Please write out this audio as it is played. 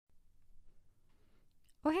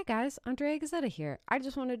Oh, hey guys, Andrea Gazzetta here. I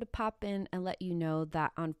just wanted to pop in and let you know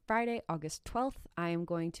that on Friday, August 12th, I am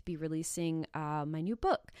going to be releasing my new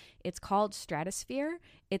book. It's called Stratosphere.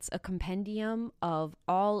 It's a compendium of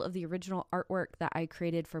all of the original artwork that I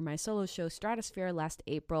created for my solo show Stratosphere last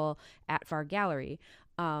April at VAR Gallery.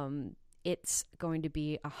 It's going to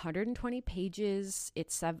be 120 pages.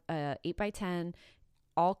 It's 8 by 10,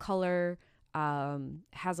 all color.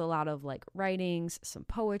 Has a lot of like writings, some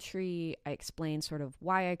poetry. I explain sort of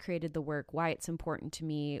why I created the work, why it's important to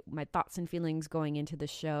me, my thoughts and feelings going into the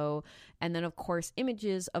show, and then of course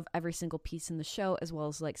images of every single piece in the show, as well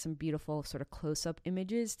as like some beautiful sort of close-up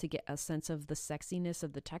images to get a sense of the sexiness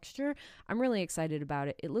of the texture. I'm really excited about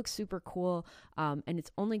it. It looks super cool, and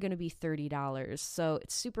it's only going to be $30, so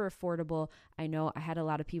it's super affordable. I know I had a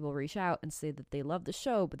lot of people reach out and say that they love the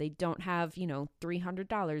show, but they don't have,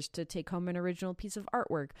 $300 to take home an original piece of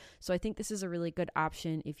artwork. So I think this is a really good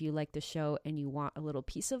option if you like the show and you want a little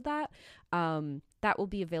piece of that. That will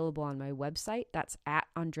be available on my website. That's at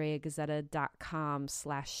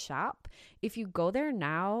andreagazzetta.com/shop. If you go there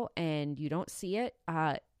now and you don't see it,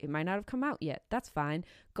 it might not have come out yet. That's fine.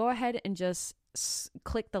 Go ahead and just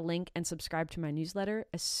click the link and subscribe to my newsletter.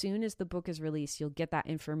 As soon as the book is released, you'll get that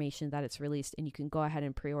information that it's released and you can go ahead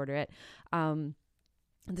and pre-order it.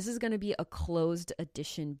 This is going to be a closed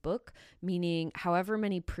edition book, meaning however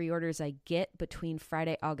many pre-orders I get between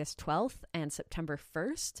Friday, August 12th and September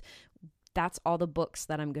 1st, that's all the books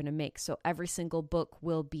that I'm going to make. So every single book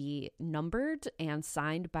will be numbered and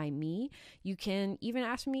signed by me. You can even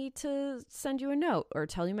ask me to send you a note or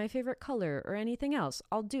tell you my favorite color or anything else.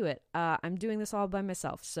 I'll do it. I'm doing this all by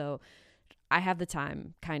myself, so I have the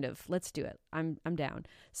time, kind of. Let's do it. I'm down.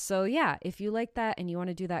 So yeah, if you like that and you want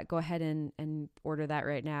to do that, go ahead and order that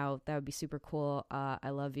right now. That would be super cool. I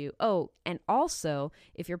love you. Oh, and also,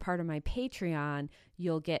 if you're part of my Patreon,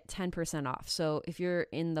 you'll get 10% off. So if you're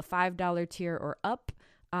in the $5 tier or up,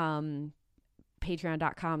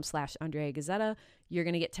 patreon.com/Andrea Gazzetta, you're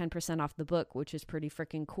going to get 10% off the book, which is pretty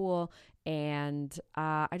freaking cool. And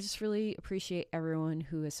I just really appreciate everyone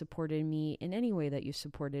who has supported me in any way that you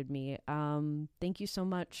supported me. Thank you so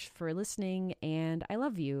much for listening, and I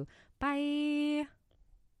love you. Bye.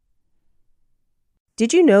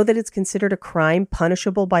 Did you know that it's considered a crime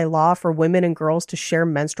punishable by law for women and girls to share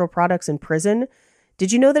menstrual products in prison?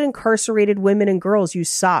 Did you know that incarcerated women and girls use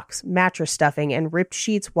socks, mattress stuffing, and ripped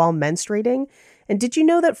sheets while menstruating? And did you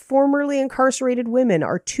know that formerly incarcerated women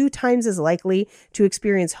are 2 times as likely to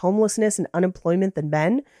experience homelessness and unemployment than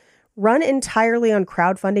men? Run entirely on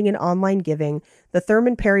crowdfunding and online giving, the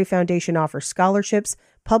Thurman Perry Foundation offers scholarships,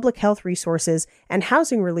 public health resources, and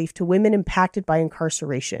housing relief to women impacted by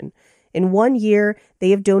incarceration. In 1 year, they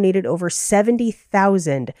have donated over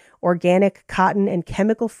 70,000 organic, cotton, and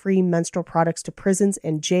chemical-free menstrual products to prisons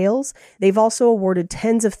and jails. They've also awarded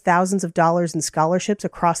tens of thousands of dollars in scholarships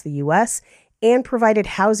across the U.S., and provided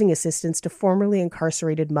housing assistance to formerly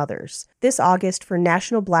incarcerated mothers. This August, for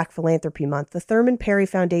National Black Philanthropy Month, the Thurman Perry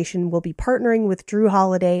Foundation will be partnering with Drew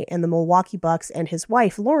Holiday and the Milwaukee Bucks and his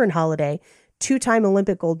wife, Lauren Holiday, 2-time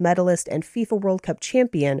Olympic gold medalist and FIFA World Cup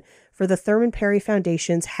champion, for the Thurman Perry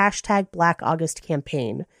Foundation's #BlackAugust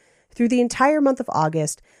campaign. Through the entire month of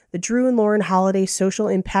August, the Drew and Lauren Holiday Social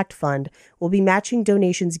Impact Fund will be matching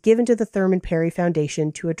donations given to the Thurman Perry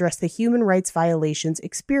Foundation to address the human rights violations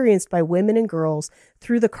experienced by women and girls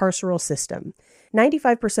through the carceral system.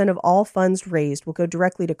 95% of all funds raised will go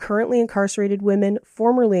directly to currently incarcerated women,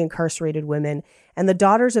 formerly incarcerated women, and the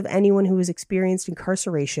daughters of anyone who has experienced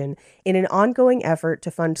incarceration in an ongoing effort to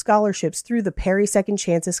fund scholarships through the Perry Second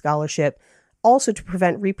Chances Scholarship, also to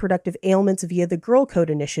prevent reproductive ailments via the Girl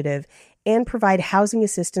Code Initiative, and provide housing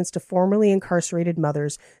assistance to formerly incarcerated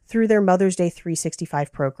mothers through their Mother's Day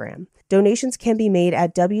 365 program. Donations can be made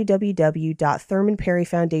at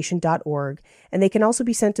www.thurmanperryfoundation.org, and they can also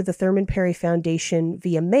be sent to the Thurman Perry Foundation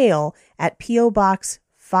via mail at P.O. Box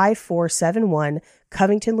 5471,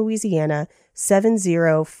 Covington, Louisiana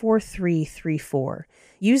 704334.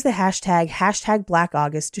 Use the hashtag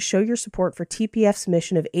 #BlackAugust to show your support for TPF's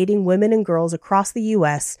mission of aiding women and girls across the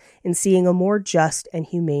U.S. in seeing a more just and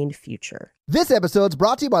humane future. This episode's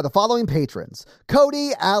brought to you by the following patrons: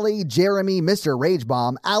 Cody, Allie, Jeremy, Mr.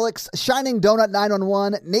 Ragebomb, Alex, Shining Donut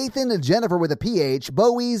 911, Nathan, Jennifer with a PH,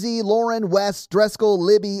 Boeasy, Lauren, Wes, Dreskel,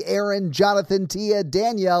 Libby, Aaron, Jonathan, Tia,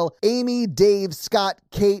 Danielle, Amy, Dave, Scott,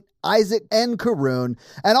 Kate, Isaac, and Karoon.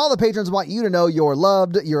 And all the patrons want you to know you're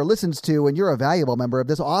loved, you're listened to, and you're a valuable member of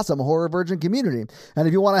this awesome Horror Virgin community. And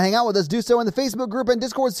if you want to hang out with us, do so in the Facebook group and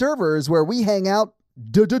Discord servers where we hang out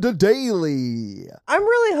Daily. I'm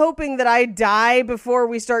really hoping that I die before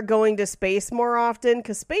we start going to space more often,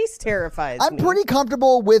 because space terrifies me. I'm pretty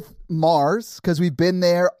comfortable with Mars because we've been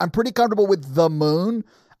there. I'm pretty comfortable with the moon.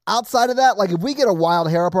 Outside of that, like if we get a wild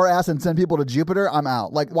hair up our ass and send people to Jupiter, I'm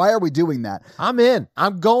out. Like, why are we doing that? I'm in.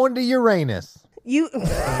 I'm going to Uranus. You.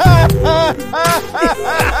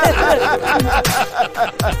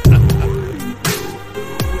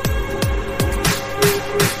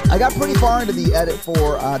 I got pretty far into the edit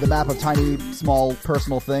for the map of tiny, small,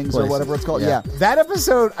 personal things or whatever it's called. Yeah. That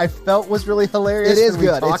episode I felt was really hilarious. It is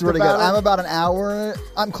good. It's really good. It. I'm about an hour.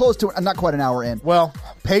 I'm close to. I'm not quite an hour in. Well,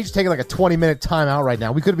 Paige taking like a 20-minute time out right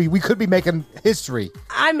now. We could be making history.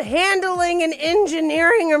 I'm handling an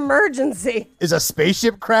engineering emergency. Is a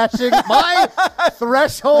spaceship crashing? My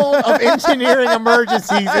threshold of engineering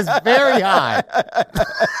emergencies is very high.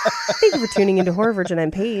 Thank you for tuning into Horror Virgin.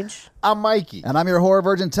 I'm Paige. I'm Mikey. And I'm your horror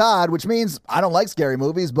virgin Todd, which means I don't like scary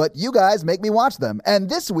movies, but you guys make me watch them. And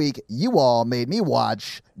this week, you all made me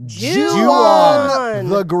watch Ju-on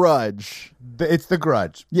the Grudge. It's the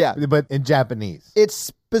Grudge. Yeah. But in Japanese. It's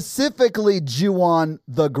specifically Ju-on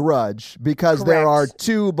the Grudge because Correct. there are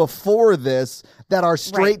two before this that are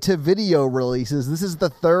straight to video releases. This is the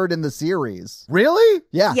third in the series. Really?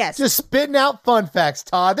 Yeah. Yes. Just spitting out fun facts,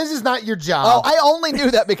 Todd. This is not your Oh, job. I only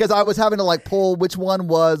knew that because I was having to like pull which one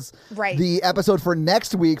was the episode for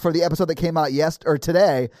next week for the episode that came out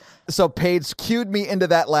today. So Paige cued me into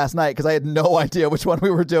that last night because I had no idea which one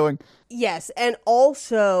we were doing. Yes, and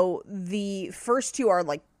also the first two are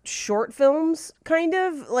like short films, kind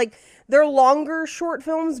of. Like, they're longer short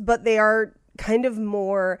films, but they are kind of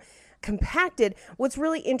more compacted. What's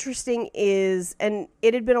really interesting is, and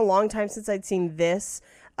it had been a long time since I'd seen this,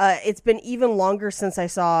 it's been even longer since I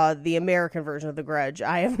saw the American version of The Grudge.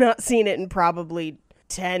 I have not seen it in probably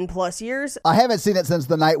 10 plus years. I haven't seen it since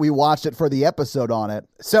the night we watched it for the episode on it.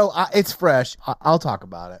 So it's fresh. I'll talk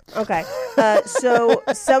about it. Okay. So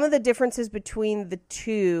some of the differences between the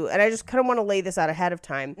two, and I just kind of want to lay this out ahead of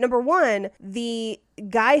time. Number one, the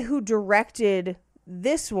guy who directed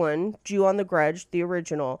this one, Ju-on the Grudge, the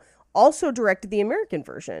original, also directed the American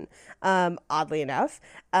version, oddly enough.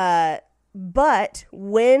 But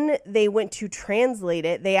when they went to translate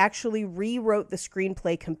it, they actually rewrote the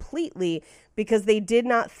screenplay completely because they did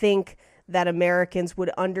not think that Americans would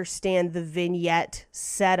understand the vignette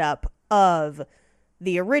setup of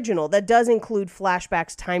the original. That does include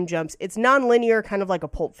flashbacks, time jumps. It's non-linear, kind of like a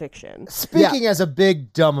Pulp Fiction. Speaking as a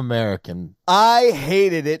big, dumb American. I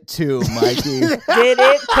hated it too, Mikey. Did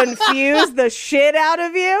it confuse the shit out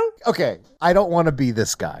of you? Okay, I don't want to be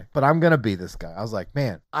this guy, but I'm going to be this guy. I was like,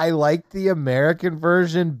 man, I like the American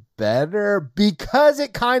version better because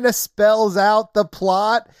it kind of spells out the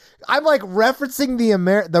plot. I'm like referencing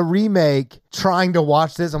the remake, trying to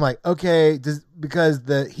watch this. I'm like, okay, because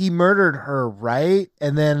he murdered her, right?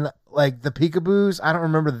 And then like the peekaboos, I don't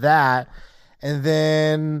remember that. And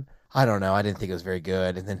then I don't know. I didn't think it was very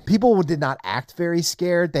good. And then people did not act very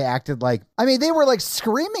scared. They acted like, I mean, they were like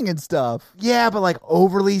screaming and stuff. yeah, but like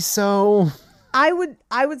overly so. I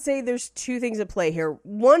would say there's two things at play here.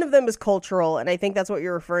 One of them is cultural, and I think that's what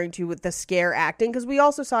you're referring to with the scare acting, because we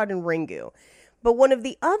also saw it in Ringu. But one of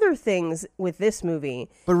the other things with this movie...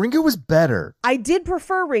 But Ringu was better. I did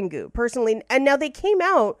prefer Ringu, personally. And now they came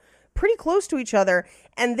out pretty close to each other,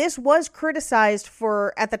 and this was criticized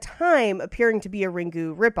for, at the time, appearing to be a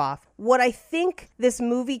Ringu ripoff. What I think this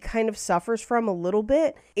movie kind of suffers from a little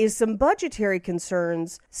bit is some budgetary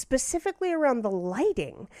concerns, specifically around the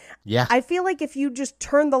lighting. Yeah. I feel like if you just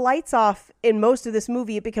turn the lights off in most of this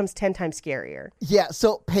movie, it becomes 10 times scarier. Yeah,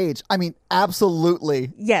 so Paige, I mean,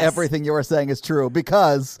 absolutely Yes. everything you are saying is true,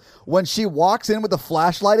 because when she walks in with the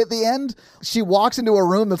flashlight at the end, she walks into a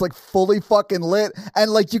room that's like fully fucking lit,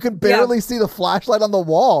 and like you can barely see the flashlight on the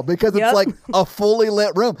wall because it's like a fully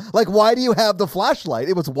lit room. Like, why do you have the flashlight?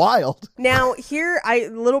 It was wild. Now, here,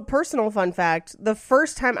 little personal fun fact, the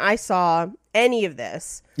first time I saw any of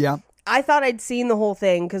this, Yeah. I thought I'd seen the whole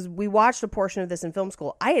thing because we watched a portion of this in film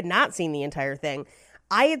school. I had not seen the entire thing.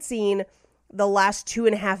 I had seen the last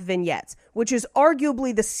 2.5 vignettes, which is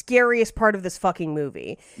arguably the scariest part of this fucking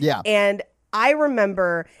movie. Yeah. And I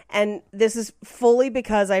remember, and this is fully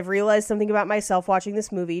because I've realized something about myself watching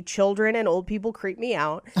this movie, children and old people creep me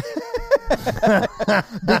out.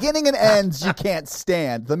 Beginning and ends you can't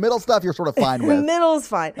stand. The middle stuff you're sort of fine with. Middle's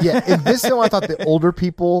fine. Yeah, in this film, I thought the older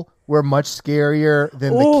people were much scarier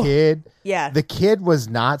than the kid. Yeah. The kid was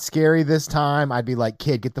not scary this time. I'd be like,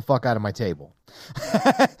 kid, get the fuck out of my table.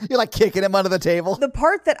 You're like kicking him under the table. The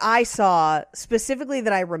part that I saw specifically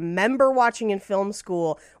that I remember watching in film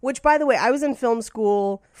school, which by the way, I was in film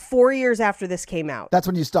school 4 years after this came out. That's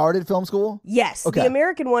when you started film school? Yes. Okay. The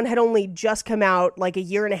American one had only just come out like a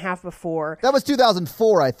year and a half before. That was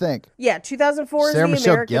 2004, I think. Yeah, 2004 Sarah is the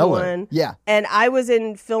Michelle American Gellar. one. Yeah. And I was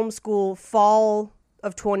in film school fall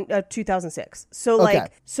of 2006. So Okay.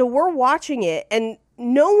 so we're watching it and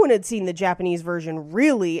no one had seen the Japanese version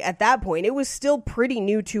really at that point. It was still pretty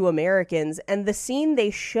new to Americans. And the scene they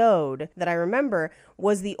showed that I remember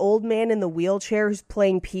was the old man in the wheelchair who's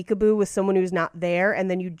playing peekaboo with someone who's not there. And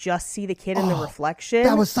then you just see the kid in the reflection.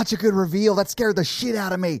 That was such a good reveal. That scared the shit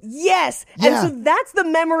out of me. Yes. Yeah. And so that's the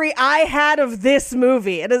memory I had of this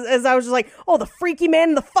movie. And as I was just like, oh, the freaky man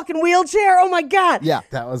in the fucking wheelchair. Oh my God. Yeah.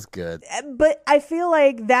 That was good. But I feel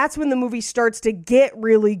like that's when the movie starts to get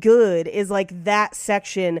really good, is like that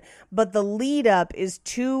section. But the lead up is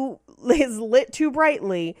lit too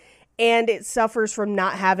brightly, and it suffers from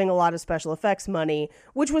not having a lot of special effects money,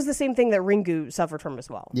 which was the same thing that Ringu suffered from as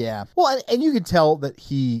well. Yeah. Well, and you could tell that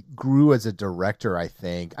he grew as a director, I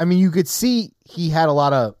think. I mean, you could see he had a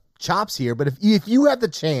lot of chops here, but if you had the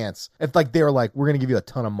chance, if like they were like, we're going to give you a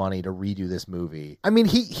ton of money to redo this movie. I mean,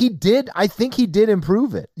 I think he did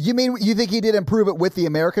improve it. You mean you think he did improve it with the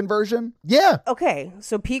American version? Yeah. Okay,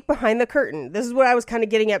 so peek behind the curtain. This is what I was kind of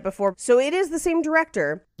getting at before. So it is the same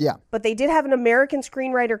director. Yeah. But they did have an American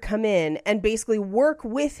screenwriter come in and basically work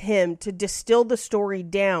with him to distill the story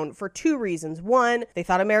down for two reasons. One, they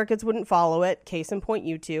thought Americans wouldn't follow it. Case in point,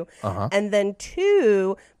 you two. And then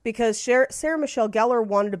two, because Sarah Michelle Gellar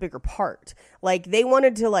wanted a bigger part. Like, they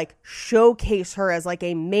wanted to, like, showcase her as, like,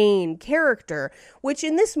 a main character, which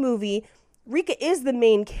in this movie, Rika is the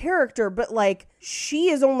main character, but, like, she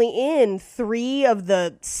is only in 3 of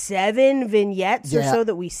the 7 vignettes or so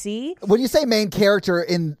that we see. When you say main character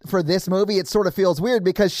for this movie, it sort of feels weird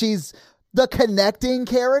because she's the connecting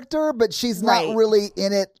character, but she's not really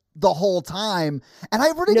in it the whole time. And I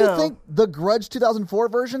really do think the Grudge 2004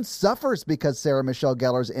 version suffers because Sarah Michelle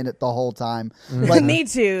Gellar's in it the whole time. Like, Me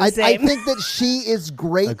too. I Same. think that she is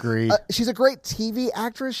great. Agreed. She's a great TV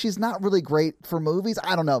actress. She's not really great for movies.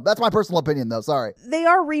 I don't know. That's my personal opinion, though. Sorry. They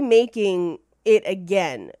are remaking it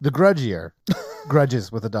again. The Grudge year.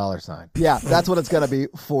 Grudges with a $sign. Yeah, that's what it's going to be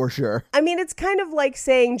for sure. I mean, it's kind of like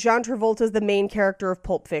saying John Travolta's the main character of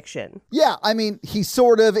Pulp Fiction. Yeah, I mean, he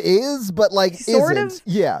sort of is, but like Sort isn't. of?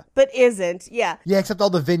 Yeah. But isn't. Yeah. Yeah, except all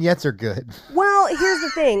the vignettes are good. Well, here's the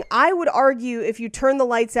thing. I would argue if you turn the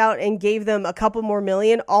lights out and gave them a couple more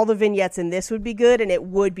million, all the vignettes in this would be good and it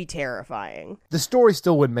would be terrifying. The story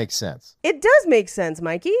still wouldn't make sense. It does make sense,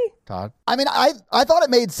 Mikey. Todd? I mean, I thought it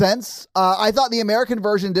made sense. I thought the American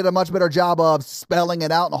version did a much better job of spelling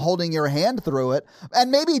it out and holding your hand through it. And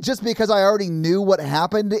maybe just because I already knew what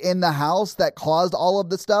happened in the house that caused all of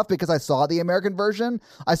the stuff because I saw the American version,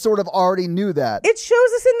 I sort of already knew that. It shows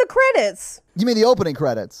us in the credits. You mean the opening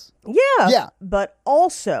credits? Yeah. Yeah. But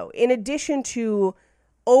also, in addition to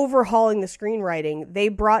overhauling the screenwriting, they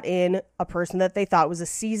brought in a person that they thought was a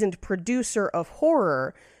seasoned producer of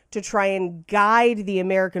horror to try and guide the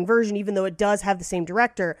American version, even though it does have the same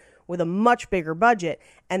director with a much bigger budget,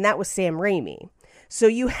 and that was Sam Raimi. So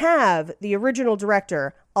you have the original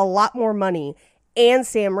director, a lot more money, and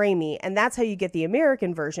Sam Raimi, and that's how you get the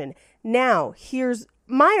American version. Now, here's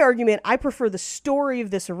my argument. I prefer the story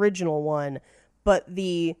of this original one, but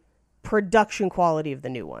the production quality of the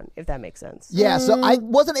new one, if that makes sense. Yeah, so I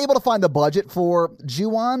wasn't able to find the budget for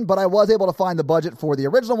Ju-on, but I was able to find the budget for the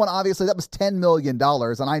original one. Obviously, that was $10 million,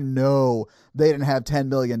 and I know they didn't have $10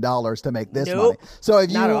 million to make this money. So if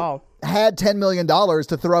Not at you all. had $10 million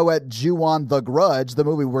to throw at Ju-on The Grudge, the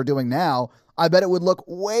movie we're doing now, I bet it would look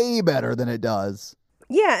way better than it does.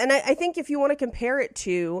 Yeah, and I think if you want to compare it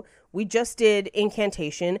to, we just did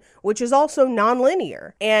Incantation, which is also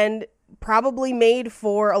non-linear, and probably made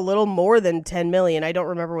for a little more than 10 million. I don't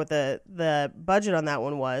remember what the budget on that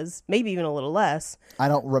one was. Maybe even a little less. I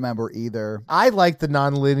don't remember either. I like the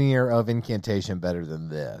nonlinear of Incantation better than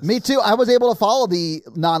this. Me too. I was able to follow the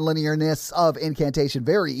non-linearness of Incantation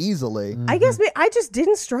very easily. I guess I just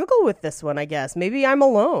didn't struggle with this one, I guess. Maybe I'm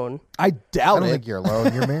alone. I I doubt don't it. think you're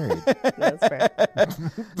alone. You're married. That's fair.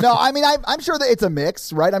 No, I mean, I'm sure that it's a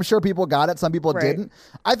mix, right? I'm sure people got it. Some people Right. didn't.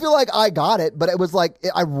 I feel like I got it, but it was like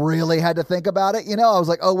I really had to think about it. I was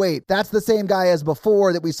like, oh, wait, that's the same guy as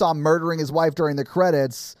before that we saw murdering his wife during the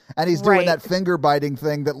credits. And he's doing that finger biting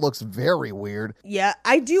thing that looks very weird. Yeah,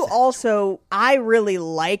 I do also, I really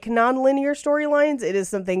like nonlinear storylines. It is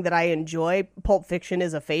something that I enjoy. Pulp Fiction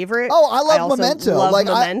is a favorite. Oh, I love Memento.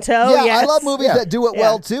 Memento. I love movies that do it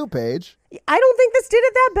well too, Paige. I don't think this did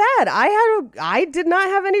it that bad. I did not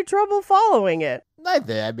have any trouble following it. I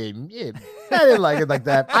didn't like it like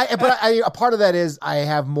that. But a part of that is I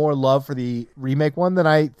have more love for the remake one than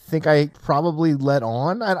I think I probably let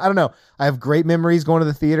on. I don't know. I have great memories going to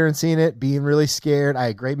the theater and seeing it, being really scared. I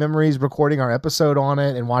had great memories recording our episode on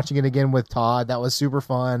it and watching it again with Todd. That was super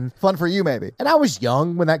fun. Fun for you, maybe. And I was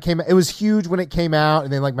young when that came out. It was huge when it came out.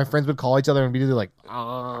 And then my friends would call each other and be like,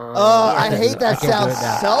 I hate that sound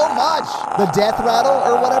so much. The death rattle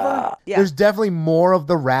or whatever. Yeah. There's definitely more of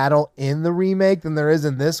the rattle in the remake than there is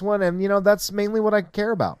in this one. And, that's mainly what I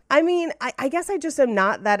care about. I mean, I guess I just am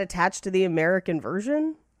not that attached to the American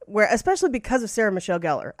version, especially because of Sarah Michelle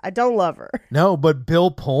Gellar. I don't love her. No, but Bill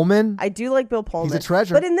Pullman. I do like Bill Pullman. He's a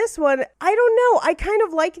treasure. But in this one, I don't know. I kind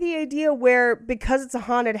of like the idea where, because it's a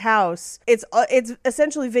haunted house, it's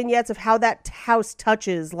essentially vignettes of how that house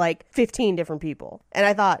touches 15 different people. And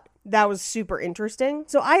I thought that was super interesting.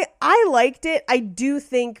 So I liked it. I do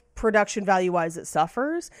think production value-wise it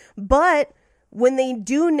suffers, but when they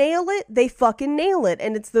do nail it, they fucking nail it.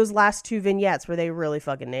 And it's those last two vignettes where they really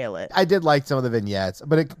fucking nail it. I did like some of the vignettes,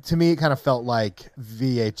 but to me, it kind of felt like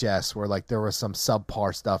VHS, where there was some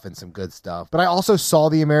subpar stuff and some good stuff. But I also saw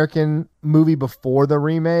the American movie before the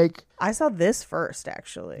remake. I saw this first,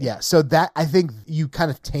 actually. Yeah, so that, I think you kind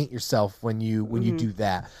of taint yourself when you do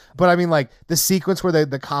that. But I mean, the sequence where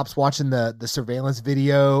the cops watching the surveillance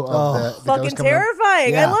video of the fucking ghost coming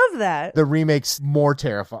terrifying. Yeah. I love that. The remake's more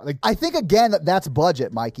terrifying. I think again that's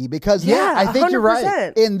budget, Mikey, because I think 100%. you're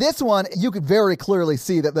right. In this one, you could very clearly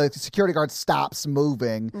see that the security guard stops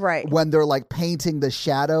moving when they're painting the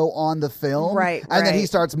shadow on the film. Right. And then he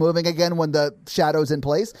starts moving again when the shadow's in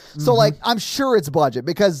place. So I'm sure it's budget,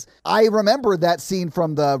 because I remember that scene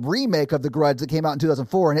from the remake of The Grudge that came out in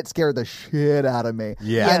 2004, and it scared the shit out of me.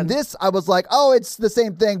 Yeah. And this, I was like, oh, it's the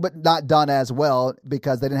same thing, but not done as well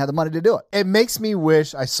because they didn't have the money to do it. It makes me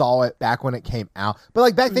wish I saw it back when it came out.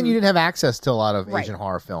 But back then, you didn't have access to a lot of Asian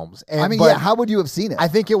horror films. And, how would you have seen it? I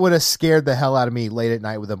think it would have scared the hell out of me late at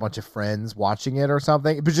night with a bunch of friends watching it or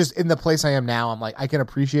something. But just in the place I am now, I'm I can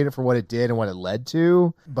appreciate it for what it did and what it led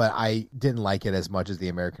to, but I didn't like it as much as the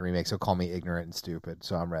American remake, so call me ignorant and stupid,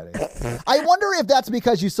 so I'm ready. I wonder if that's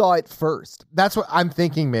because you saw it first. That's what I'm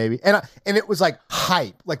thinking, maybe. And it was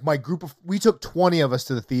hype. My group we took 20 of us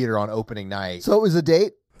to the theater on opening night. So it was a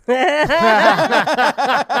date? It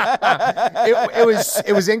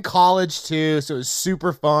was in college too, so it was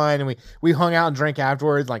super fun, and we hung out and drank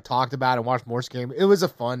afterwards, talked about it and watched more game. It was a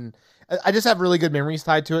fun. I just have really good memories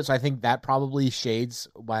tied to it, so I think that probably shades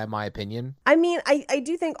by my opinion. I mean, I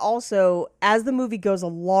do think also, as the movie goes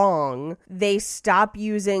along, they stop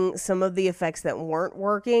using some of the effects that weren't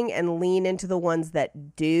working and lean into the ones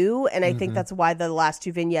that do. And I think that's why the last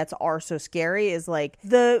two vignettes are so scary, is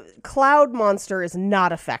the cloud monster is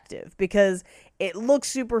not effective because it looks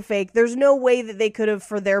super fake. There's no way that they could have,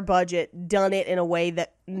 for their budget, done it in a way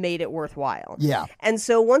that made it worthwhile. Yeah. And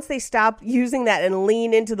so once they stop using that and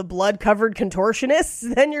lean into the blood-covered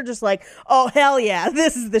contortionists, then you're just like, oh, hell yeah,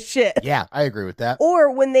 this is the shit. Yeah, I agree with that. Or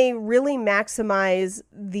when they really maximize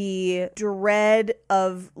the dread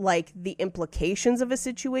of the implications of a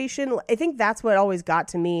situation. I think that's what always got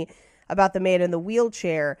to me about the man in the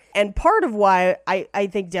wheelchair. And part of why I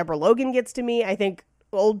think Deborah Logan gets to me, I think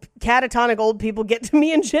catatonic old people get to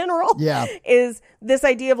me in general, is this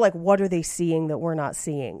idea of what are they seeing that we're not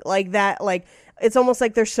seeing? It's almost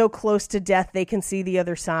like they're so close to death they can see the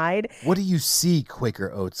other side. What do you see,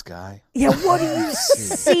 Quaker Oats guy? Yeah, what do you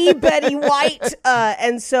see, Betty White?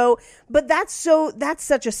 But that's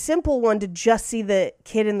such a simple one to just see the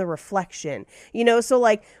kid in the reflection,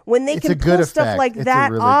 so when they can pull stuff like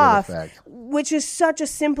that off, which is such a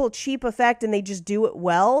simple, cheap effect, and they just do it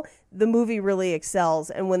well, the movie really excels.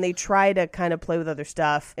 And when they try to kind of play with other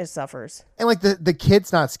stuff, it suffers. And the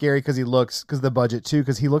kid's not scary because of the budget too,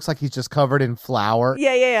 because he looks like he's just covered in flour.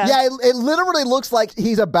 Yeah. Yeah, it literally looks like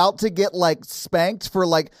he's about to get spanked for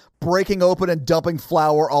breaking open and dumping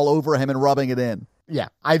flour all over him and rubbing it in. Yeah,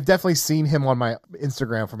 I've definitely seen him on my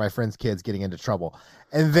Instagram for my friends' kids getting into trouble.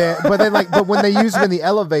 And then, but when they use him in the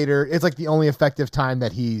elevator, it's the only effective time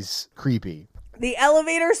that he's creepy. The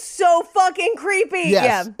elevator's so fucking creepy.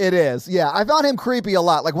 Yes, Yeah. it is. Yeah, I found him creepy a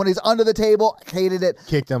lot. Like when he's under the table, hated it.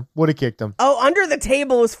 Kicked him. Would have kicked him. Oh, under the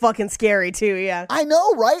table was fucking scary too. Yeah. I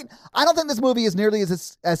know, right? I don't think this movie is nearly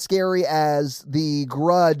as scary as The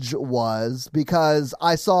Grudge was, because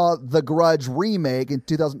I saw The Grudge remake in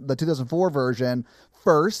the 2004 version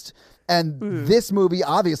first, and this movie,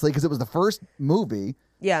 obviously, because it was the first movie,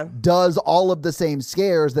 Yeah. does all of the same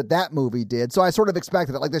scares that movie did. So I sort of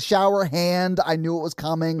expected it. Like the shower hand, I knew it was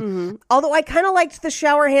coming. Although I kind of liked the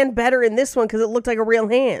shower hand better in this one because it looked like a real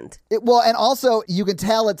hand. Well, and also you can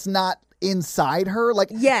tell it's not inside her. Like,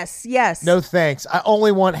 Yes. No thanks. I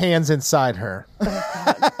only want hands inside her.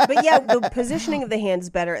 But yeah, the positioning of the hand's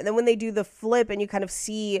better. And then when they do the flip and you kind of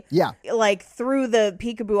see, like through the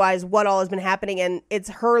peekaboo eyes, what all has been happening, and it's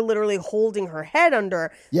her literally holding her head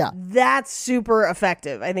under. Yeah. That's super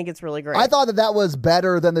effective. I think it's really great. I thought that was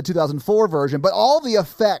better than the 2004 version, but all the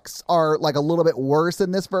effects are like a little bit worse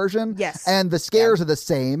in this version. Yes. And the scares are the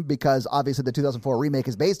same because obviously the 2004 remake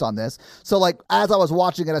is based on this. So like as I was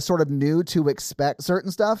watching it, I sort of knew to expect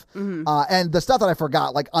certain stuff. And the stuff that I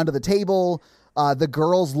forgot, like under the table, the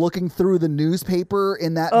girls looking through the newspaper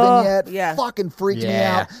in that vignette fucking freaked me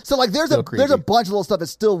out. So like there's a bunch of little stuff that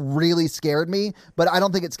still really scared me, but I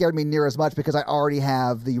don't think it scared me near as much because I already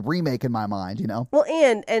have the remake in my mind, you know? Well,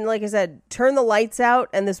 and like I said, turn the lights out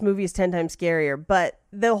and this movie is 10 times scarier. But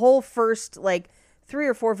the whole first like 3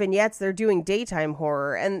 or 4 vignettes, they're doing daytime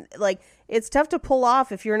horror, and like it's tough to pull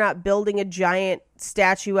off if you're not building a giant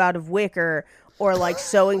statue out of wicker or like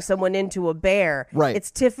sewing someone into a bear. Right. It's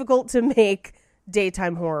difficult to make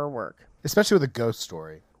daytime horror work. Especially with a ghost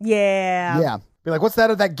story. Yeah. Be like, what's that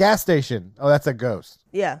at that gas station? Oh, that's a ghost.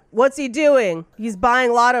 Yeah. What's he doing? He's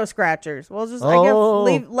buying lotto scratchers. Well, just I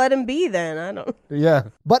guess let him be then. I don't. Yeah.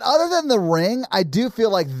 But other than The Ring, I do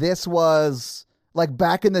feel like this was, like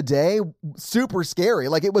back in the day, super scary.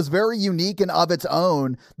 Like it was very unique and of its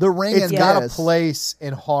own. The Ring It's and got this. a place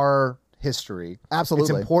in horror history.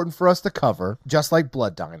 Absolutely. It's important for us to cover, just like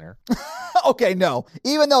Blood Diner. Okay, no.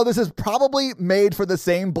 Even though this is probably made for the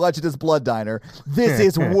same budget as Blood Diner, this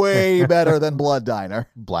is way better than Blood Diner.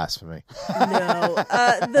 Blasphemy. No.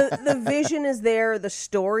 The vision is there. The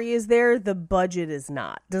story is there. The budget is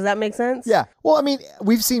not. Does that make sense? Yeah. Well, I mean,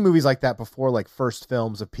 we've seen movies like that before, like first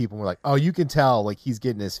films of people were like, oh, you can tell like he's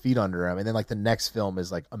getting his feet under him. And then like the next film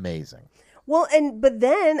is like amazing. Well, but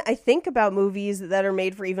then I think about movies that are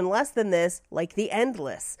made for even less than this, like The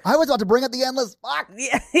Endless. I was about to bring up The Endless. Fuck.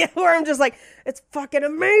 Yeah, where I'm just like, it's fucking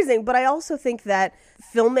amazing. But I also think that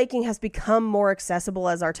filmmaking has become more accessible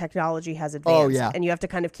as our technology has advanced. Oh, yeah. And you have to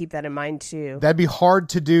kind of keep that in mind, too. That'd be hard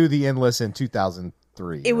to do The Endless in 2003.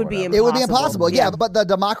 It would be It would be impossible, Yeah. but the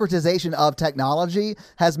democratization of technology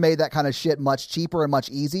has made that kind of shit much cheaper and much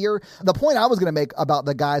easier. The point I was going to make about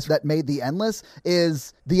the guys that made The Endless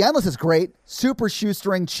is The Endless is great, super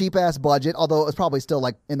shoestring, cheap-ass budget, although it was probably still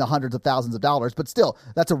like in the hundreds of thousands of dollars, but still,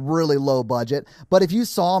 that's a really low budget. But if you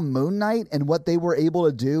saw Moon Knight and what they were able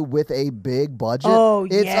to do with a big budget,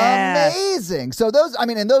 it's amazing. So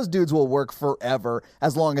those dudes will work forever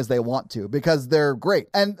as long as they want to because they're great.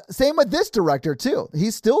 And same with this director, too.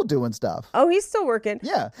 He's still doing stuff. Oh, he's still working.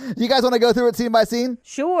 Yeah. You guys want to go through it scene by scene?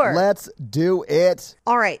 Sure. Let's do it.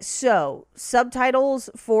 All right. So subtitles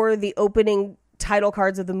for the opening title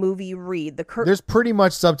cards of the movie read There's pretty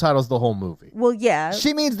much subtitles the whole movie. Well, yeah.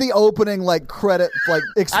 She means the opening, like, credit, like,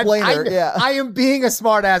 explainer. Yeah. I am being a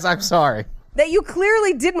smartass. I'm sorry. That you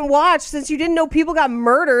clearly didn't watch since you didn't know people got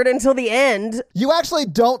murdered until the end. You actually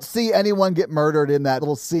don't see anyone get murdered in that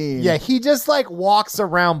little scene. Yeah, he just like walks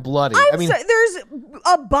around bloody. There's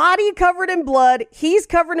a body covered in blood. He's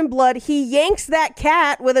covered in blood. He yanks that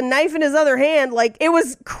cat with a knife in his other hand. Like, it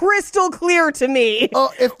was crystal clear to me.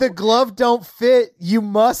 Oh, if the glove don't fit, you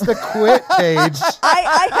must acquit, Paige.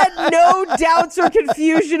 I had no doubts or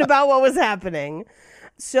confusion about what was happening.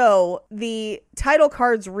 So the title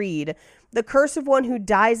cards read, "The curse of one who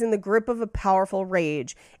dies in the grip of a powerful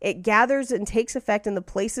rage. It gathers and takes effect in the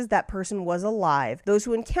places that person was alive. Those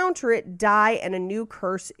who encounter it die and a new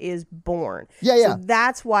curse is born." Yeah. So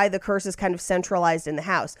that's why the curse is kind of centralized in the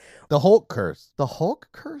house. The Hulk curse. The Hulk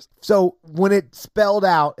curse? So when it spelled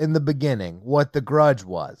out in the beginning what the Grudge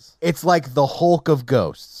was, it's like the Hulk of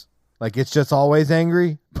ghosts. Like it's just always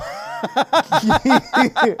angry.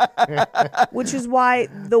 Which is why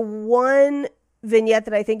the one vignette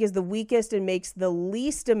that I think is the weakest and makes the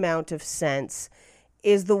least amount of sense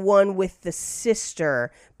is the one with the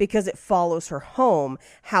sister, because it follows her home.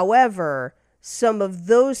 However, some of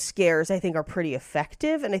those scares I think are pretty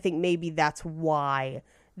effective, and I think maybe that's why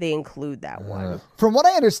they include that one. From what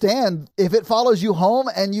I understand, if it follows you home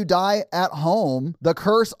and you die at home, the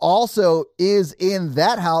curse also is in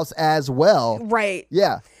that house as well. Right.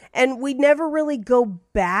 Yeah. And we never really go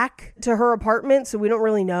back to her apartment, so we don't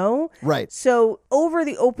really know. Right. So over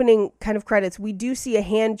the opening kind of credits, we do see a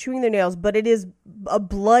hand chewing their nails, but it is a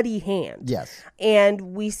bloody hand. Yes. And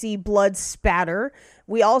we see blood spatter.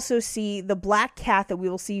 We also see the black cat that we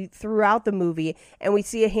will see throughout the movie, and we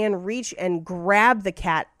see a hand reach and grab the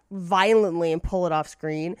cat violently and pull it off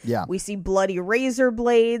screen. Yeah. We see bloody razor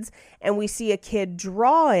blades, and we see a kid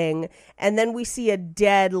drawing, and then we see a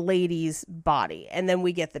dead lady's body, and then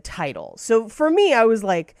we get the title. So for me, I was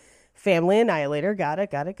like, Family Annihilator, got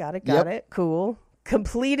it, cool.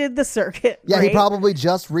 Completed the circuit. Yeah, right? he probably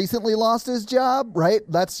just recently lost his job, right?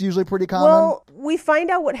 That's usually pretty common. Well, we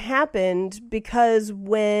find out what happened because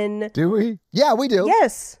when... Do we? Yeah, we do.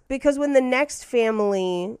 Yes, because when the next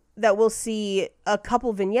family that we'll see a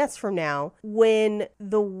couple vignettes from now, when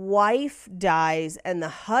the wife dies and the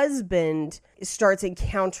husband starts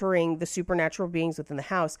encountering the supernatural beings within the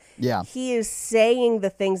house, Yeah. he is saying the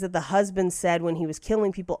things that the husband said when he was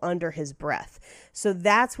killing people under his breath. So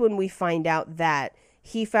that's when we find out that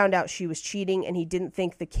he found out she was cheating and he didn't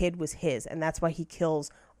think the kid was his. And that's why he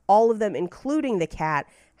kills all of them, including the cat.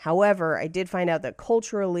 However, I did find out that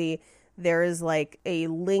culturally, there is like a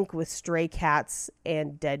link with stray cats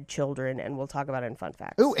and dead children, and we'll talk about it in fun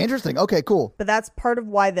facts. Ooh, interesting. Okay, cool. But that's part of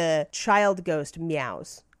why the child ghost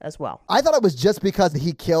meows as well. I thought it was just because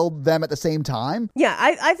he killed them at the same time. Yeah,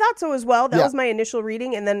 I thought so as well. That Yeah. was my initial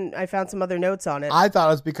reading, and then I found some other notes on it. I thought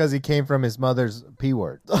it was because he came from his mother's P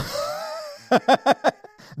word.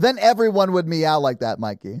 Then everyone would meow like that,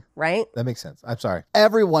 Mikey. Right? That makes sense. I'm sorry.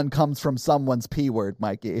 Everyone comes from someone's P word,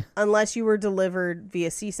 Mikey. Unless you were delivered via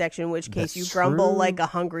C-section, in which case That's you grumble true. like a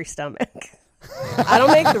hungry stomach. I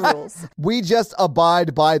don't make the rules. We just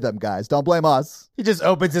abide by them, guys. Don't blame us. He just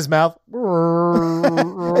opens his mouth.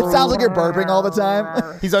 It sounds like you're burping all the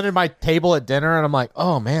time. He's under my table at dinner, and I'm like,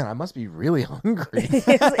 oh, man, I must be really hungry.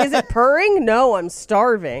 Is it purring? No, I'm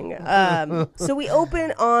starving. So we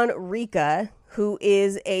open on Rika, who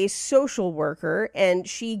is a social worker, and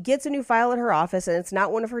she gets a new file at her office, and it's not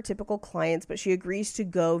one of her typical clients, but she agrees to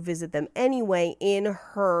go visit them anyway in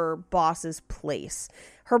her boss's place.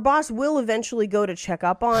 Her boss will eventually go to check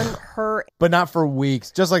up on her. But not for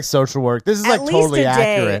weeks, just like social work. This is At like least totally a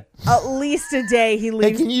day. accurate. At least a day he Hey,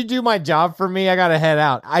 leaves. can you do my job for me? I got to head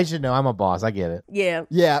out. I should know. I'm a boss. I get it. Yeah.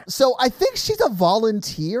 Yeah, so I think she's a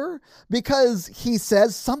volunteer because he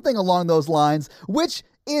says something along those lines, which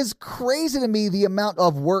is crazy to me, the amount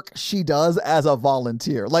of work she does as a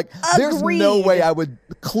volunteer. Like, there's no Agreed. way I would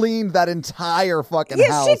clean that entire fucking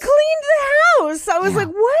Yeah, house. she cleaned the house. I was like,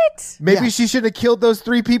 what? Maybe Yeah. she should have killed those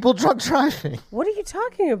 3 people drunk driving. What are you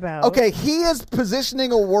talking about? Okay, he is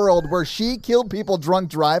positioning a world where she killed people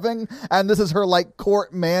drunk driving, and this is her, like,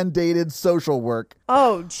 court-mandated social work.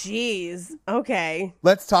 Oh, jeez. Okay.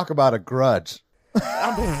 Let's talk about a grudge.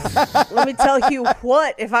 Let me tell you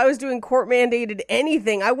what, if I was doing court mandated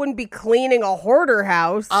anything, I wouldn't be cleaning a hoarder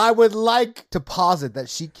house. I would like to posit that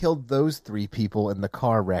she killed those 3 people in the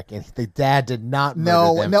car wreck, and the dad did not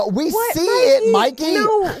murder them. No, we What, see it, Mikey.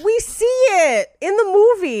 No, we see it in the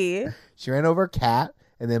movie. She ran over a cat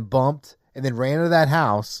and then bumped and then ran into that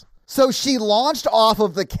house. So she launched off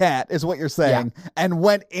of the cat, is what you're saying, and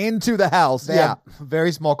went into the house. They Yeah. had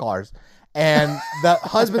very small cars. And the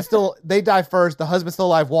husband they die first. The husband's still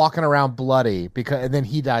alive, walking around bloody, and then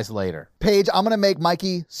he dies later. Paige, I'm going to make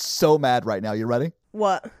Mikey so mad right now. You ready?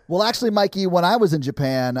 What? Well, actually, Mikey, when I was in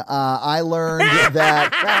Japan, I learned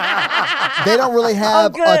that they don't really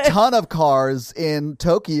have good. a ton of cars in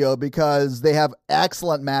Tokyo because they have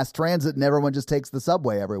excellent mass transit and everyone just takes the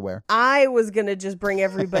subway everywhere. I was going to just bring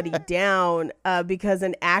everybody down because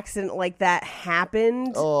an accident like that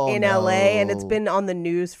happened in LA, and it's been on the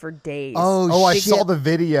news for days. Oh, I shit. saw the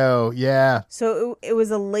video. Yeah. So it was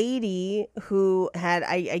a lady who had,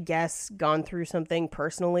 I guess, gone through something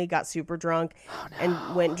personally, got super drunk, and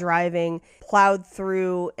went driving, plowed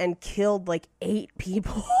through, and killed like 8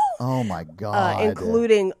 people, Oh, my God.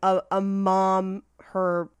 including a mom,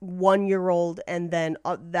 her 1-year-old, and then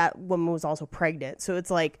that woman was also pregnant. So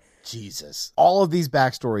it's like, Jesus. All of these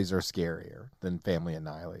backstories are scarier than Family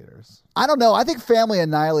Annihilators. I don't know. I think family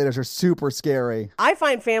annihilators are super scary. I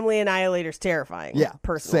find Family Annihilators terrifying. Yeah,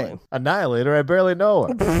 personally. same. Annihilator, I barely know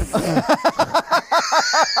her.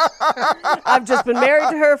 I've just been married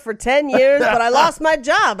to her for 10 years, but I lost my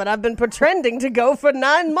job and I've been pretending to go for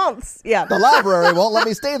 9 months. Yeah. The library won't let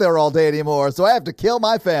me stay there all day anymore, so I have to kill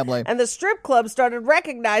my family. And the strip club started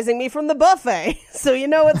recognizing me from the buffet. So you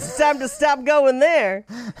know it's time to stop going there.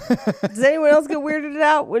 Does anyone else get weirded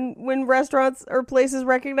out when restaurants or places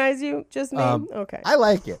recognize you? Just me? Okay. I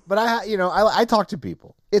like it, but I talk to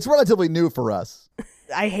people. It's relatively new for us.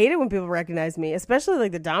 I hate it when people recognize me, especially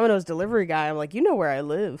like the Domino's delivery guy. I'm like, you know where I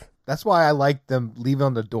live. That's why I like them leave it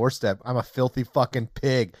on the doorstep. I'm a filthy fucking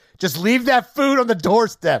pig. Just leave that food on the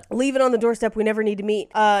doorstep. Leave it on the doorstep. We never need to meet.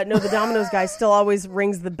 No, the Domino's guy still always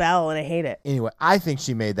rings the bell, and I hate it. Anyway, I think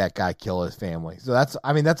she made that guy kill his family. So that's all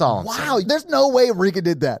I'm saying. Wow, there's no way Rika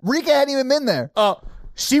did that. Rika hadn't even been there.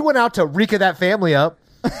 She went out to Rika that family up.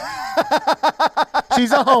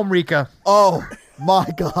 She's a home Rika. Oh, my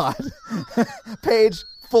God. Paige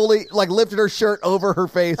fully lifted her shirt over her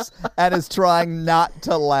face and is trying not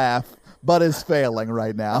to laugh, but is failing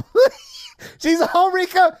right now. She's a home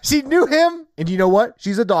Rika. She knew him. And you know what?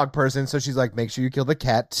 She's a dog person, so she's like, make sure you kill the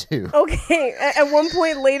cat too. Okay. At one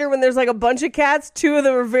point later when there's like a bunch of cats, 2 of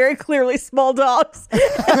them are very clearly small dogs.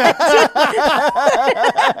 I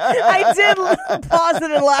did pause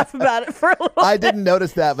it and laugh about it for a little I didn't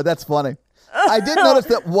notice that, but that's funny. I did notice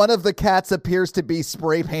that one of the cats appears to be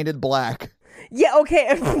spray painted black. Yeah,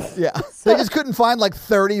 okay. Yeah. They just couldn't find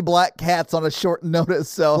 30 black cats on a short notice,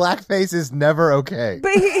 so. Blackface is never okay.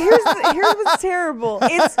 But here's what's terrible.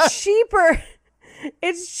 It's cheaper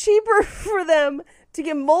for them to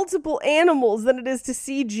get multiple animals than it is to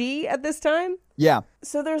CG at this time. Yeah.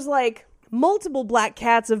 So there's multiple black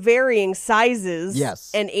cats of varying sizes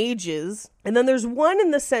and ages. And then there's one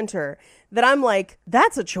in the center that I'm like,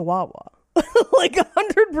 that's a Chihuahua.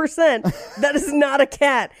 100%. That is not a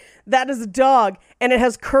cat. That is a dog. And it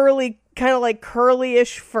has curly, kind of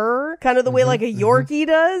curly-ish fur, kind of the way a Yorkie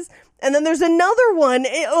does. And then there's another one,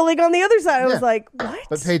 on the other side. I was like, what?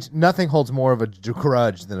 But Paige, nothing holds more of a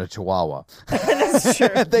grudge than a Chihuahua. That's true.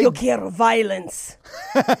 You quiero violence.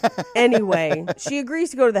 Anyway, she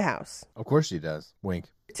agrees to go to the house. Of course she does. Wink.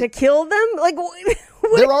 To kill them?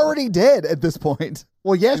 They're already dead at this point.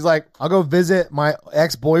 Well, yeah, she's like, I'll go visit my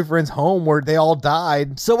ex-boyfriend's home where they all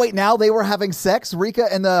died. So wait, now they were having sex,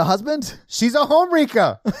 Rika and the husband? She's a home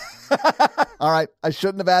Rika. All right, I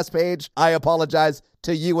shouldn't have asked Paige. I apologize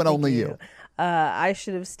to you and only you. I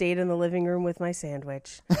should have stayed in the living room with my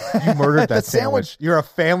sandwich. You murdered that sandwich. You're a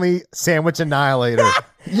family sandwich annihilator.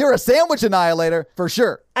 You're a sandwich annihilator, for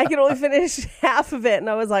sure. I could only finish half of it,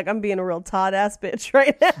 and I was like, I'm being a real Todd-ass bitch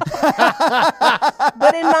right now.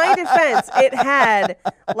 But in my defense, it had,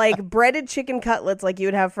 breaded chicken cutlets like you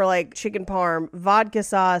would have for, chicken parm, vodka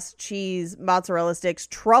sauce, cheese, mozzarella sticks,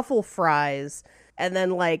 truffle fries, and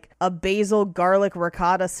then, a basil garlic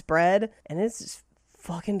ricotta spread, and it's just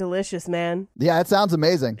fucking delicious, man. Yeah, it sounds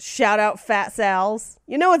amazing. Shout out Fat Sal's.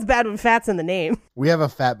 You know it's bad when fat's in the name. We have a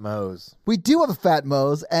Fat Moe's. We do have a Fat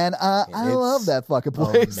Moe's, and I love that fucking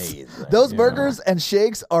place. Amazing. Those burgers and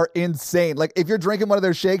shakes are insane. If you're drinking one of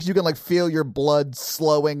their shakes, you can feel your blood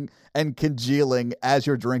slowing and congealing as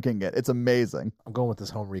you're drinking it. It's amazing. I'm going with this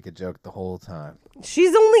home Rika joke the whole time.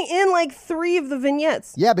 She's only in 3 of the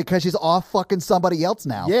vignettes. Yeah, because she's off fucking somebody else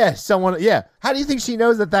now. Yeah, Yeah. How do you think she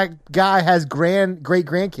knows that guy has great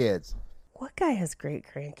grandkids? What guy has great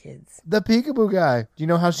grandkids? The peekaboo guy. Do you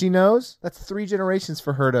know how she knows? That's 3 generations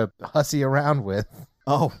for her to hussy around with.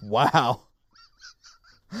 Oh, wow.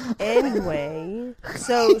 Anyway,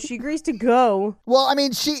 so she agrees to go. Well, I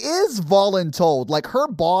mean, she is voluntold. Her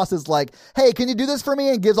boss is like, hey, can you do this for me?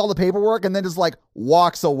 And gives all the paperwork and then just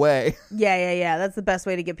walks away. Yeah. That's the best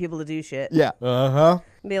way to get people to do shit. Yeah. Uh-huh.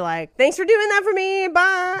 Be like, thanks for doing that for me.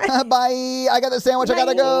 Bye. Bye. I got the sandwich. Bye. I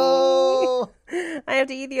gotta go. I have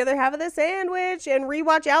to eat the other half of the sandwich and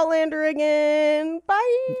rewatch Outlander again.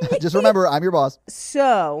 Bye. Just remember, I'm your boss.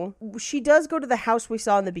 So she does go to the house we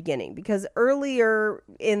saw in the beginning, because earlier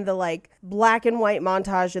in the black and white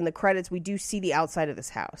montage in the credits, we do see the outside of this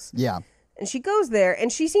house. Yeah. And she goes there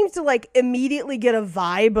and she seems to immediately get a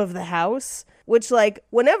vibe of the house, which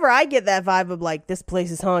whenever I get that vibe of this place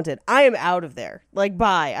is haunted, I am out of there.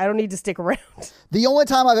 Bye. I don't need to stick around. The only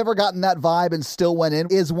time I've ever gotten that vibe and still went in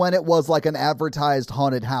is when it was an advertised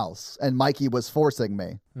haunted house and Mikey was forcing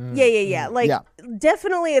me. Yeah.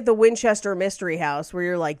 Definitely at the Winchester Mystery House where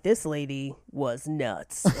you're like, this lady was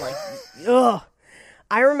nuts. Ugh.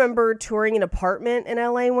 I remember touring an apartment in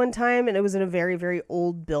LA one time, and it was in a very, very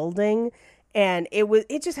old building. And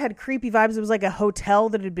it just had creepy vibes. It was like a hotel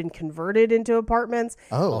that had been converted into apartments.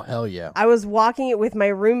 Oh, hell yeah. I was walking it with my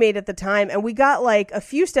roommate at the time, and we got like a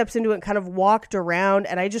few steps into it and kind of walked around,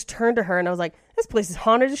 and I just turned to her and I was like, this place is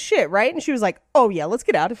haunted as shit, right? And she was like, oh yeah, let's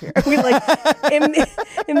get out of here. We like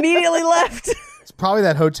immediately left. It's probably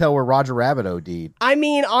that hotel where Roger Rabbit OD'd. I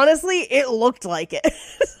mean, honestly, it looked like it.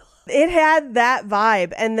 It had that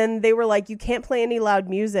vibe. And then they were like, you can't play any loud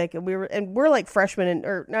music. And we're like freshmen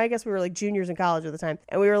I guess we were like juniors in college at the time.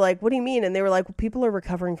 And we were like, what do you mean? And they were like, well, people are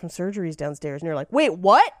recovering from surgeries downstairs. And you're like, wait,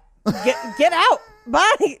 what? Get out.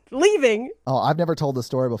 Bye. Leaving. Oh, I've never told this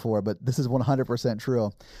story before, but this is 100%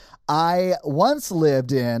 true. I once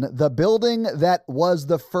lived in the building that was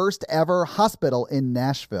the first ever hospital in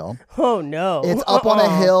Nashville. Oh, no. It's up on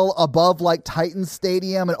a hill above like Titan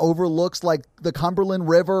Stadium and overlooks like the Cumberland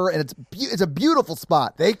River. And it's a beautiful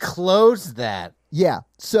spot. They closed that. Yeah.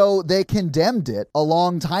 So they condemned it a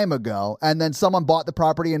long time ago, and then someone bought the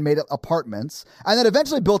property and made it apartments, and then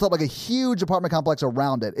eventually built up like a huge apartment complex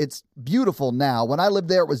around it. It's beautiful now. When I lived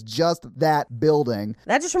there, it was just that building.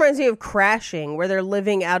 That just reminds me of Crashing, where they're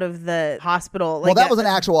living out of the hospital. Well, that was an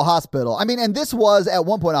actual hospital. I mean, and this was at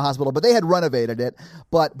one point a hospital, but they had renovated it.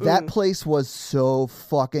 But that place was so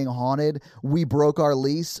fucking haunted. We broke our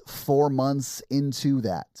lease 4 months into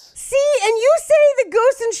that. See, and you say the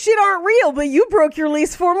ghosts and shit aren't real, but you broke your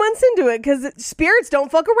lease 4 months into it because spirits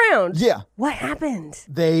don't fuck around. Yeah. What happened?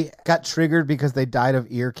 They got triggered because they died of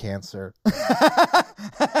ear cancer.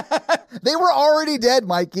 They were already dead,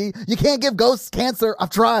 Mikey. You can't give ghosts cancer. I've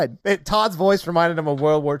tried. Todd's voice reminded him of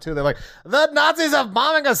World War II. They're like, the Nazis are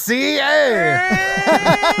bombing a CA.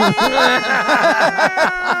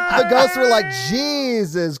 The ghosts were like,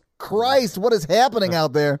 Jesus Christ, what is happening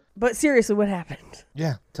out there? But seriously, what happened?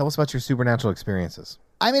 Yeah. Tell us about your supernatural experiences.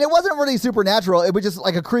 I mean, it wasn't really supernatural. It was just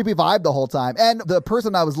like a creepy vibe the whole time. And the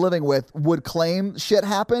person I was living with would claim shit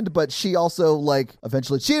happened, but she also like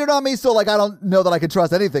eventually cheated on me. So like, I don't know that I can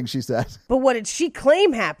trust anything she said. But what did she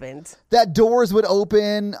claim happened? That doors would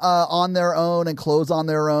open on their own and close on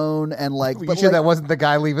their own. And like, You sure that wasn't the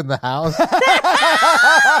guy leaving the house? That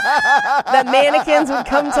mannequins would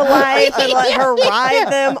come to life and let her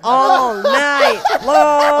ride them all night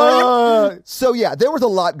long. So yeah, there was a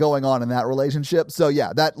lot going on in that relationship. So yeah,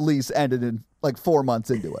 that lease ended in like 4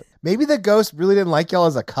 months into it. Maybe the ghost really didn't like y'all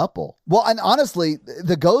as a couple. Well, and honestly,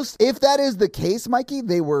 the ghost, if that is the case, Mikey,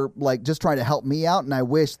 they were like just trying to help me out. And I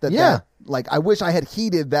wish I wish I had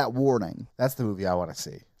heeded that warning. That's the movie I want to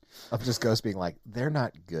see. Of just ghosts being like, they're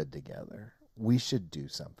not good together. We should do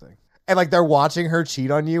something. And like they're watching her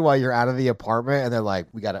cheat on you while you're out of the apartment, and they're like,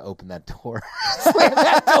 we got to open that door. Slam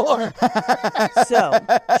that door. So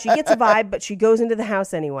she gets a vibe, but she goes into the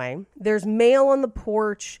house anyway. There's mail on the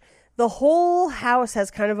porch. The whole house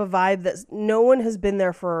has kind of a vibe that no one has been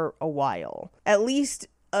there for a while. At least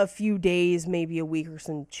a few days, maybe a week or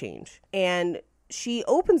some change. And she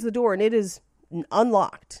opens the door and it is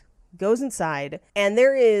unlocked. Goes inside and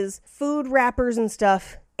there is food wrappers and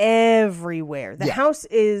stuff everywhere. The house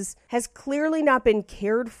has clearly not been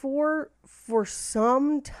cared for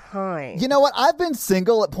some time. You know what? I've been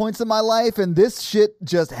single at points in my life, and this shit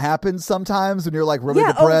just happens sometimes when you're like really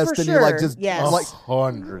depressed and you're like just like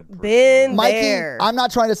 100%. Been Mikey, there. I'm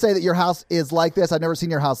not trying to say that your house is like this. I've never seen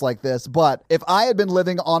your house like this, but if I had been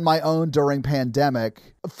living on my own during pandemic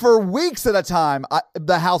for weeks at a time,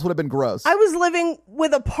 the house would have been gross. I was living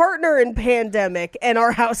with a partner in pandemic, and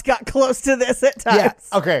our house got close to this at times.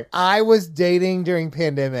 Yeah. Okay, I was dating during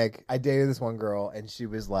pandemic. I dated this one girl, and she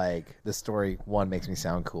was like, the story, one, makes me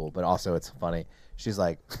sound cool, but also it's funny. She's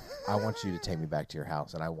like, I want you to take me back to your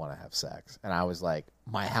house, and I want to have sex. And I was like,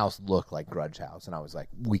 my house looked like Grudge house. And I was like,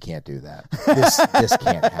 we can't do that. This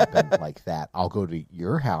can't happen like that. I'll go to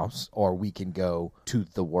your house, or we can go to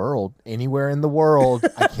the world, anywhere in the world.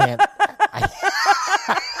 I can't.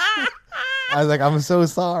 I was like, I'm so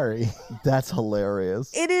sorry. That's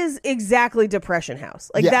hilarious. It is exactly Depression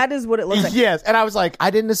House. Like, that is what it looks like. Yes. And I was like,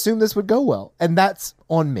 I didn't assume this would go well. And that's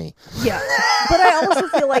on me. Yeah. But I also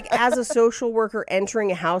feel like as a social worker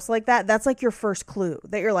entering a house like that, that's like your first clue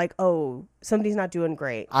that you're like, oh, somebody's not doing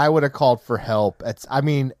great. I would have called for help.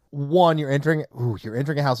 One, you're entering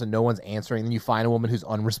a house and no one's answering. Then you find a woman who's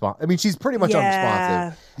unresponsive. I mean, she's pretty much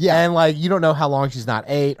unresponsive. Yeah. And like, you don't know how long she's not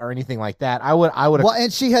ate or anything like that. I would have. Well,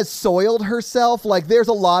 and she has soiled herself. Like, there's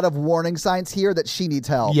a lot of warning signs here that she needs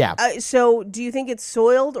help. Yeah. So do you think it's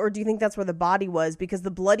soiled, or do you think that's where the body was? Because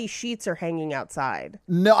the bloody sheets are hanging outside.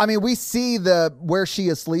 No, I mean, we see where she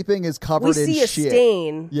is sleeping is covered We in see a shit.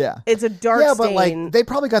 stain. Yeah. It's a dark Yeah, stain. but like they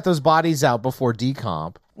probably got those bodies out before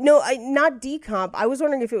decomp. No, not decomp. I was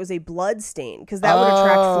wondering if it was a blood stain, because that would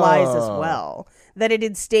attract flies as well. That it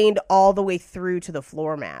had stained all the way through to the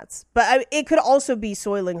floor mats. But it could also be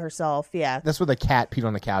soiling herself, yeah. That's where the cat peed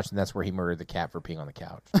on the couch, and that's where he murdered the cat for peeing on the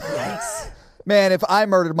couch. Yikes. Man, if I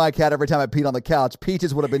murdered my cat every time I peed on the couch,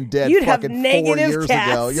 Peaches would have been dead You'd have fucking 4 negative years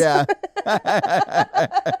cats. ago. Yeah.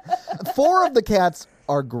 4 of the cats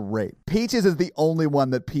are great. Peaches is the only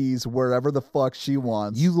one that pees wherever the fuck she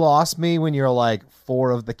wants. You lost me when you're like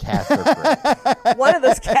 4 of the cats are great. One of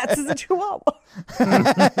those cats is a chihuahua.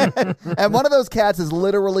 And one of those cats is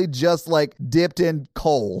literally just like dipped in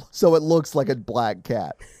coal, so it looks like a black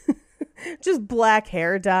cat. Just black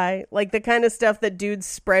hair dye. Like the kind of stuff that dudes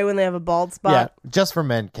spray when they have a bald spot. Yeah, just for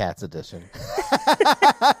men, cats edition.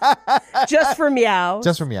 Just for meows.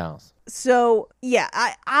 Just for meows. So, yeah,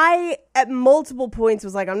 I at multiple points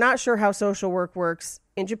was like, I'm not sure how social work works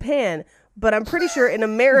in Japan, but I'm pretty sure in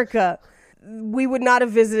America, we would not have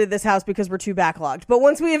visited this house because we're too backlogged. But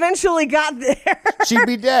once we eventually got there, She'd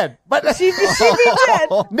be dead. But she'd be dead.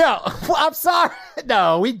 No, I'm sorry.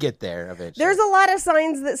 No, we'd get there eventually. There's a lot of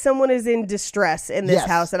signs that someone is in distress in this Yes.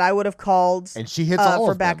 house that I would have called And she hits all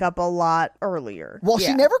for of them. backup a lot earlier. Well, Yeah.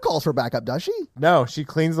 she never calls for backup, does she? No, she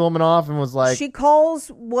cleans the woman off and was like, She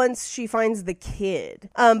calls once she finds the kid.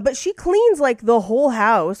 But she cleans like the whole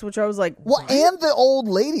house, which I was like, Well, and the old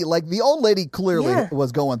lady, like the old lady clearly Yeah.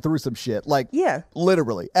 was going through some shit. Like, yeah.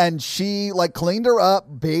 literally. And she like cleaned her up,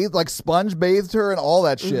 bathed, like sponge bathed her and all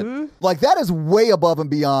that shit. Mm-hmm. Like that is way above and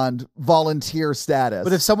beyond volunteer status.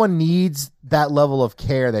 but if someone needs that level of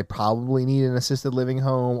care, they probably need an assisted living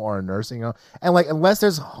home or a nursing home. And like, unless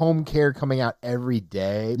there's home care coming out every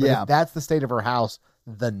day, but Yeah. if that's the state of her house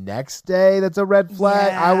the next day, that's a red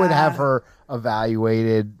flag. I would have her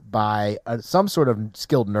evaluated by some sort of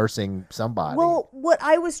skilled nursing somebody. Well, what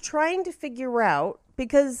I was trying to figure out,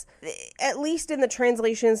 because at least in the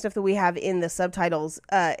translation stuff that we have in the subtitles,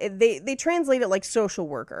 they translate it like social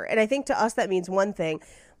worker. And I think to us that means one thing.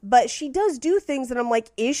 But she does do things that I'm like,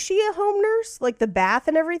 is she a home nurse? Like the bath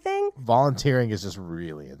and everything? Volunteering is just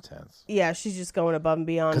really intense Yeah, she's just going above and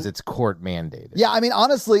beyond. because it's court mandated. yeah, I mean,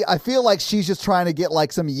 honestly, I feel like she's just trying to get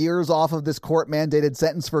like some years off of this court mandated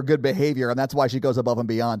sentence for good behavior. And that's why she goes above and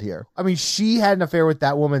beyond here. I mean, she had an affair with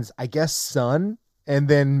that woman's, I guess, son, and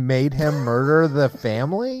then made him murder the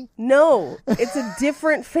family. No, it's a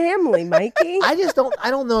different family, Mikey. I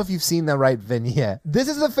don't know if you've seen the right vignette. This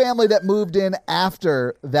is the family that moved in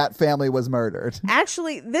after that family was murdered.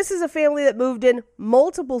 Actually, this is a family that moved in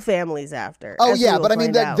multiple families after. Oh, as we yeah, will but I mean,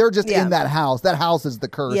 find that out. they're just Yeah. in that house. That house is the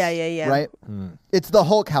curse. Yeah. Right? It's the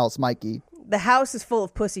Hulk house, Mikey. The house is full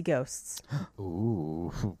of pussy ghosts.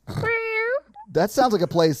 Ooh. That sounds like a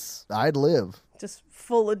place I'd live. Just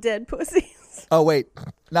full of dead pussies. Oh, wait.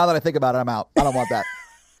 Now that I think about it, I'm out. I don't want that.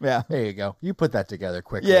 Yeah. There you go. You put that together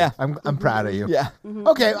quickly. Yeah. I'm proud of you. Yeah.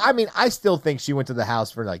 Okay. I mean, I still think she went to the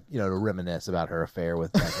house for like, to reminisce about her affair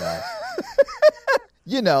with that guy.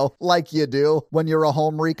 You know, like you do when you're a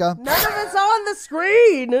home Rika. None of it's on the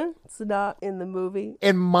screen. It's not in the movie.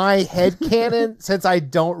 In my head canon, since I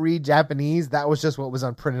don't read Japanese, that was just what was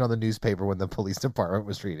printed on the newspaper when the police department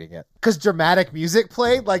was reading it. Because dramatic music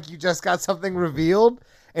played, like you just got something revealed,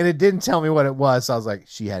 and it didn't tell me what it was. So I was like,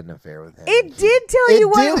 she had an affair with him. It did tell you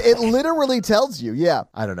what. It literally tells you. Yeah.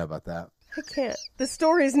 I don't know about that. I can't. The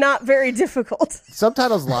story's not very difficult.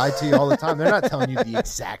 Subtitles lie to you all the time. They're not telling you the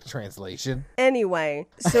exact translation. Anyway,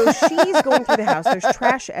 so she's going through the house. There's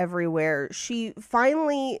trash everywhere. She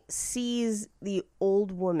finally sees the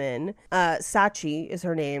old woman. Sachi is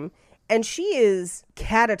her name. And she is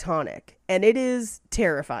catatonic. And it is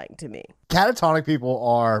terrifying to me. Catatonic people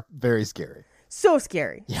are very scary. So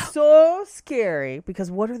scary. Yeah. So scary. Because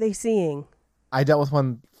what are they seeing? I dealt with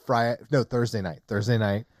one Thursday night. Thursday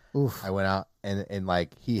night, Oof. I went out and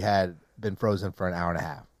like he had been frozen for an hour and a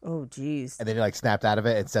half. Oh, geez. And then he like snapped out of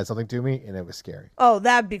it and said something to me, and it was scary. Oh,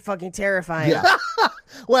 that'd be fucking terrifying. Yeah.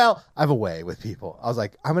 Well, I have a way with people. I was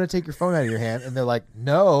like, I'm going to take your phone out of your hand. And they're like,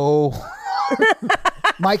 no.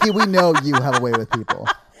 Mikey, we know you have a way with people.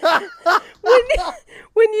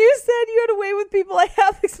 When you said you had a way with people, I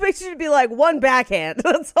half expected you to be like, one backhand.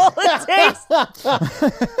 That's all it takes.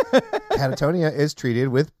 Catatonia is treated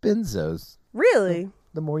with benzos. Really?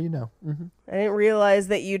 The more you know. Mm-hmm. I didn't realize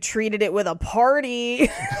that you treated it with a party.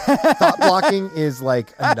 Thought blocking is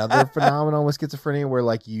like another phenomenon with schizophrenia where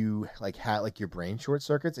like you like have like your brain short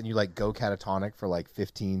circuits and you like go catatonic for like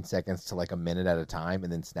 15 seconds to like a minute at a time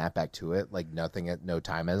and then snap back to it like no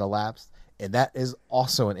time has elapsed. And that is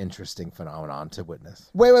also an interesting phenomenon to witness.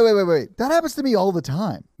 Wait. That happens to me all the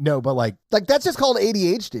time. No, but like that's just called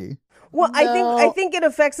ADHD. Well, No. I think it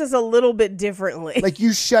affects us a little bit differently. like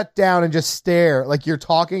you shut down and just stare, like you're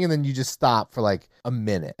talking and then you just stop for like a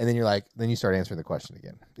minute and then you're like, then you start answering the question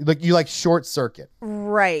again. Like you like short circuit.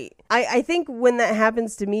 Right. I think when that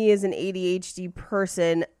happens to me as an ADHD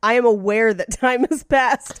person, I am aware that time has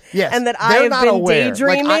passed. Yes, and that I they're have not been aware.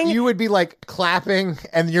 daydreaming. Like, you would be like clapping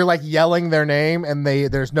and you're like yelling their name and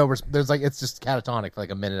there's like it's just catatonic for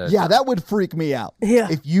like a minute. Yeah, that would freak me out. Yeah.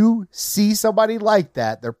 If you see somebody like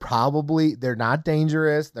that, they're not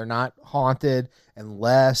dangerous, they're not haunted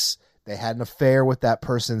unless they had an affair with that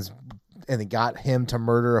person's and they got him to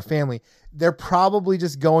murder a family. They're probably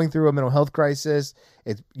just going through a mental health crisis.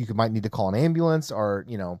 Might need to call an ambulance or,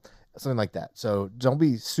 something like that. So don't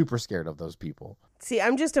be super scared of those people. See,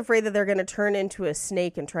 I'm just afraid that they're going to turn into a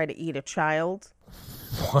snake and try to eat a child.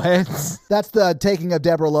 What? That's the taking of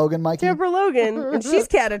Deborah Logan, Mikey. Deborah Logan, and she's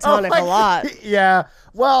catatonic a lot. Yeah.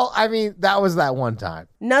 Well, I mean, that was that one time.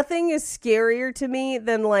 Nothing is scarier to me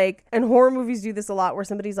than and horror movies do this a lot where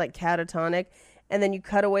somebody's like catatonic and then you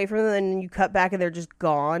cut away from them and you cut back and they're just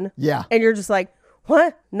gone. Yeah. And you're just like,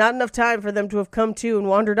 what? Not enough time for them to have come to and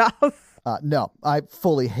wandered off. No, I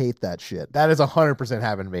fully hate that shit. That is 100%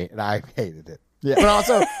 happened to me, and I hated it. Yeah. But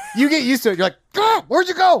also, you get used to it. You're like, oh, where'd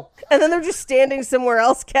you go? And then they're just standing somewhere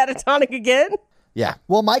else catatonic again. Yeah.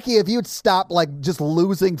 Well, Mikey, if you'd stop just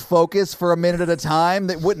losing focus for a minute at a time,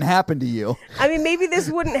 that wouldn't happen to you. I mean, maybe this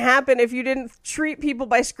wouldn't happen if you didn't treat people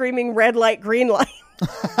by screaming red light, green light.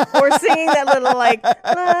 Or singing that little na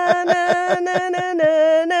na na na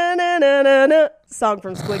na na na na na song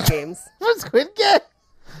from Squid Games. From Squid Game.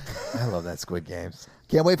 I love that Squid Games.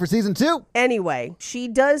 Can't wait for season 2. Anyway, she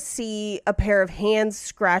does see a pair of hands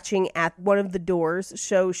scratching at one of the doors.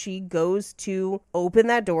 So she goes to open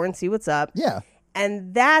that door and see what's up. Yeah.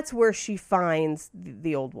 And that's where she finds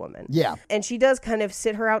the old woman. Yeah. And she does kind of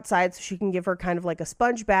sit her outside so she can give her kind of like a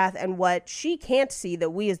sponge bath. And what she can't see that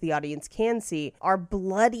we as the audience can see are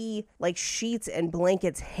bloody sheets and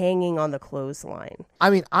blankets hanging on the clothesline. I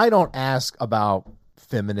mean, I don't ask about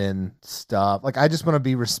feminine stuff. I just want to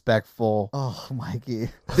be respectful. Oh, Mikey.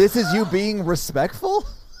 This is you being respectful?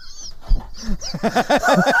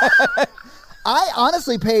 I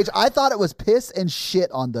honestly, Paige, I thought it was piss and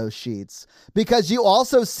shit on those sheets because you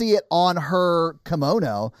also see it on her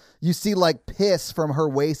kimono. You see piss from her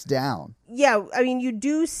waist down. Yeah, I mean, you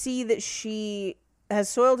do see that she has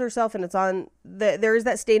soiled herself and it's on there is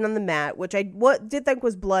that stain on the mat, which I did think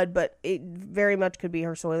was blood, but it very much could be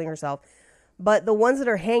her soiling herself. But the ones that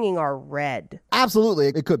are hanging are red. Absolutely,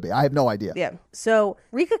 it could be. I have no idea. Yeah. So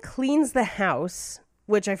Rika cleans the house,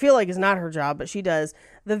 which I feel like is not her job, but she does.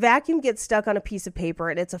 The vacuum gets stuck on a piece of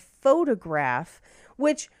paper, and it's a photograph,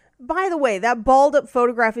 which, by the way, that balled up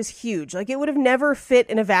photograph is huge. It would have never fit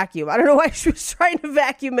in a vacuum. I don't know why she was trying to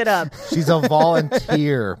vacuum it up. She's a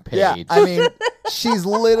volunteer, Paige. Yeah, I mean, she's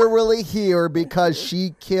literally here because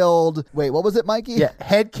she killed... Wait, what was it, Mikey? Yeah,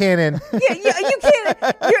 headcanon. Yeah, you can't...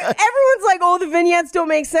 Everyone's like, oh, the vignettes don't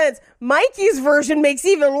make sense. Mikey's version makes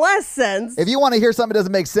even less sense. If you want to hear something that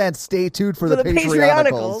doesn't make sense, stay tuned for the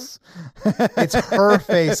Patreonicals. It's her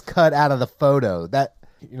face cut out of the photo. That,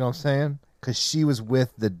 you know what I'm saying? Because she was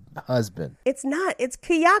with the husband. It's not. It's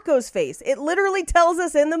Kayako's face. It literally tells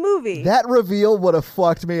us in the movie. That reveal would have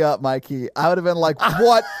fucked me up, Mikey. I would have been like,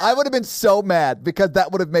 what? I would have been so mad because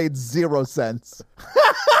that would have made zero sense.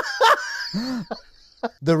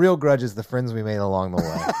 The real grudge is the friends we made along the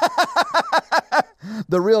way.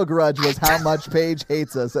 The real grudge was how much Paige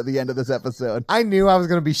hates us at the end of this episode. I knew I was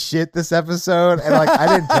going to be shit this episode, and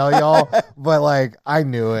I didn't tell y'all, but I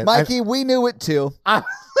knew it. Mikey, we knew it too. I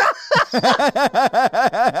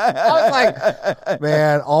was like,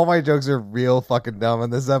 man, all my jokes are real fucking dumb in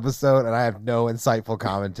this episode, and I have no insightful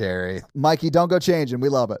commentary. Mikey, don't go changing. We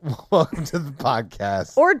love it. Welcome to the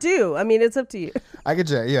podcast. Or do. I mean, it's up to you. I could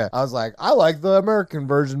say, yeah. I was like, I like the American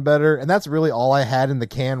version better, and that's really all I had in the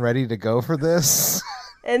can ready to go for this.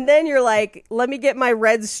 And then you're like, let me get my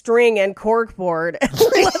red string and corkboard and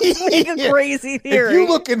let's make a crazy theory. If you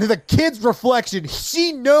look into the kid's reflection,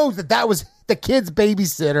 she knows that was the kid's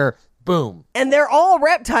babysitter. Boom. And they're all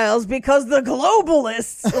reptiles because the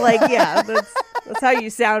globalists. Yeah, that's how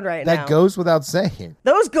you sound right now. That goes without saying.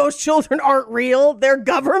 Those ghost children aren't real. They're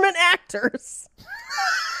government actors.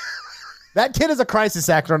 That kid is a crisis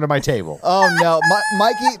actor under my table. Oh, no.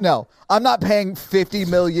 Mikey, no. I'm not paying $50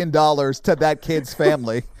 million to that kid's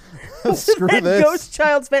family. Screw that this. ghost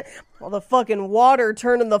child's fan. Well, the fucking water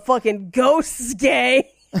turning the fucking ghosts gay.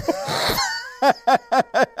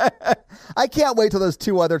 I can't wait till those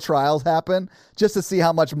 2 other trials happen just to see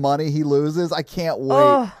how much money he loses. I can't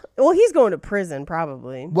wait. Well, he's going to prison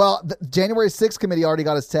probably. Well, the January 6th committee already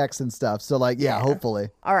got his text and stuff. So, like, yeah, hopefully.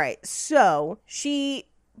 All right. So she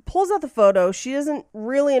pulls out the photo. She doesn't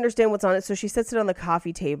really understand what's on it. So she sets it on the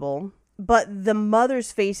coffee table. But the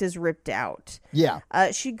mother's face is ripped out. Yeah.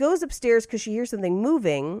 She goes upstairs because she hears something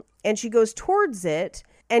moving. And she goes towards it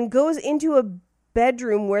and goes into a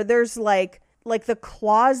bedroom where there's like the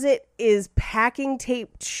closet is packing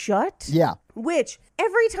taped shut. Yeah. Which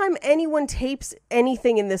every time anyone tapes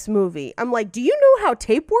anything in this movie, I'm like, do you know how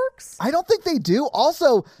tape works? I don't think they do.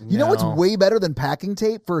 Also, you know what's way better than packing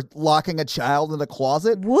tape for locking a child in a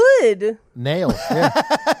closet? Wood. Nails. Yeah.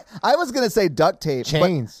 I was going to say duct tape.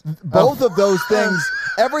 Chains. Both of those things,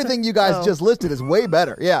 everything you guys just listed is way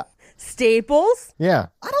better. Yeah. Staples? Yeah.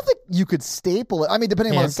 I don't think you could staple it. I mean,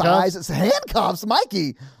 depending on the size. It's handcuffs,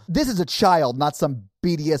 Mikey. This is a child, not some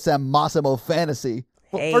BDSM Massimo fantasy.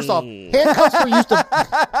 Well, first off, handcuffs were used to...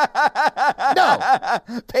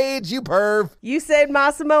 No. Paige, you perv. You said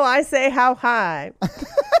Massimo, I say how high.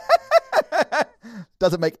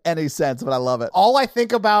 Doesn't make any sense, but I love it. All I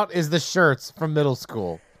think about is the shirts from middle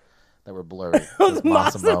school that were blurry. Those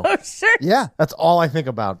Massimo shirts. Yeah. That's all I think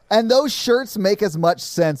about. And those shirts make as much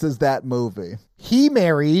sense as that movie. He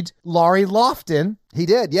married Lori Lofton. He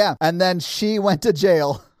did, yeah. And then she went to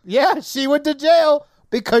jail. Yeah, she went to jail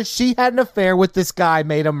because she had an affair with this guy,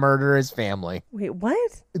 made him murder his family. Wait,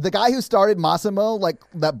 what? The guy who started Massimo, like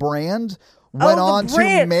that brand, went on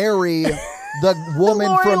brand. to marry the woman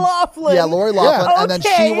Lori from Loughlin. Yeah, Lori Loughlin. Yeah. And then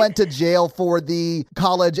she went to jail for the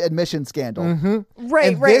college admission scandal. Mm-hmm.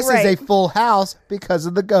 Right, and this is a full house because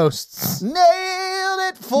of the ghosts. Nailed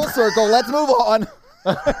it. Full circle. Let's move on.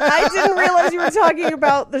 I didn't realize you were talking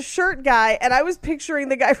about the shirt guy, and I was picturing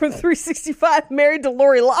the guy from 365 married to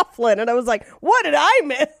Lori Loughlin, and I was like, what did I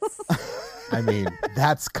miss? I mean,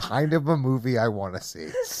 that's kind of a movie I want to see.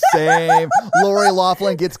 Same. Lori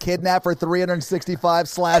Loughlin gets kidnapped for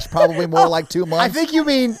 365 / probably more like 2 months. I think you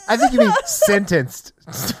mean sentenced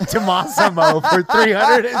to Massimo for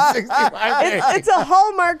 365 days. It's a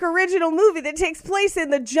Hallmark original movie that takes place in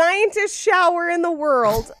the giantest shower in the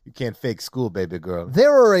world. You can't fake school, baby girl.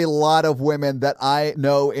 There are a lot of women that I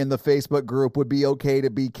know in the Facebook group would be okay to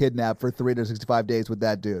be kidnapped for 365 days with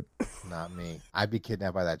that dude. Not me. I'd be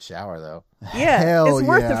kidnapped by that shower, though. Yeah, Hell it's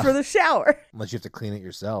worth yeah. it for the shower. Unless you have to clean it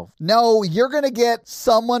yourself. No, you're going to get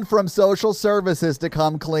someone from social services to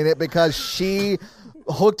come clean it because she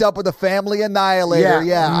hooked up with a family annihilator.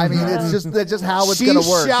 Yeah. I mean, that's just how it's going to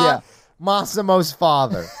work. She shot Yeah. Massimo's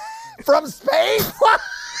father. From space?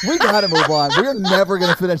 We got to move on. We're never going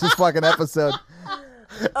to finish this fucking episode.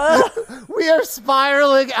 We are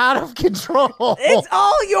spiraling out of control. It's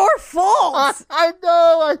all your fault. I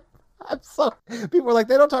know. I'm so. People are like,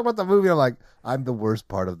 they don't talk about the movie. I'm like, I'm the worst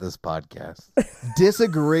part of this podcast.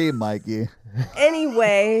 Disagree, Mikey.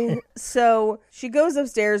 Anyway, so she goes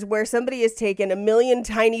upstairs where somebody has taken 1 million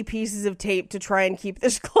tiny pieces of tape to try and keep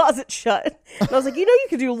this closet shut. And I was like, you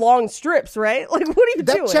could do long strips, right? Like, what are you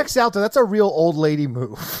doing? That checks out, though. That's a real old lady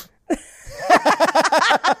move.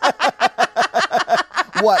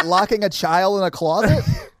 What, locking a child in a closet?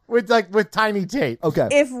 with tiny tape. Okay.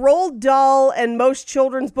 If Roald Dahl and most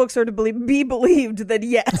children's books are to be believed, then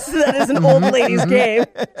yes, that is an old lady's game.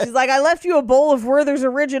 She's like, I left you a bowl of Werther's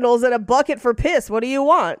Originals and a bucket for piss. What do you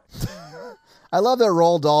want? I love that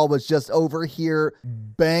Roald Dahl was just over here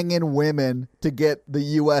banging women to get the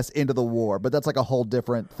U.S. into the war, but that's like a whole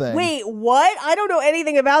different thing. Wait, what? I don't know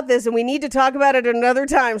anything about this, and we need to talk about it another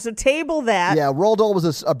time, so table that. Yeah, Roald Dahl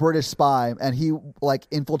was a British spy, and he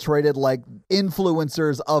infiltrated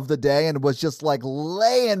influencers of the day and was just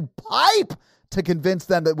laying pipe to convince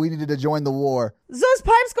them that we needed to join the war. Those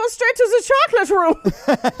pipes go straight to the chocolate room.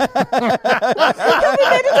 You'll be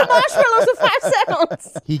made into marshmallows in 5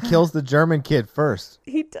 seconds. He kills the German kid first.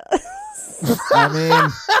 He does. I mean,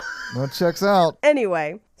 that checks out.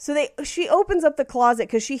 Anyway, so she opens up the closet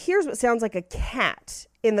because she hears what sounds like a cat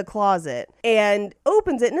in the closet and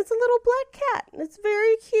opens it, and it's a little black cat, and it's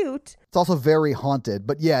very cute. It's also very haunted,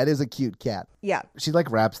 but yeah, it is a cute cat. Yeah. She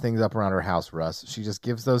wraps things up around her house, Russ. She just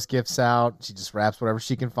gives those gifts out. She just wraps whatever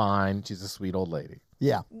she can find. She's a sweet old lady.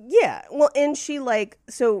 Yeah. Yeah. Well, and she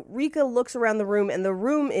so Rika looks around the room, and the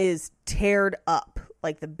room is teared up.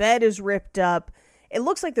 The bed is ripped up. It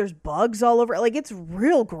looks like there's bugs all over. It's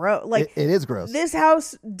real gross. It is gross. This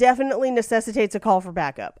house definitely necessitates a call for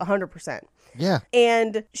backup, 100%. Yeah.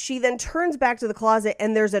 And she then turns back to the closet,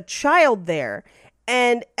 and there's a child there.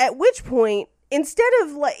 And at which point, instead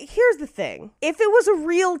of here's the thing. If it was a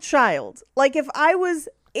real child, if I was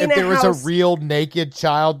in if there was house. a real naked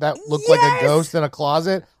child that looked like a ghost in a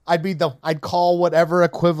closet, I'd call whatever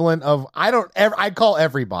equivalent of I'd call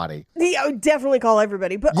everybody. Yeah, I would definitely call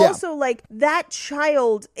everybody. But also, like, that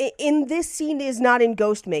child in this scene is not in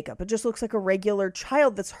ghost makeup. It just looks like a regular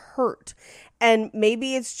child that's hurt. And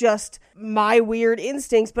maybe it's just my weird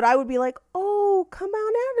instincts, but I would be like, oh, come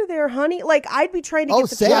on out of there, honey. Like, I'd be trying to get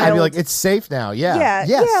the same. child. I'd be like, it's safe now. Yeah.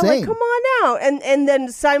 Yeah, like, same. come on out. And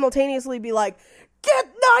then simultaneously be like, get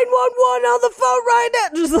 911 on the phone right now.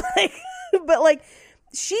 Just like, but like,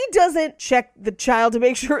 she doesn't check the child to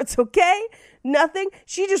make sure it's okay. Nothing.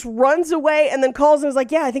 She just runs away and then calls and is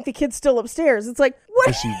like, yeah, I think the kid's still upstairs. It's like,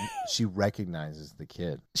 what? She recognizes the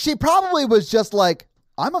kid. She probably was just like,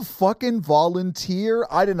 I'm a fucking volunteer.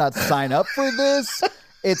 I did not sign up for this.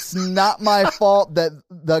 It's not my fault that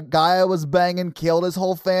the guy I was banging killed his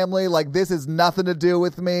whole family. Like, this has nothing to do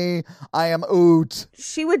with me. I am oot.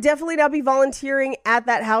 She would definitely not be volunteering at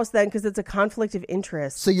that house then because it's a conflict of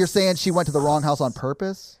interest. So you're saying she went to the wrong house on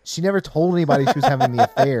purpose? She never told anybody she was having the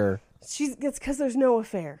affair. It's because there's no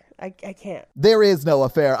affair. I can't. There is no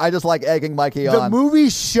affair. I just like egging Mikey The on.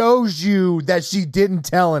 movie shows you that she didn't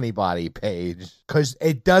tell anybody, Paige, because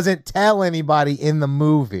it doesn't tell anybody in the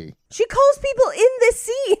movie. She calls people in this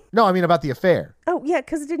scene. No, I mean about the affair. Oh, yeah,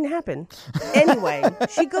 because it didn't happen. Anyway,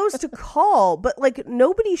 she goes to call, but like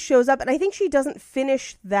nobody shows up. And I think she doesn't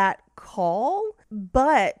finish that call,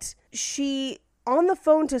 but she on the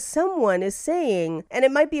phone to someone is saying, and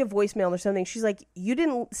it might be a voicemail or something. She's like, you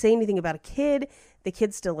didn't say anything about a kid. The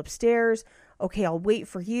kid's still upstairs. Okay, I'll wait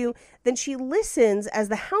for you. Then she listens as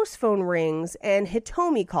the house phone rings and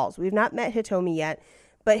Hitomi calls. We've not met Hitomi yet,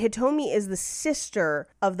 but Hitomi is the sister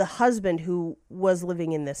of the husband who was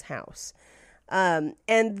living in this house. And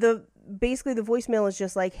basically the voicemail is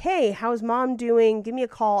just like, hey, how's mom doing? Give me a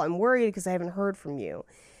call. I'm worried because I haven't heard from you.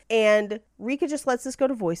 And Rika just lets this go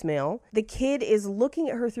to voicemail. The kid is looking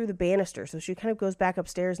at her through the banister. So she kind of goes back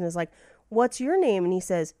upstairs and is like, what's your name? And he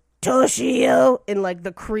says, Toshio, in like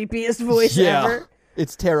the creepiest voice ever.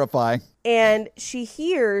 It's terrifying. And she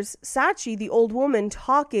hears Sachi, the old woman,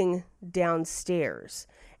 talking downstairs.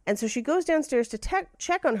 And so she goes downstairs to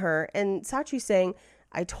check on her. And Sachi's saying,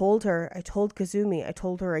 I told Kazumi, I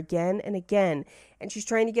told her again and again. And she's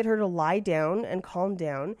trying to get her to lie down and calm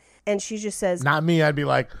down. And she just says, Not me. I'd be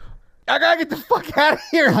like, I gotta get the fuck out of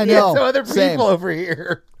here. I know. Some other Same. people over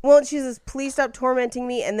here. well, she says, please stop tormenting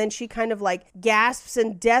me. And then she kind of like gasps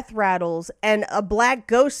and death rattles. And a black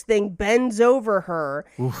ghost thing bends over her.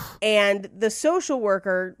 Oof. And the social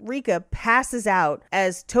worker, Rika, passes out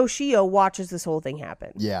as Toshio watches this whole thing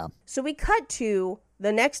happen. Yeah. So we cut to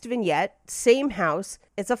the next vignette, same house.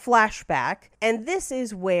 It's a flashback. And this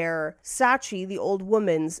is where Sachi, the old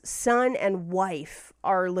woman's son and wife,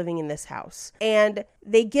 are living in this house. And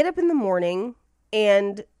they get up in the morning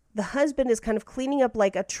and the husband is kind of cleaning up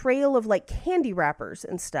like a trail of like candy wrappers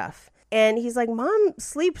and stuff. And he's like, Mom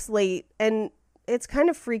sleeps late and it's kind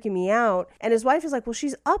of freaking me out. And his wife is like, well,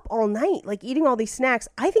 she's up all night, like eating all these snacks.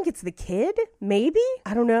 I think it's the kid, maybe.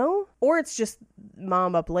 I don't know. Or it's just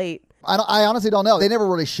mom up late. I honestly don't know. They never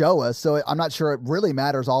really show us, so I'm not sure it really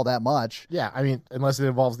matters all that much. Yeah, I mean, unless it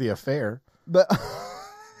involves the affair. But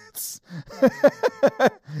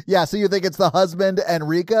yeah, so you think it's the husband and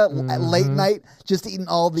Rika at late night just eating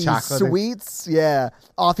all these sweets? Yeah,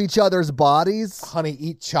 off each other's bodies. Honey,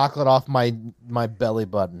 eat chocolate off my belly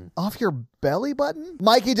button. Off your belly button?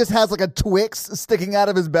 Mikey just has like a Twix sticking out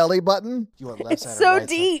of his belly button. Do you want left It's side or so right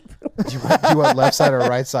deep. Side? Do you want left side or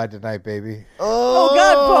right side tonight, baby? Oh,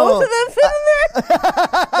 God, both of them fit in there?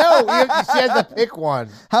 No, she has to pick one.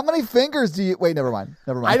 How many fingers do you... Wait, never mind.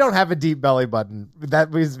 I don't have a deep belly button.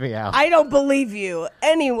 That leaves me out. I don't believe you.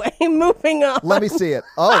 Anyway, moving on. Let me see it.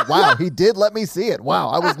 Oh, wow. He did let me see it. Wow.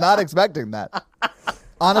 I was not expecting that.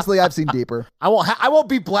 Honestly, I've seen deeper. I won't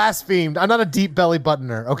be blasphemed. I'm not a deep belly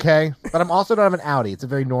buttoner, okay? But I'm also not an outie. It's a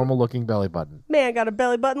very normal looking belly button. Man, got a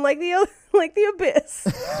belly button like the abyss.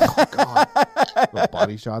 Oh, God. The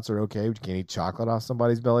body shots are okay, but you can't eat chocolate off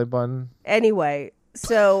somebody's belly button. Anyway,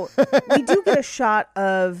 so we do get a shot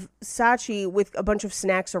of Sachi with a bunch of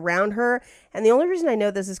snacks around her. And the only reason I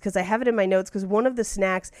know this is because I have it in my notes because one of the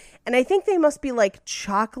snacks, and I think they must be like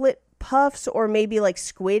chocolate puffs or maybe like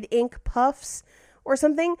squid ink puffs or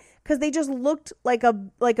something, because they just looked like a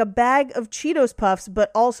bag of Cheetos Puffs,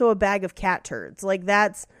 but also a bag of cat turds. Like,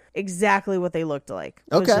 that's exactly what they looked like.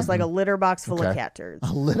 It was just like a litter box full of cat turds.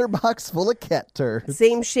 A litter box full of cat turds.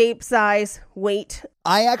 Same shape, size, weight.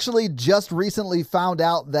 I actually just recently found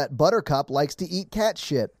out that Buttercup likes to eat cat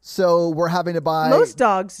shit. So we're having to buy... Most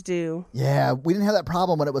dogs do. Yeah, we didn't have that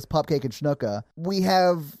problem when it was Pupcake and Schnucka. We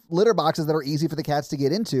have litter boxes that are easy for the cats to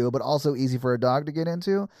get into, but also easy for a dog to get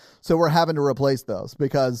into. So we're having to replace those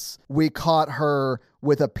because we caught her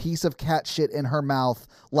with a piece of cat shit in her mouth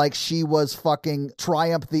like she was fucking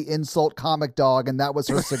Triumph the Insult comic dog, and that was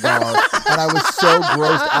her cigar. And I was so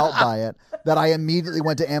grossed out by it that I immediately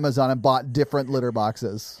went to Amazon and bought different litter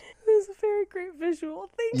boxes. It was a very great visual.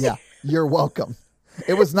 Thank you. Yeah, you're welcome.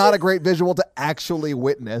 It was not a great visual to actually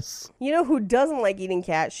witness. You know who doesn't like eating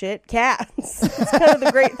cat shit? Cats. It's kind of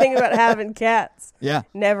the great thing about having cats. Yeah.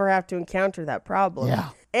 Never have to encounter that problem. Yeah.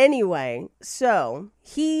 Anyway, so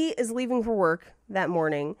he is leaving for work that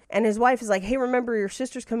morning, and his wife is like, hey, remember, your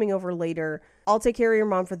sister's coming over later. I'll take care of your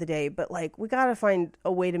mom for the day, but like, we gotta find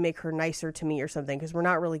a way to make her nicer to me or something, because we're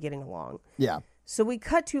not really getting along. Yeah. So we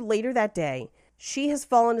cut to later that day. She has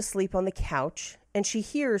fallen asleep on the couch, and she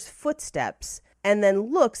hears footsteps, and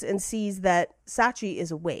then looks and sees that Sachi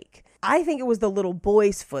is awake. I think it was the little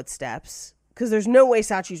boy's footsteps, because there's no way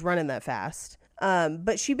Sachi's running that fast.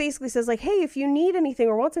 But she basically says like, hey, if you need anything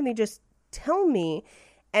or want something, just tell me.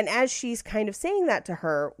 And as she's kind of saying that to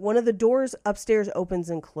her, one of the doors upstairs opens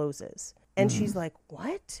and closes. And she's like,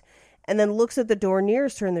 what? And then looks at the door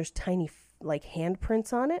nearest her, and there's tiny like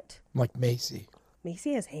handprints on it. Like Macy.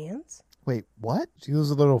 Macy has hands? Wait, what? She leaves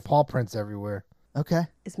little paw prints everywhere. Okay.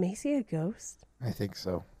 Is Macy a ghost? I think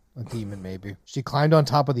so. A demon, maybe. She climbed on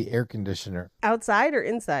top of the air conditioner Outside or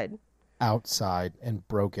inside? outside and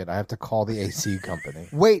broke it. I have to call the AC company.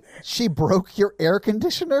 Wait, she broke your air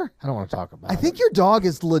conditioner? I don't want to talk about I it. think your dog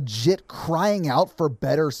is legit crying out for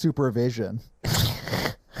better supervision.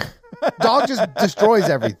 Dog just destroys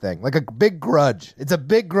everything. Like a big grudge. It's a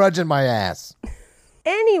big grudge in my ass.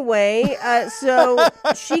 Anyway, so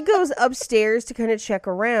she goes upstairs to kind of check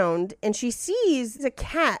around, and she sees a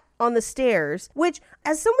cat on the stairs, which,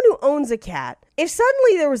 as someone who owns a cat, if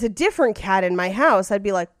suddenly there was a different cat in my house, I'd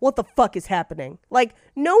be like, what the fuck is happening? Like,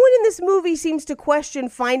 no one in this movie seems to question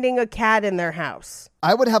finding a cat in their house.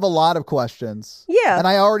 I would have a lot of questions. Yeah. And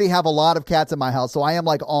I already have a lot of cats in my house, so I am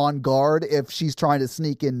like on guard if she's trying to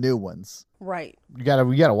sneak in new ones. Right. We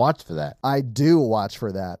gotta watch for that. I do watch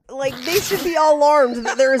for that. Like, they should be all alarmed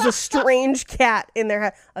that there is a strange cat in their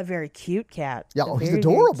house. A very cute cat. Yeah, A he's very,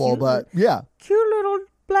 adorable, very cute, but yeah. Cute little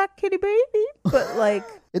black kitty baby. But like...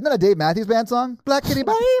 Isn't that a Dave Matthews Band song? Black Kitty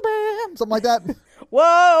Baby, something like that.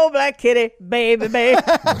 Whoa, black kitty, baby, baby.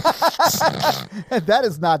 That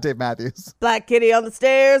is not Dave Matthews. Black kitty on the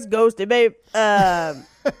stairs, ghosty babe.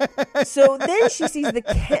 So then she sees the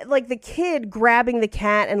cat, like the kid grabbing the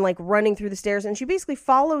cat and like running through the stairs, and she basically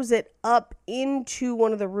follows it up into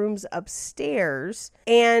one of the rooms upstairs,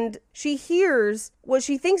 and she hears what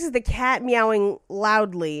she thinks is the cat meowing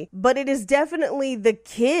loudly, but it is definitely the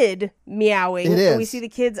kid meowing. It is. And we see the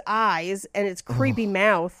kid's eyes and its creepy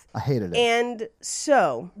mouth. I hated it. And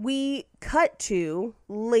so we cut to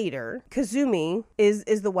later. Kazumi is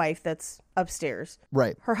the wife that's upstairs.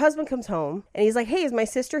 Right. Her husband comes home and he's like, hey, is my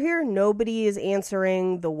sister here? Nobody is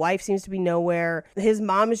answering. The wife seems to be nowhere. His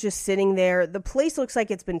mom is just sitting there. The place looks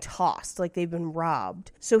like it's been tossed, like they've been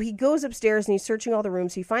robbed. So he goes upstairs and he's searching all the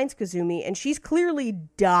rooms. He finds Kazumi and she's clearly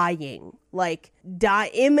dying, like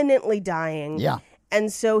imminently dying. Yeah.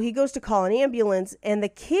 And so he goes to call an ambulance, and the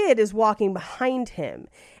kid is walking behind him,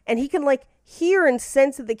 and he can like hear and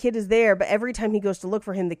sense that the kid is there, but every time he goes to look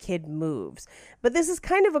for him, the kid moves. But this is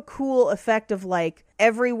kind of a cool effect of like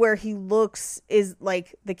everywhere he looks is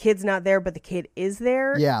like the kid's not there, but the kid is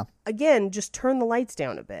there. Yeah. Again, just turn the lights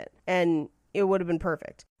down a bit and it would have been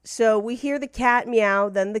perfect. So we hear the cat meow,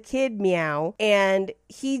 then the kid meow, and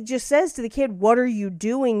he just says to the kid, what are you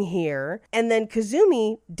doing here? And then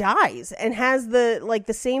Kazumi dies and has the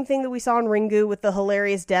same thing that we saw in Ringu with the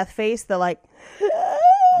hilarious death face, the like,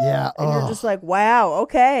 Yeah. and you're just like, wow,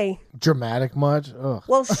 okay. Dramatic much? Ugh.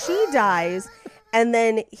 Well, she dies, and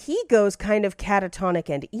then he goes kind of catatonic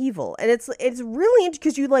and evil. And it's really interesting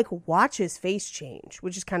because you like watch his face change,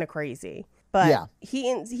 which is kind of crazy. But Yeah.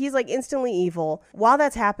 he's like instantly evil. While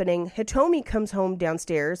that's happening, Hitomi comes home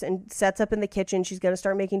downstairs and sets up in the kitchen. She's going to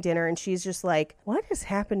start making dinner. And she's just like, what has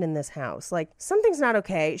happened in this house? Like, something's not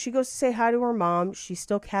okay. She goes to say hi to her mom. She's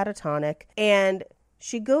still catatonic. And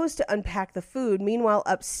she goes to unpack the food. Meanwhile,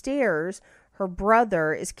 upstairs, her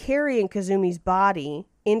brother is carrying Kazumi's body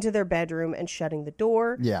into their bedroom and shutting the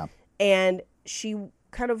door. Yeah. And she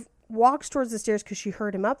kind of walks towards the stairs because she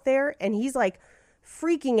heard him up there. And he's like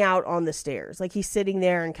freaking out on the stairs. Like he's sitting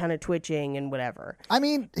there and kind of twitching and whatever. I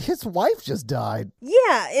mean, his wife just died.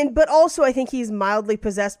 Yeah, but also I think he's mildly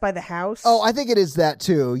possessed by the house. Oh, I think it is that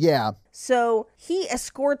too. Yeah. So he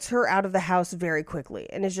escorts her out of the house very quickly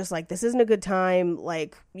and is just like, this isn't a good time.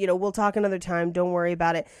 Like, we'll talk another time. Don't worry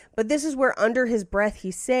about it. But this is where under his breath,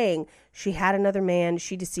 he's saying, she had another man.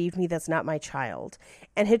 She deceived me. That's not my child.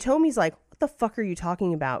 And Hitomi's like, what the fuck are you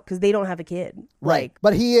talking about? Because they don't have a kid. Right.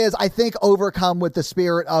 But he is, I think, overcome with the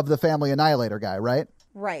spirit of the family annihilator guy, right?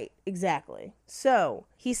 Right. Exactly. So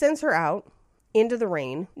he sends her out into the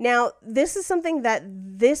rain. Now, this is something that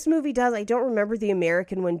this movie does. I don't remember the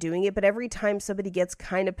American one doing it, but every time somebody gets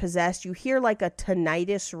kind of possessed, you hear like a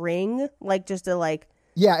tinnitus ring, like just a like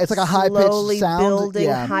Yeah, it's like a high-pitched sound. Building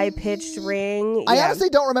yeah. high-pitched ring. I honestly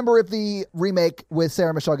don't remember if the remake with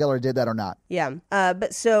Sarah Michelle Gellar did that or not. Yeah.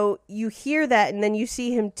 But so you hear that, and then you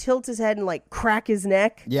see him tilt his head and like crack his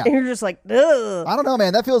neck. Yeah. And you're just like, ugh. I don't know,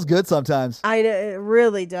 man. That feels good sometimes. I know, it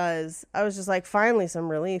really does. I was just like, finally some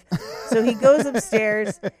relief. So he goes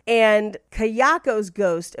upstairs, and Kayako's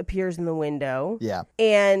ghost appears in the window. Yeah.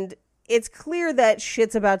 And it's clear that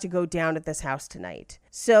shit's about to go down at this house tonight.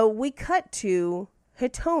 So we cut to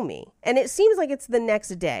Hitomi. And it seems like it's the next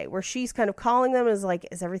day where she's kind of calling them and is like,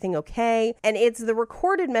 is everything okay? And it's the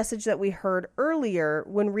recorded message that we heard earlier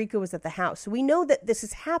when Rika was at the house. So we know that this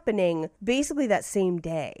is happening basically that same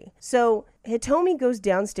day. So Hitomi goes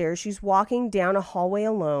downstairs. She's walking down a hallway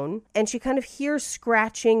alone, and she kind of hears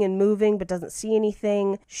scratching and moving but doesn't see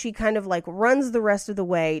anything. She kind of like runs the rest of the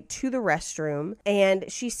way to the restroom,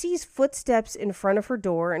 and she sees footsteps in front of her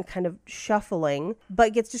door and kind of shuffling,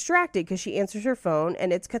 but gets distracted because she answers her phone,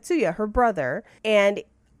 and it's Katsuya, her brother, and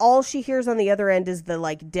all she hears on the other end is the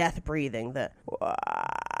like death breathing, the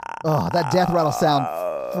oh, that death rattle sound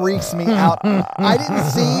freaks me out. I didn't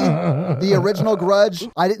see the original Grudge.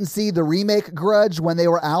 I didn't see the remake Grudge when they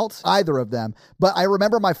were out, either of them. But I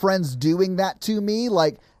remember my friends doing that to me,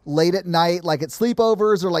 like late at night, like at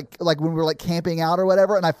sleepovers or like when we were like camping out or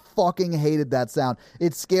whatever. And I fucking hated that sound.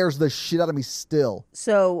 It scares the shit out of me still.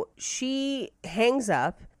 So she hangs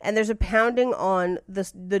up, and there's a pounding on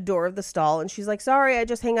the door of the stall, and she's like, sorry, I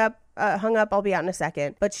just hung up. I'll be out in a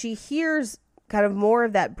second. But she hears kind of more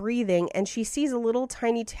of that breathing, and she sees a little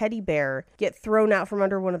tiny teddy bear get thrown out from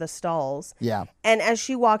under one of the stalls. Yeah. And as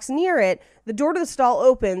she walks near it, the door to the stall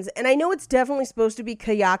opens, and I know it's definitely supposed to be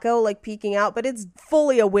Kayako, like peeking out, but it's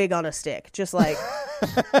fully a wig on a stick, just like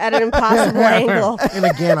at an impossible angle. And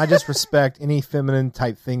again, I just respect any feminine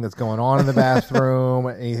type thing that's going on in the bathroom,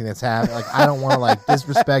 anything that's happening. Like, I don't want to like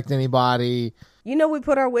disrespect anybody. You know, we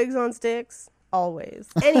put our wigs on sticks. Always.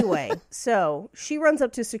 Anyway, so she runs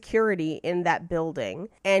up to security in that building,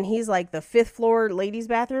 and he's like, the 5th floor ladies'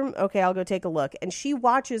 bathroom? Okay, I'll go take a look. And she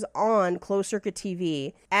watches on closed circuit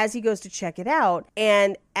TV as he goes to check it out.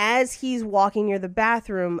 And as he's walking near the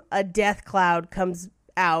bathroom, a death cloud comes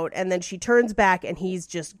out, and then she turns back and he's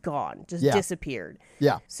just gone, disappeared.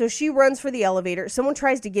 Yeah. So she runs for the elevator. Someone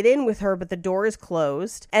tries to get in with her, but the door is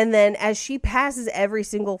closed. And then as she passes every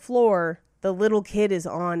single floor, the little kid is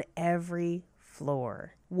on every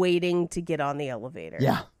floor waiting to get on the elevator.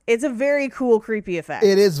 Yeah. It's a very cool, creepy effect.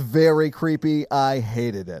 It is very creepy. I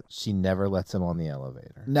hated it. She never lets him on the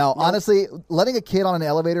elevator. No, honestly, letting a kid on an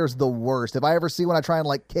elevator is the worst. If I ever see one, I try and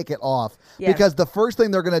like kick it off. Yeah. Because the first thing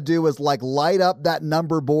they're going to do is like light up that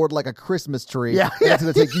number board like a Christmas tree. Yeah. And it's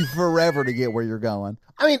going to take you forever to get where you're going.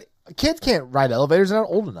 I mean, kids can't ride elevators. They're not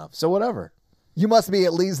old enough. So whatever. You must be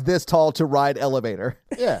at least this tall to ride elevator.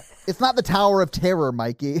 Yeah. It's not the Tower of Terror,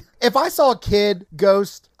 Mikey. If I saw a kid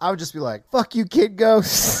ghost, I would just be like, fuck you, kid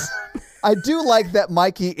ghost. I do like that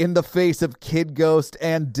Mikey, in the face of kid ghost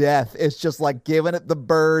and death, is just like giving it the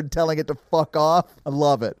bird, telling it to fuck off. I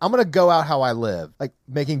love it. I'm going to go out how I live, like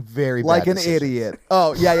making very like bad an decisions. idiot.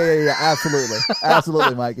 Oh, yeah. Absolutely.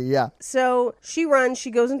 Absolutely, Mikey. Yeah. So she runs,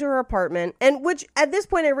 she goes into her apartment, and which at this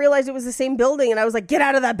point I realized it was the same building, and I was like, get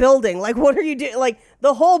out of that building. Like, what are you doing? Like,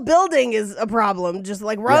 the whole building is a problem. Just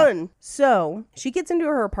like run. Yeah. So she gets into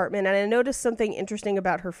her apartment, and I noticed something interesting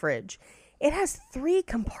about her fridge. It has 3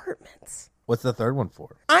 compartments. What's the third one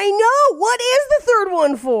for? I know. What is the third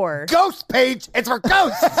one for? Ghost page. It's for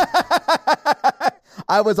ghosts.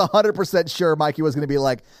 I was 100% sure Mikey was going to be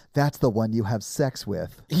like, that's the one you have sex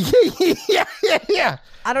with. Yeah.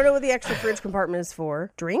 I don't know what the extra fridge compartment is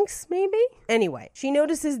for. Drinks, maybe? Anyway, she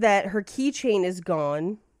notices that her keychain is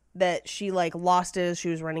gone, that she like lost it as she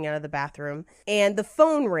was running out of the bathroom, and the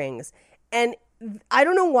phone rings. And I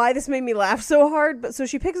don't know why this made me laugh so hard, but so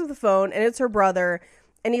she picks up the phone, and it's her brother.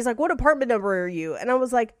 And he's like, what apartment number are you? And I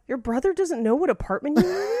was like, your brother doesn't know what apartment you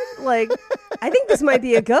live in? Like, I think this might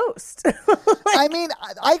be a ghost. I mean,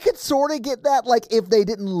 I could sort of get that, like, if they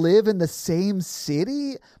didn't live in the same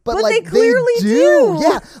city, but like they clearly do.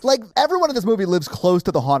 Yeah, like everyone in this movie lives close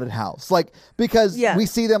to the haunted house, like because we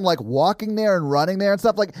see them like walking there and running there and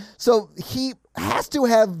stuff. Like, so he has to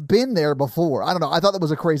have been there before. I don't know. I thought that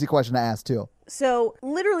was a crazy question to ask too. So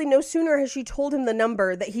literally no sooner has she told him the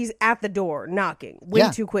number that he's at the door knocking way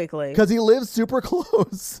too quickly. Because he lives super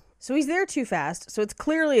close. So he's there too fast. So it's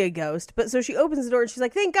clearly a ghost. But so she opens the door and she's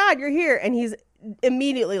like, thank God you're here. And he's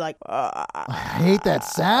immediately like, I hate that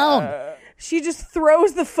sound. She just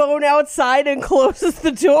throws the phone outside and closes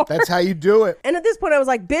the door. That's how you do it. And at this point, I was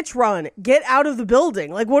like, bitch, run. Get out of the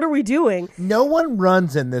building. Like, what are we doing? No one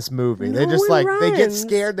runs in this movie. They just they get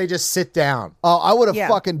scared. They just sit down. Oh, I would have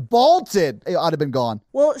fucking bolted. I'd have been gone.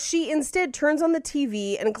 Well, she instead turns on the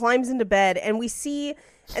TV and climbs into bed. And we see,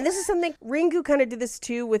 and this is something, Ringu kind of did this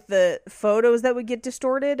too with the photos that would get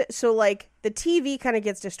distorted. So like the TV kind of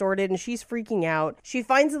gets distorted and she's freaking out. She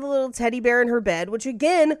finds the little teddy bear in her bed, which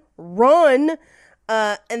again, run.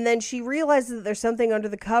 And then she realizes that there's something under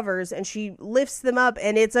the covers and she lifts them up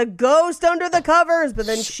and it's a ghost under the covers. But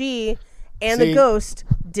then she and the ghost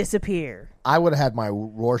disappear. I would have had my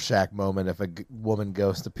Rorschach moment if a woman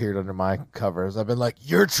ghost appeared under my covers. I've been like,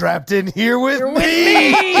 you're trapped in here with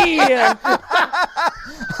me.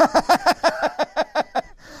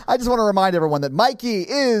 I just want to remind everyone that Mikey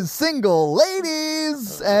is single,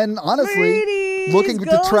 ladies, and honestly, looking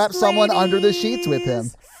to trap someone under the sheets with him.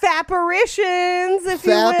 Fapparitions, if you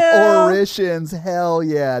will. Fapparitions, hell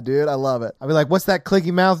yeah, dude, I love it. I'd be like, what's that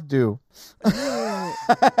clicky mouth do?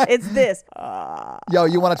 It's this. Yo,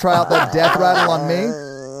 you want to try out that death rattle on me?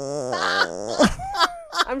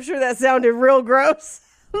 I'm sure that sounded real gross.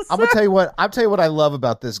 I'm gonna tell you what. I'll tell you what I love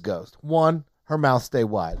about this ghost. One, her mouth stay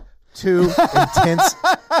wide. Two,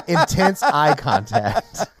 intense eye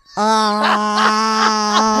contact.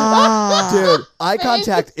 Dude, eye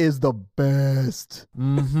contact is the best.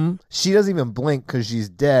 Mm-hmm. She doesn't even blink because she's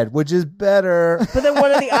dead, which is better. But then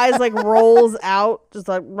one of the eyes like rolls out, just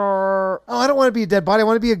like. Brr. Oh, I don't want to be a dead body. I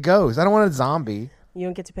want to be a ghost. I don't want a zombie. You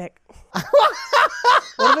don't get to pick. What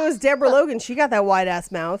if it was Deborah Logan? She got that wide ass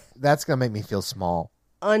mouth. That's gonna make me feel small.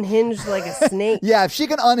 Unhinged like a snake. Yeah, if she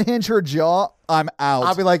can unhinge her jaw, I'm out.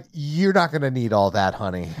 I'll be like, you're not gonna need all that,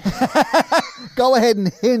 honey. Go ahead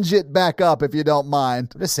and hinge it back up if you don't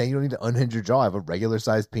mind. I'm just saying you don't need to unhinge your jaw. I have a regular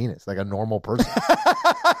sized penis, like a normal person.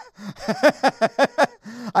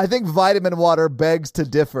 I think vitamin water begs to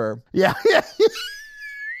differ. Yeah.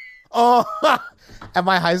 Oh, at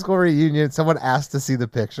my high school reunion, someone asked to see the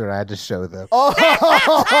picture and I had to show them. Oh,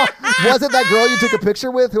 was it that girl you took a picture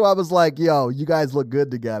with who I was like, yo, you guys look good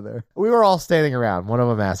together? We were all standing around. One of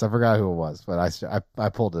them asked. I forgot who it was, but I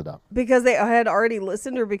pulled it up. Because they had already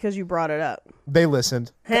listened or because you brought it up? They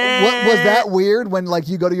listened. What was that weird when like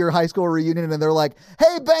you go to your high school reunion and they're like,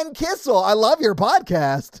 hey, Ben Kissel, I love your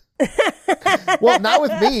podcast. Well, not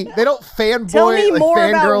with me. They don't fanboy. Tell me more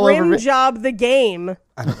about Rim Rim Job the game.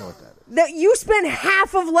 I don't know what that is. That you spent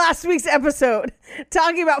half of last week's episode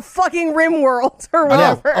talking about fucking Rim World or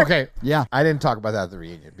whatever. Okay. Yeah. I didn't talk about that at the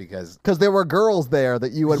reunion because there were girls there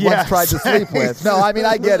that you had once tried to sleep with. No, I mean,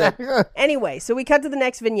 I get it. Anyway, so we cut to the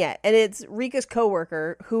next vignette, and it's Rika's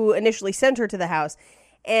coworker who initially sent her to the house,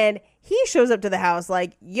 and he shows up to the house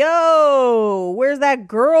like, yo, where's that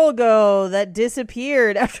girl go that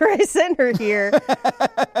disappeared after I sent her here?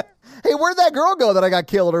 Hey, where'd that girl go that I got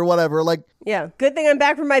killed or whatever? Like, yeah, good thing I'm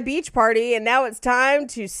back from my beach party, and now it's time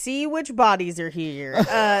to see which bodies are here.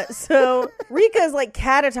 So Rika's like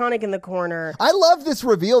catatonic in the corner. I love this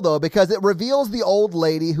reveal though because it reveals the old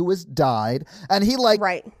lady who has died, and he like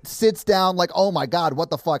sits down like, oh my god, what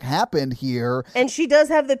the fuck happened here? And she does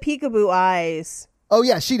have the peekaboo eyes. Oh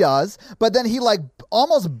yeah, she does. But then he like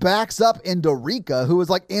almost backs up into Rika, who is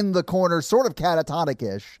like in the corner, sort of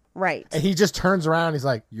catatonic-ish. Right. And he just turns around and he's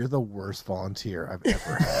like, you're the worst volunteer I've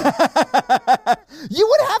ever had. You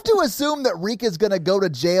would have to assume that Rika's going to go to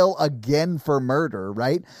jail again for murder,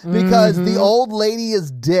 right? Because the old lady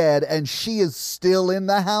is dead and she is still in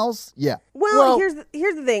the house. Yeah. Well, here's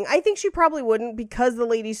the thing. I think she probably wouldn't because the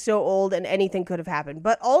lady's so old and anything could have happened.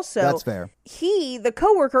 But also, that's fair. He, the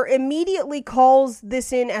coworker, immediately calls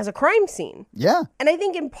this in as a crime scene. Yeah. And I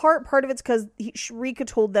think in part of it's because Rika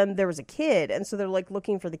told them there was a kid. And so they're like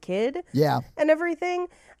looking for the kid. Yeah. And everything.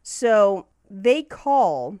 So they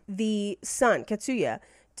call the son, Katsuya,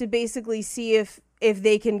 to basically see if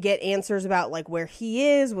they can get answers about like where he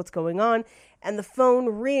is, what's going on. And the phone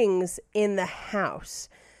rings in the house.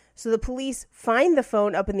 So the police find the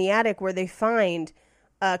phone up in the attic where they find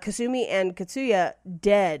Kasumi and Katsuya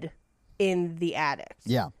dead in the attic.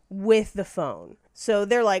 Yeah. With the phone. So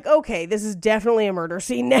they're like, okay, this is definitely a murder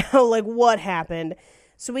scene now. Like, what happened?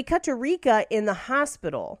 So we cut to Rika in the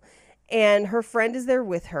hospital, and her friend is there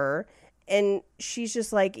with her, and she's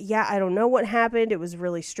just like, yeah, I don't know what happened. It was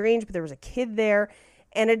really strange, but there was a kid there.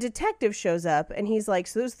 And a detective shows up, and he's like,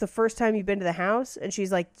 so this is the first time you've been to the house? And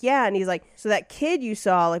she's like, yeah. And he's like, so that kid you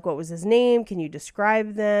saw, like, what was his name? Can you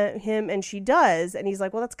describe him? And she does. And he's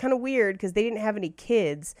like, well, that's kind of weird because they didn't have any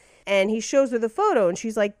kids. And he shows her the photo, and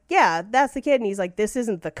she's like, yeah, that's the kid. And he's like, this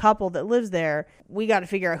isn't the couple that lives there. We got to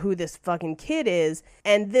figure out who this fucking kid is.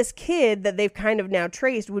 And this kid that they've kind of now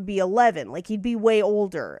traced would be 11. Like, he'd be way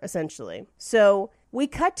older, essentially. So we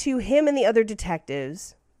cut to him and the other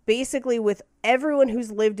detectives, basically with everyone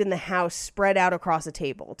who's lived in the house spread out across a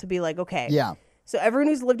table to be like, okay. Yeah. So everyone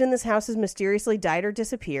who's lived in this house has mysteriously died or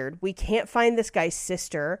disappeared. We can't find this guy's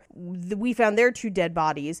sister. We found their 2 dead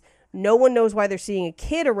bodies. No one knows why they're seeing a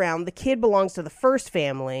kid around. The kid belongs to the first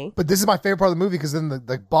family. But this is my favorite part of the movie because then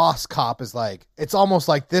the boss cop is like, it's almost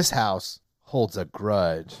like this house holds a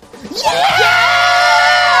grudge. Yeah!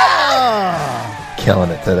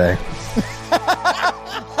 Killing it today.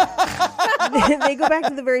 They go back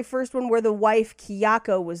to the very first one where the wife,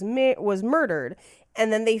 Kiyako, was murdered.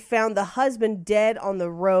 And then they found the husband dead on the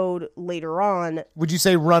road later on. Would you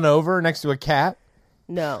say run over next to a cat?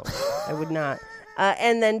 No, I would not.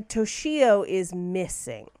 And then Toshio is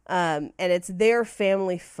missing. And it's their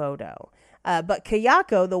family photo. But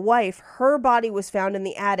Kayako, the wife, her body was found in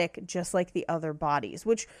the attic just like the other bodies,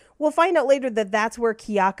 which we'll find out later that that's where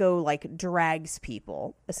Kayako, like, drags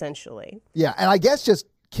people, essentially. Yeah, and I guess just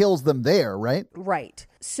kills them there, right? Right.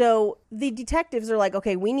 So the detectives are like,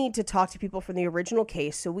 okay, we need to talk to people from the original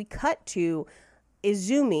case. So we cut to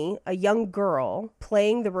Izumi, a young girl,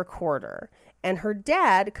 playing the recorder. And her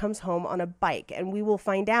dad comes home on a bike. And we will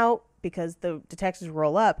find out, because the detectives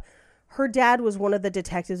roll up, her dad was one of the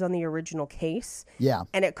detectives on the original case. Yeah.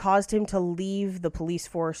 And it caused him to leave the police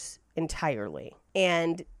force entirely.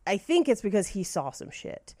 And I think it's because he saw some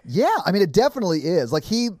shit. Yeah, I mean, it definitely is. Like,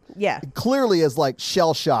 he clearly is, like,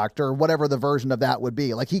 shell-shocked or whatever the version of that would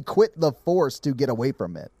be. Like, he quit the force to get away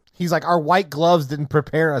from it. He's like, our white gloves didn't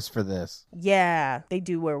prepare us for this. Yeah, they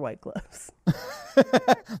do wear white gloves.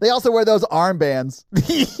 They also wear those armbands.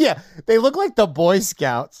 Yeah, they look like the Boy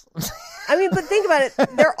Scouts. I mean, but think about it.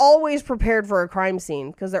 They're always prepared for a crime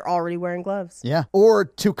scene because they're already wearing gloves. Yeah. Or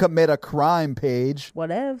to commit a crime, Paige.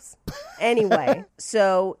 Whatevs. Anyway,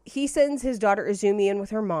 so he sends his daughter Izumi in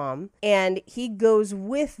with her mom, and he goes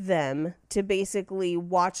with them to basically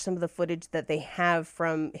watch some of the footage that they have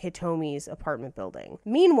from Hitomi's apartment building.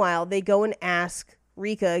 Meanwhile, they go and ask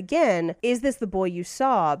Rika again, is this the boy you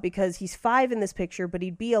saw? Because he's 5 in this picture, but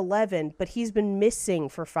he'd be 11, but he's been missing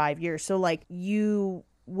for 5 years. So, like, you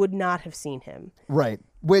would not have seen him. Right.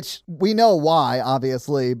 Which we know why,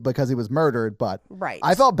 obviously, because he was murdered, but right.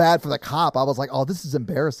 I felt bad for the cop. I was like, oh, this is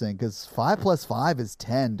embarrassing because 5 plus 5 is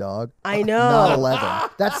 10, dog. I know. Not 11.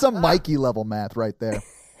 That's some Mikey level math right there.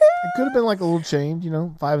 It could have been like a little change,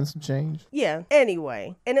 5 and some change. Yeah.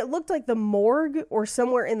 Anyway. And it looked like the morgue or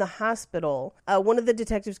somewhere in the hospital. One of the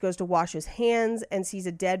detectives goes to wash his hands and sees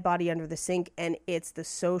a dead body under the sink. And it's the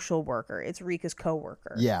social worker. It's Rika's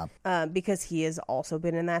coworker. Yeah. Because he has also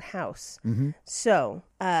been in that house. Mm-hmm. So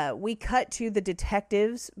we cut to the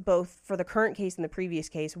detectives, both for the current case and the previous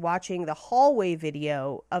case, watching the hallway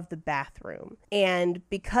video of the bathroom. And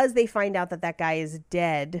because they find out that that guy is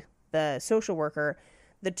dead, the social worker,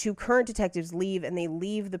 the 2 current detectives leave, and they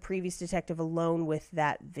leave the previous detective alone with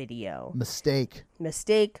that video. Mistake.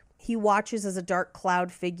 He watches as a dark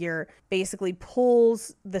cloud figure basically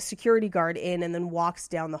pulls the security guard in and then walks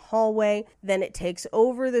down the hallway. Then it takes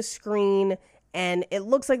over the screen, and it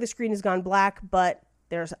looks like the screen has gone black, but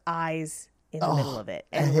there's eyes in the middle of it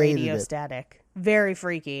and radio static. Very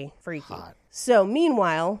freaky. Hot. So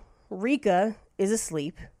meanwhile, Rika is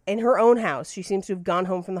asleep in her own house. She seems to have gone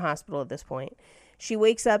home from the hospital at this point. She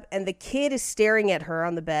wakes up and the kid is staring at her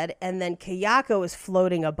on the bed, and then Kayako is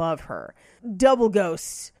floating above her. Double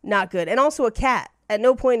ghosts. Not good. And also a cat. At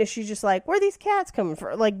no point is she just like, where are these cats coming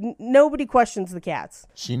from? Like, nobody questions the cats.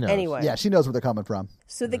 She knows. Anyway. Yeah, she knows where they're coming from.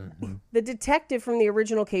 So the detective from the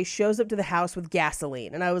original case shows up to the house with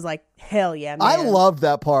gasoline. And I was like, hell yeah, man. I loved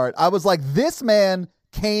that part. I was like, this man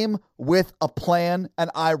came with a plan,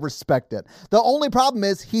 and I respect it. The only problem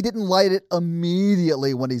is he didn't light it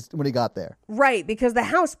immediately when he got there. Right, because the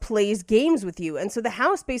house plays games with you, and so the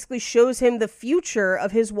house basically shows him the future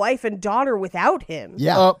of his wife and daughter without him.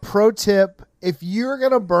 Yeah. Pro tip, if you're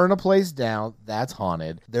going to burn a place down that's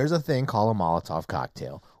haunted, there's a thing called a Molotov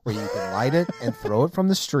cocktail. where you can light it and throw it from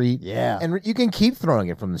the street. Yeah. And you can keep throwing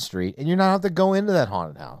it from the street, and you're not have to go into that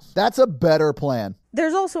haunted house. That's a better plan.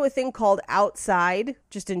 There's also a thing called outside,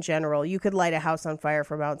 just in general. You could light a house on fire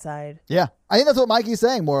from outside. Yeah. I think that's what Mikey's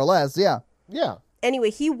saying, more or less. Yeah. Yeah.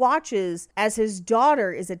 Anyway, he watches as his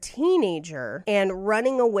daughter is a teenager and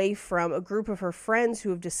running away from a group of her friends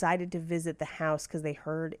who have decided to visit the house because they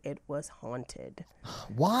heard it was haunted.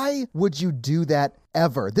 Why would you do that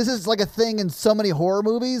ever? This is like a thing in so many horror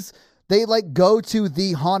movies. They like go to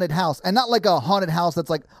the haunted house, and not like a haunted house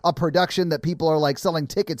that's like a production that people are like selling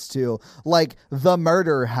tickets to, like the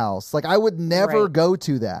murder house. Like I would never go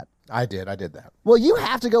to that. I did that. Well, you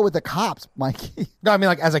have to go with the cops, Mikey. No, I mean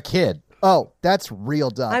like as a kid. Oh, that's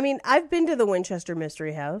real dumb. I mean, I've been to the Winchester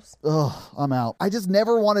Mystery House. Ugh, I'm out. I just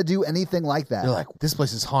never want to do anything like that. They're like, this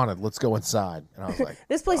place is haunted. Let's go inside. And I was like,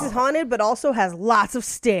 This place is haunted, but also has lots of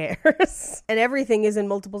stairs. And everything is in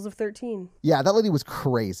multiples of 13. Yeah, that lady was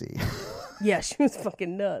crazy. Yeah, she was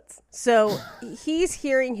fucking nuts. So he's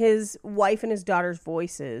hearing his wife and his daughter's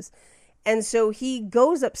voices. And so he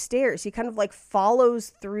goes upstairs. He kind of like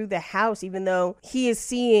follows through the house, even though he is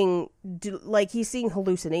seeing, he's seeing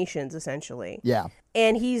hallucinations, essentially. Yeah.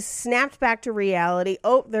 And he's snapped back to reality.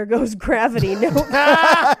 Oh, there goes gravity. No.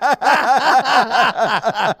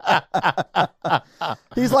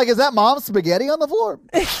 He's like, is that mom's spaghetti on the floor?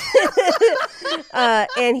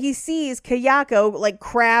 And he sees Kayako like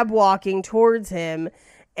crab walking towards him.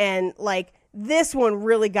 And like, this one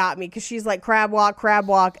really got me because she's like crab walk,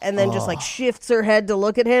 and then just like shifts her head to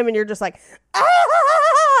look at him. And you're just like,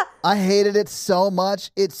 ah! I hated it so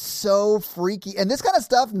much. It's so freaky. And this kind of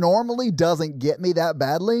stuff normally doesn't get me that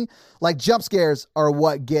badly. Like jump scares are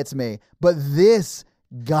what gets me. But this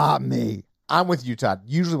got me. I'm with you, Todd.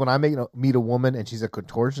 Usually when I meet a woman and she's a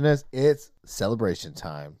contortionist, it's celebration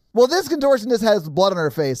time. Well, this contortionist has blood on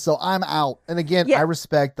her face, so I'm out. And again, Yeah. I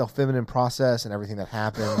respect the feminine process and everything that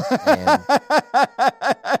happens. And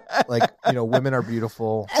like, women are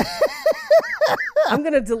beautiful. I'm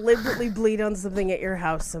going to deliberately bleed on something at your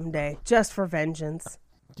house someday, just for vengeance.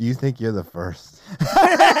 Do you think you're the first?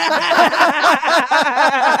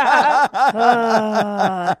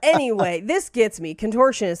 Anyway, this gets me.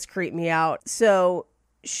 Contortionists creep me out. So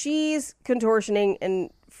she's contortioning and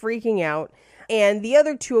freaking out. And the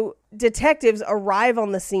other two detectives arrive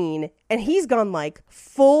on the scene. And he's gone like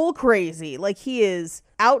full crazy. Like he is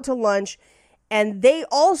out to lunch. And they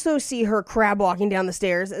also see her crab walking down the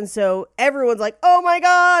stairs. And so everyone's like, oh my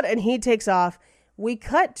God. And he takes off. We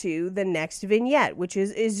cut to the next vignette, which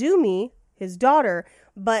is Izumi, his daughter,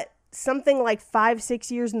 but something like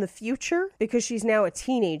 5-6 years in the future because she's now a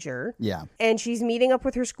teenager. Yeah. And she's meeting up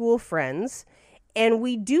with her school friends. And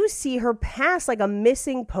we do see her pass like a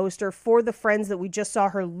missing poster for the friends that we just saw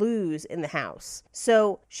her lose in the house.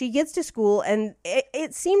 So she gets to school and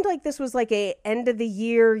it seemed like this was like a end of the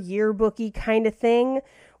year yearbooky kind of thing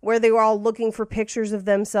where they were all looking for pictures of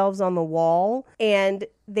themselves on the wall and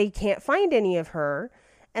they can't find any of her.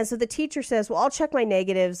 And so the teacher says, well, I'll check my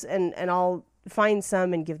negatives and I'll find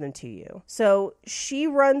some and give them to you. So she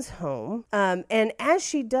runs home. And as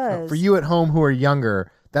she does... For you at home who are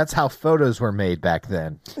younger, that's how photos were made back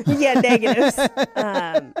then. Yeah, negatives.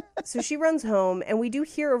 So she runs home and we do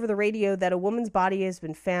hear over the radio that a woman's body has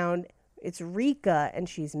been found. It's Rika and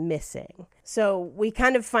she's missing. So we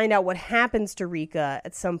kind of find out what happens to Rika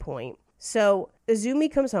at some point. So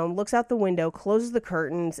Izumi comes home, looks out the window, closes the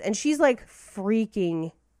curtains, and she's like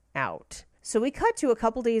freaking out. So we cut to a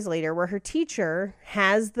couple days later where her teacher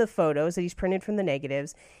has the photos that he's printed from the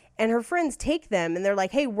negatives, and her friends take them and they're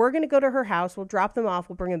like, hey, we're going to go to her house. We'll drop them off.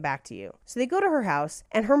 We'll bring them back to you. So they go to her house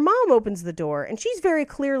and her mom opens the door and she's very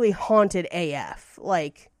clearly haunted AF.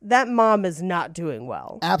 Like that mom is not doing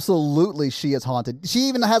well. Absolutely, she is haunted. She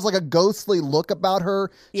even has like a ghostly look about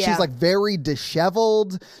her. Yeah. She's like very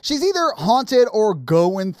disheveled. She's either haunted or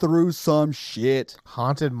going through some shit.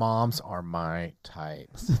 Haunted moms are my type.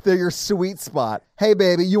 They're your sweet spot. Hey,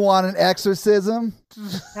 baby, you want an exorcism?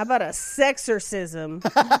 How about a sexorcism?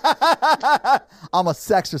 I'm a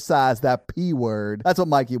sexercise that P word. That's what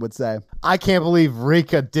Mikey would say. I can't believe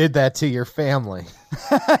Rika did that to your family.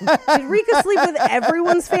 Did Rika sleep with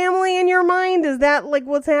everyone's family in your mind? Is that like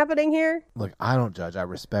what's happening here? Look, I don't judge. I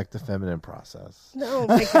respect the feminine process. Oh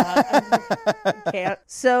my God. I can't.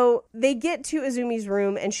 So they get to Izumi's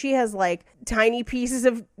room and she has like tiny pieces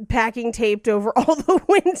of packing taped over all the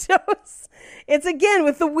windows. It's again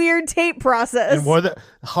with the weird tape process. And more the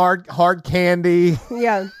hard candy.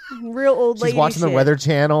 Yeah. Real old lady She's watching shit. the Weather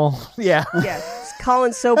Channel. Yeah. Yeah. She's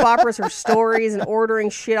calling soap operas her stories and ordering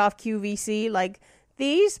shit off QVC like,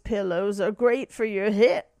 these pillows are great for your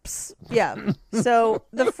hips. Yeah. So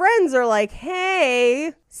the friends are like,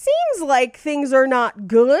 hey, seems like things are not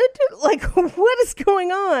good. Like, what is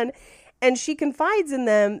going on? And she confides in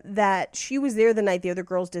them that she was there the night the other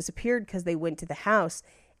girls disappeared because they went to the house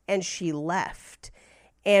and she left.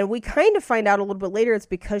 And we kind of find out a little bit later it's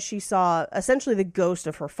because she saw essentially the ghost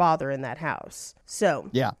of her father in that house. So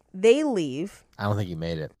Yeah. they leave. I don't think he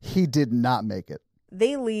made it. He did not make it.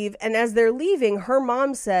 They leave. And as they're leaving, her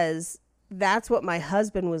mom says, that's what my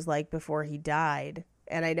husband was like before he died.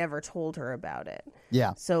 And I never told her about it.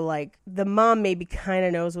 Yeah. So, like, the mom maybe kind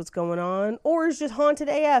of knows what's going on or is just haunted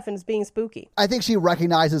AF and is being spooky. I think she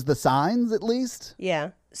recognizes the signs, at least. Yeah.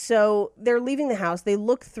 So they're leaving the house. They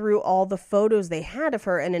look through all the photos they had of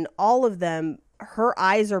her, and in all of them, her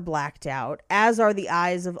eyes are blacked out, as are the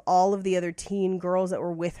eyes of all of the other teen girls that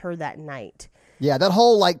were with her that night. Yeah, that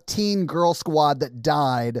whole, like, teen girl squad that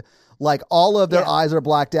died, like, all of their eyes are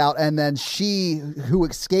blacked out, and then she, who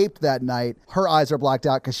escaped that night, her eyes are blacked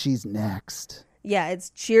out because she's next. Yeah, it's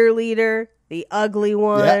cheerleader, the ugly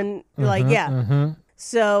one.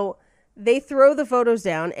 So they throw the photos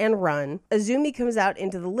down and run. Azumi comes out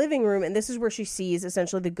into the living room, and this is where she sees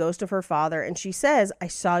essentially the ghost of her father, and she says, I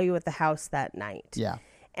saw you at the house that night. Yeah.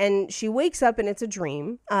 And she wakes up and it's a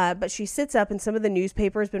dream, but she sits up and some of the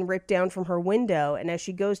newspaper has been ripped down from her window. And as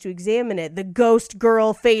she goes to examine it, the ghost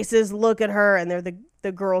girl faces look at her, and they're the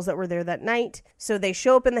girls that were there that night. So they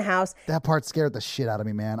show up in the house. That part scared the shit out of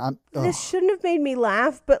me, man. This shouldn't have made me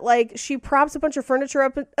laugh, but like she props a bunch of furniture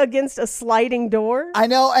up against a sliding door. I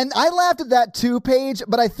know, and I laughed at that too, Paige,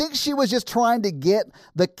 but I think she was just trying to get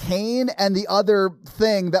the cane and the other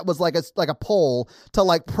thing that was like a pole to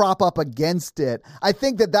like prop up against it. I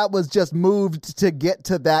think that was just moved to get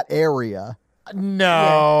to that area.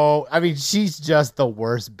 No, I mean, she's just the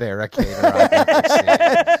worst barricader I've ever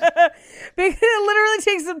seen. Because it literally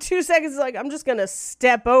takes them 2 seconds. Like, I'm just going to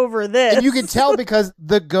step over this. And you can tell because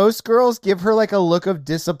the ghost girls give her like a look of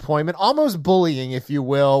disappointment, almost bullying, if you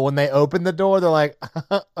will. When they open the door, they're like,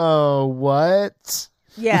 oh, what?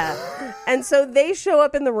 Yeah. And so they show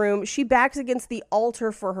up in the room. She backs against the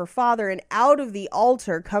altar for her father, and out of the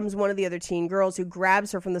altar comes one of the other teen girls who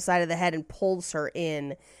grabs her from the side of the head and pulls her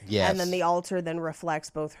in. Yes. And then the altar then reflects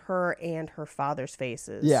both her and her father's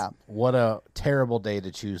faces. Yeah. What a terrible day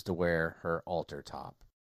to choose to wear her altar top.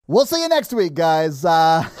 We'll see you next week, guys.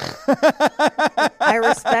 I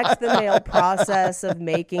respect the male process of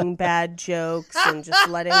making bad jokes and just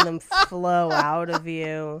letting them flow out of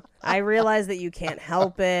you. I realize that you can't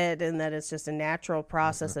help it and that it's just a natural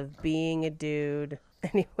process of being a dude.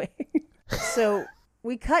 Anyway, so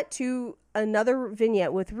we cut to another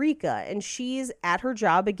vignette with Rika, and she's at her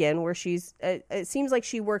job again where she's, it seems like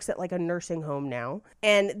she works at like a nursing home now.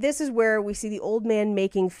 And this is where we see the old man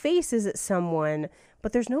making faces at someone,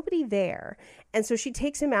 but there's nobody there. And so she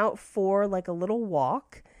takes him out for like a little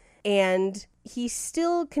walk, and he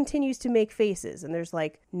still continues to make faces. And there's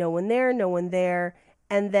like no one there, no one there.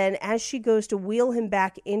 And then as she goes to wheel him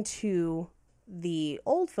back into the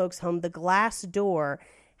old folks' home, the glass door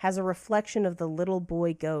has a reflection of the little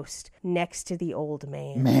boy ghost next to the old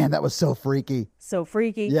man. Man, that was so freaky. So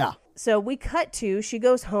freaky. Yeah. So we cut to, she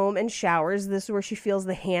goes home and showers. This is where she feels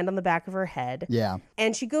the hand on the back of her head. Yeah.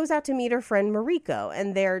 And she goes out to meet her friend Mariko.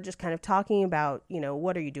 And they're just kind of talking about, you know,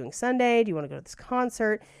 what are you doing Sunday? Do you want to go to this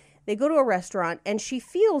concert? They go to a restaurant, and she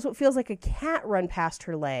feels what feels like a cat run past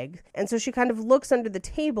her leg. And so she kind of looks under the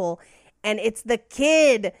table, and it's the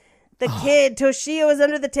kid. The kid, Toshio, is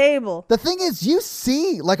under the table. The thing is, you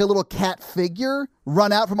see like a little cat figure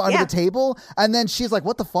run out from under the table, and then she's like,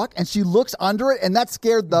 what the fuck? And she looks under it, and that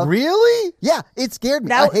scared the... Really? Yeah, it scared me.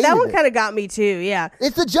 That one kind of got me too, yeah.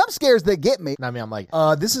 It's the jump scares that get me. I mean, I'm like,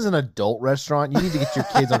 this is an adult restaurant. You need to get your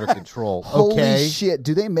kids under control. Holy Okay. shit.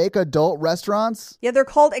 Do they make adult restaurants? Yeah, they're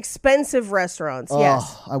called expensive restaurants,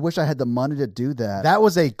 yes. I wish I had the money to do that. That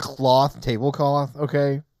was a cloth tablecloth,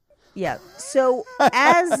 okay? Yeah. So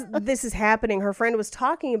as this is happening, her friend was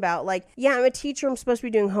talking about like, yeah, I'm a teacher. I'm supposed to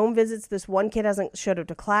be doing home visits. This one kid hasn't showed up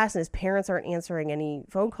to class and his parents aren't answering any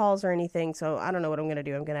phone calls or anything. So I don't know what I'm going to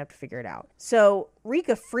do. I'm going to have to figure it out. So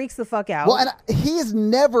Rika freaks the fuck out. Well, and he's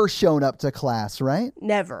never shown up to class, right?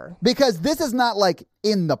 Never. Because this is not like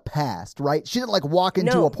in the past, right? She didn't like walk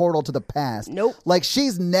into No. a portal to the past. Nope. Like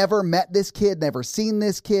she's never met this kid, never seen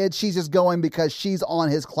this kid. She's just going because she's on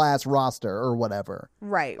his class roster or whatever.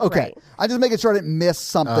 Right. Okay. Right. I'm just making sure I didn't miss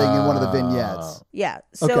something in one of the vignettes. Yeah.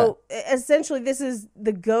 So essentially, this is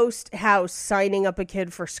the ghost house signing up a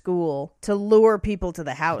kid for school to lure people to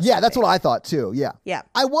the house. Yeah, that's what I thought too. Yeah. Yeah.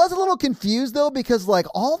 I was a little confused though because like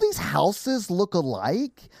all these houses look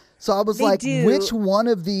alike. So I was They like, do. which one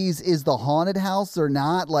of these is the haunted house or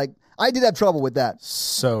not? Like, I did have trouble with that.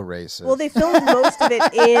 So racist. Well, they filmed most of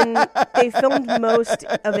it in. They filmed most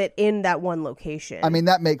of it in that one location. I mean,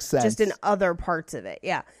 that makes sense. Just in other parts of it,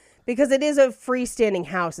 yeah. Because it is a freestanding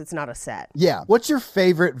house. It's not a set. Yeah. What's your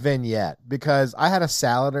favorite vignette? Because I had a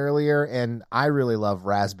salad earlier, and I really love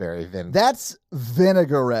raspberry vinegar. That's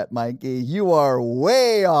vinaigrette, Mikey. You are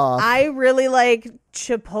way off. I really like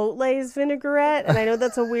Chipotle's vinaigrette, and I know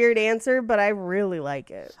that's a weird answer, but I really like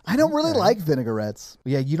it. I don't really like vinaigrettes.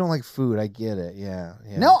 Yeah, you don't like food. I get it. Yeah.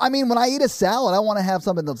 No, I mean, when I eat a salad, I want to have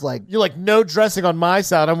something that's like, You're like, no dressing on my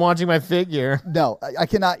salad. I'm watching my figure. no, I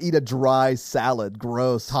cannot eat a dry salad.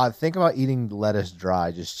 Gross. Todd, think about eating lettuce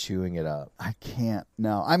dry, just chewing it up. I can't.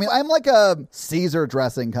 No. I mean, I'm like a Caesar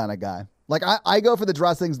dressing kind of guy. Like, I go for the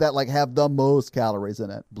dressings that, like, have the most calories in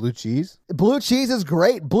it. Blue cheese? Blue cheese is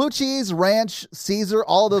great. Blue cheese, ranch, Caesar,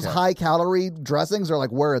 all of those high-calorie dressings are,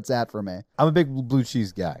 like, where it's at for me. I'm a big blue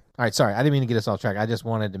cheese guy. All right, sorry. I didn't mean to get us off track. I just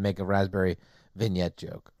wanted to make a raspberry vignette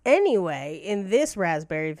joke. Anyway, in this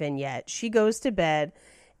raspberry vignette, she goes to bed,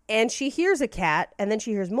 and she hears a cat, and then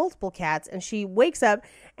she hears multiple cats, and she wakes up,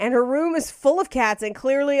 and her room is full of cats, and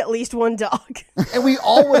clearly at least one dog. And we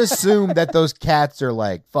all would assume that those cats are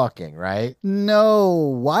like fucking, right? No.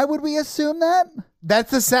 Why would we assume that?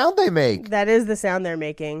 That's the sound they make. That is the sound they're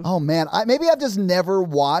making. Oh, man. Maybe I've just never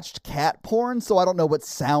watched cat porn, so I don't know what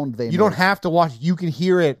sound they make. You don't have to watch. You can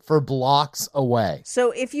hear it for blocks away.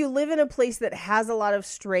 So if you live in a place that has a lot of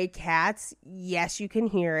stray cats, yes, you can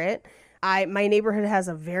hear it. My neighborhood has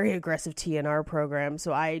a very aggressive TNR program,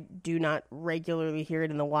 so I do not regularly hear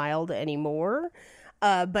it in the wild anymore.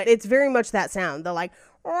 But it's very much that sound. They're like,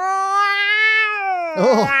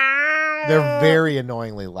 They're very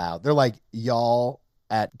annoyingly loud. They're like y'all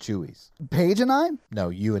at Chewy's. Paige and I? No,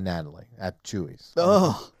 you and Natalie at Chewy's.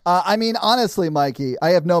 Ugh. I mean, honestly, Mikey, I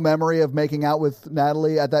have no memory of making out with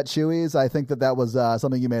Natalie at that Chewy's. I think that was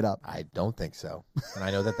something you made up. I don't think so. And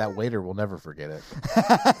I know that waiter will never forget it.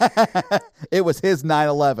 It was his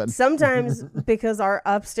 9/11. Sometimes because our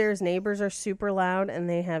upstairs neighbors are super loud and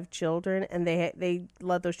they have children and they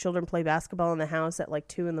let those children play basketball in the house at like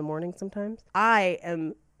 2 a.m. sometimes. I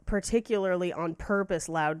am particularly on purpose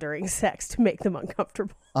loud during sex to make them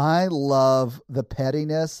uncomfortable. I love the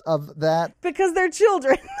pettiness of that. Because they're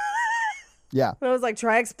children. Yeah. And I was like,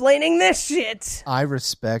 try explaining this shit. I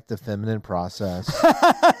respect the feminine process.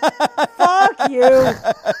 Fuck you.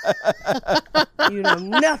 You know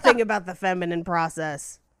nothing about the feminine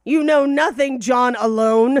process. You know nothing, John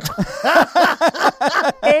Alone.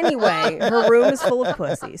 Anyway, her room is full of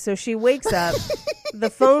pussy. So she wakes up, the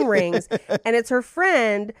phone rings, and it's her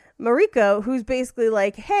friend, Mariko, who's basically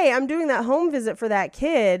like, hey, I'm doing that home visit for that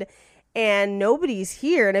kid, and nobody's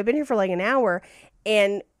here, and I've been here for like an hour.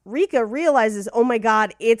 And Rika realizes, oh my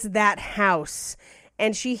God, it's that house.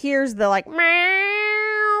 And she hears the like,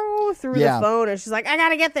 meow through the phone, and she's like, I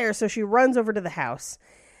gotta get there. So she runs over to the house.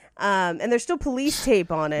 And there's still police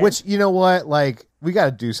tape on it. Which, you know what? Like, we got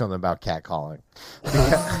to do something about catcalling.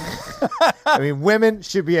 I mean, women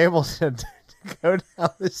should be able to go down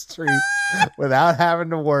the street without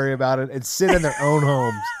having to worry about it and sit in their own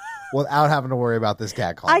homes without having to worry about this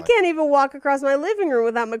catcalling. I can't even walk across my living room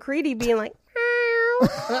without McCready being like,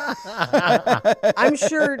 I'm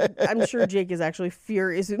sure Jake is actually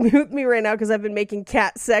furious with me right now because I've been making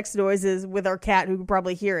cat sex noises with our cat who could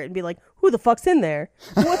probably hear it and be like, who the fuck's in there?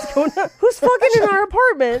 What's going on? Who's fucking in our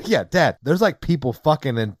apartment? Yeah, Dad, there's like people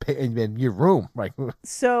fucking in your room. Like,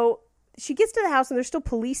 so she gets to the house and there's still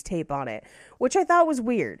police tape on it, which I thought was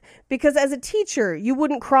weird because as a teacher, you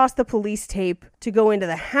wouldn't cross the police tape to go into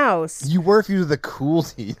the house. You were if you were the cool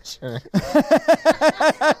teacher. Not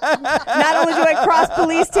only do I cross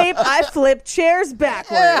police tape, I flip chairs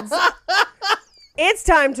backwards. It's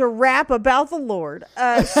time to rap about the Lord.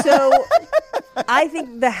 So I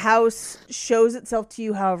think the house shows itself to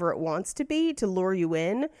you however it wants to be to lure you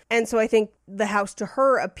in. And so I think the house to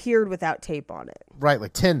her appeared without tape on it. Right,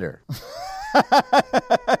 like Tinder.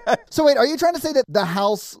 So wait, are you trying to say that the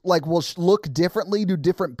house like will look differently to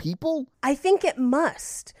different people? I think it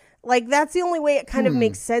must. Like, that's the only way it kind of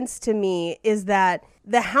makes sense to me is that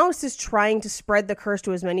the house is trying to spread the curse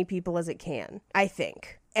to as many people as it can, I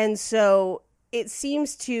think. And so it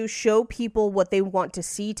seems to show people what they want to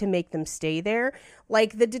see to make them stay there.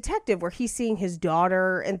 Like the detective where he's seeing his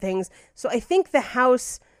daughter and things. So I think the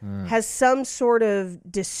house has some sort of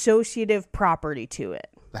dissociative property to it.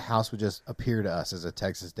 The house would just appear to us as a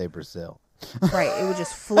Texas Day Brazil. Right. It would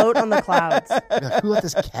just float on the clouds. Like, who let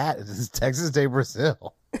this cat into this Texas Day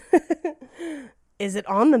Brazil? Is it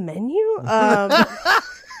on the menu?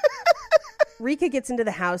 Rika gets into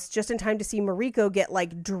the house just in time to see Mariko get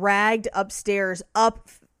like dragged upstairs up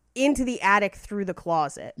into the attic through the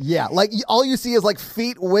closet. Yeah, like all you see is like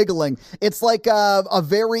feet wiggling. It's like a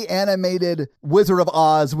very animated Wizard of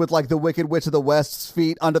Oz with like the Wicked Witch of the West's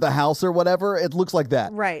feet under the house or whatever. It looks like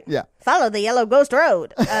that. Right. Yeah. Follow the yellow ghost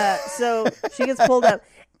road. So she gets pulled up.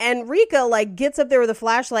 And Rika, like, gets up there with a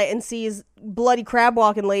flashlight and sees bloody crab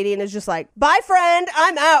walking lady and is just like, bye, friend,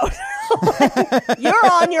 I'm out. Like,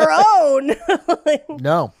 you're on your own.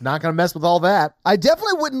 No, not going to mess with all that. I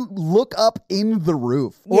definitely wouldn't look up in the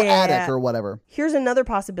roof or Yeah. attic or whatever. Here's another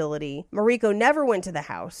possibility. Mariko never went to the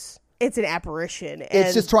house. It's an apparition. It's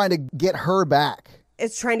and just trying to get her back.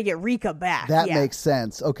 it's trying to get Rika back. That Yeah. makes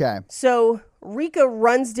sense. Okay. So Rika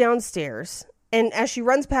runs downstairs. And as she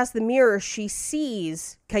runs past the mirror, she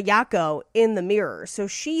sees Kayako in the mirror. So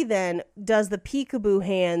she then does the peekaboo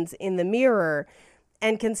hands in the mirror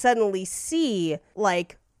and can suddenly see,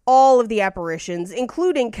 like, all of the apparitions,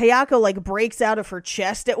 including Kayako, like, breaks out of her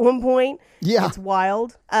chest at one point. Yeah. It's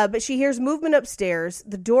wild. But she hears movement upstairs.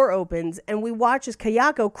 The door opens, and we watch as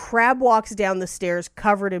Kayako crab walks down the stairs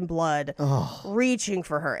covered in blood, reaching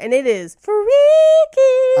for her. And it is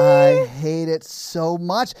freaky. I hate it so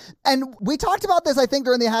much. And we talked about this, I think,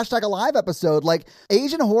 during the #Alive episode. Like,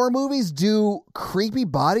 Asian horror movies do creepy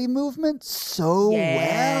body movement so Yeah.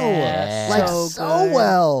 well. Like, So so good.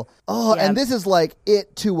 well. Oh, Yep. and this is like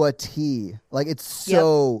it to a T. Like, it's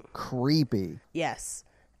so creepy. Yes.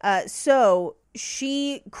 So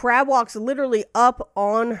she crab walks literally up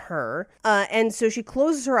on her. And so she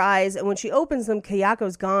closes her eyes. And when she opens them,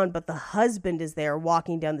 Kayako's gone. But the husband is there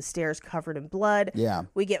walking down the stairs covered in blood. Yeah.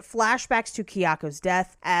 We get flashbacks to Kayako's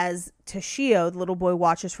death as Toshio, the little boy,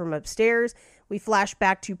 watches from upstairs. We flash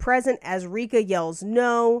back to present as Rika yells,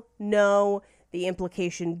 no, no. The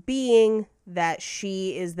implication being that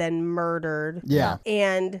she is then murdered. Yeah.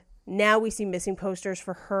 And now we see missing posters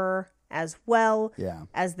for her as well, Yeah.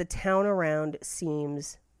 as the town around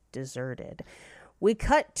seems deserted. We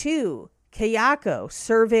cut to Kayako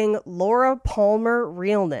serving Laura Palmer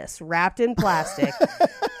realness wrapped in plastic,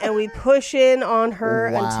 and we push in on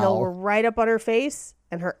her Wow. until we're right up on her face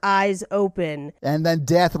and her eyes open. And then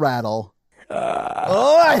death rattle.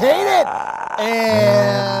 Oh, I hate it.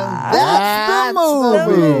 And that's the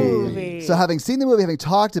movie. So having seen the movie, having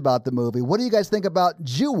talked about the movie, what do you guys think about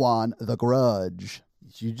Ju-on, The Grudge?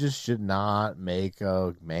 You just should not make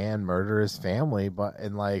a man murder his family,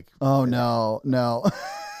 Oh, no.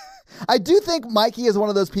 I do think Mikey is one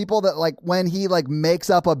of those people that, like, when he, like, makes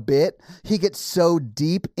up a bit, he gets so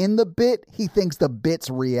deep in the bit, he thinks the bit's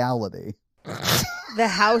reality. The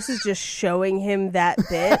house is just showing him that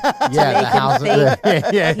bit to Yeah, make the house- him think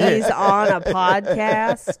Yeah. he's on a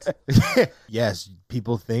podcast. yes,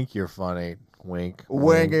 people think you're funny. Wink.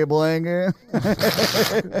 Wingy blingy.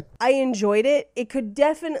 I enjoyed it. It could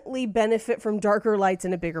definitely benefit from darker lights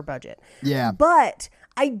and a bigger budget. Yeah. But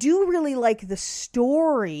I do really like the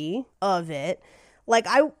story of it. Like,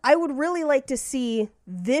 I would really like to see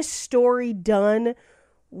this story done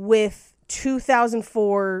with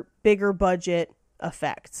 2004 bigger budget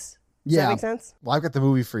effects. Does that make sense? Well, I've got the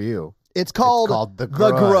movie for you. It's called The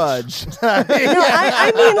Grudge. No,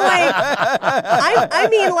 I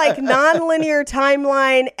mean like non-linear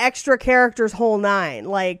timeline, extra characters, whole nine.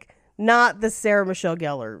 Like, not the Sarah Michelle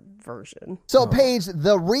Gellar version. So, Paige,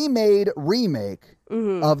 the remake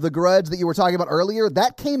of The Grudge that you were talking about earlier,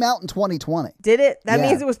 that came out in 2020. Did it? That Yeah.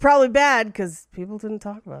 means it was probably bad because people didn't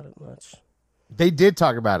talk about it much. They did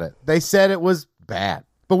talk about it. They said it was bad.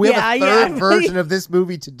 But we have a third version of this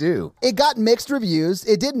movie to do. It got mixed reviews.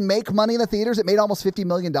 It didn't make money in the theaters. It made almost $50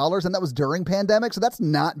 million, and that was during pandemic, so that's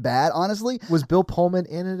not bad, honestly. Was Bill Pullman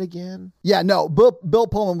in it again? Yeah, no, Bill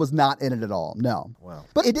Pullman was not in it at all, no. Wow.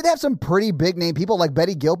 But it did have some pretty big-name people, like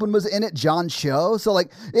Betty Gilpin was in it, John Cho, so,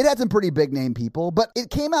 like, it had some pretty big-name people, but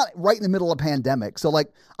it came out right in the middle of pandemic, so, like,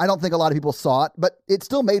 I don't think a lot of people saw it, but it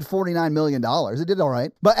still made $49 million. It did all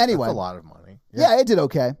right. But anyway. That's a lot of money. Yeah, it did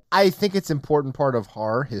okay. I think it's an important part of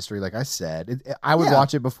horror history, like I said. I would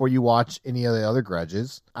watch it before you watch any of the other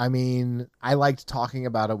Grudges. I mean, I liked talking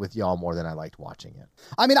about it with y'all more than I liked watching it.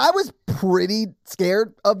 I mean, I was pretty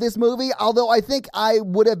scared of this movie, although I think I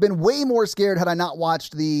would have been way more scared had I not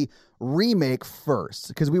watched the remake first,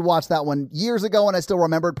 because we watched that one years ago and I still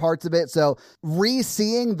remembered parts of it. So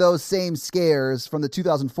re-seeing those same scares from the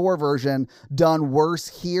 2004 version done worse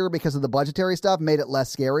here because of the budgetary stuff made it less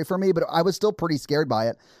scary for me, but I was still pretty scared by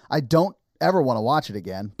it. I don't ever want to watch it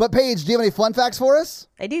again. But Paige, do you have any fun facts for us?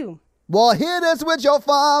 I do. Well, hit us with your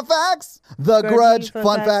fun facts. The Grudge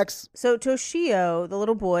fun facts. So Toshio, the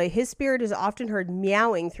little boy, his spirit is often heard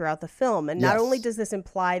meowing throughout the film. And not only does this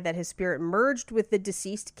imply that his spirit merged with the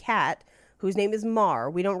deceased cat, whose name is Mar.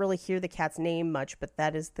 We don't really hear the cat's name much, but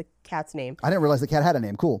that is the cat's name. I didn't realize the cat had a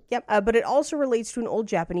name. Cool. Yep. But it also relates to an old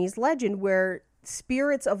Japanese legend where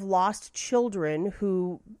spirits of lost children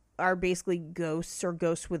who are basically ghosts or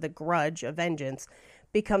ghosts with a grudge, a vengeance,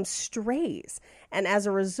 become strays. And as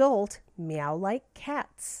a result, meow like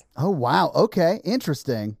cats. Oh, wow. Okay.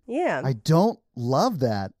 Interesting. Yeah. I don't love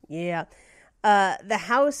that. Yeah. The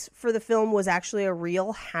house for the film was actually a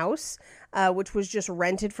real house, which was just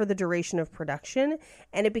rented for the duration of production.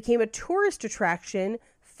 And it became a tourist attraction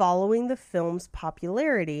following the film's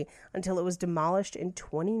popularity until it was demolished in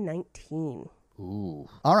 2019. Ooh.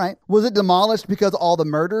 All right. Was it demolished because of all the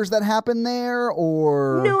murders that happened there,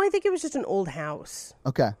 or? No, I think it was just an old house.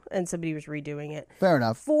 Okay. And somebody was redoing it. Fair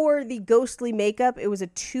enough. For the ghostly makeup, it was a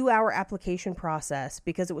 2-hour application process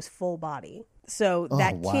because it was full body. So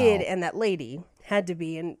that kid and that lady had to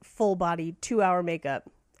be in full body 2-hour makeup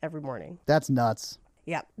every morning. That's nuts.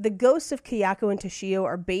 Yeah. The ghosts of Kayako and Toshio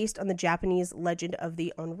are based on the Japanese legend of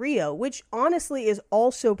the Onryo, which honestly is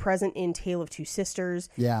also present in Tale of Two Sisters.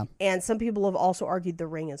 Yeah. And some people have also argued The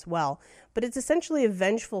Ring as well. But it's essentially a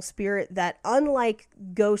vengeful spirit that, unlike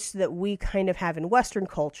ghosts that we kind of have in Western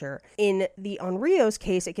culture, in the Onryo's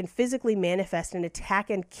case, it can physically manifest and attack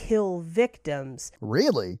and kill victims.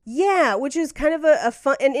 Really? Yeah, which is kind of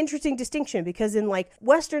an interesting distinction, because in like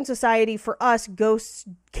Western society, for us, ghosts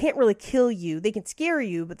can't really kill you. They can scare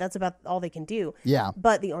you, but that's about all they can do. Yeah.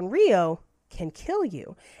 But the Onryo can kill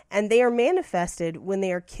you, and they are manifested when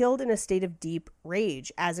they are killed in a state of deep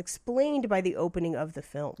rage, as explained by the opening of the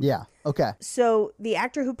film. Yeah. Okay. So the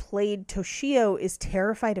actor who played Toshio is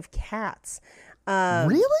terrified of cats.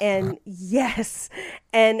 Really? And yes,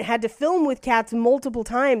 and had to film with cats multiple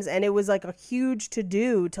times, and it was like a huge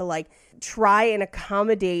to-do to like try and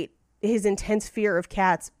accommodate his intense fear of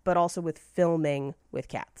cats, but also with filming with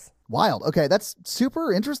cats. Wild. Okay, that's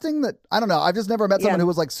super interesting. That I don't know. I've just never met someone who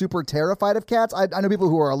was like super terrified of cats. I know people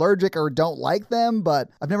who are allergic or don't like them, but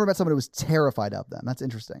I've never met someone who was terrified of them. That's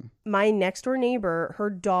interesting. My next door neighbor, her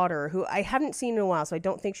daughter, who I haven't seen in a while, so I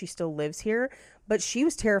don't think she still lives here, but she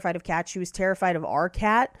was terrified of cats. She was terrified of our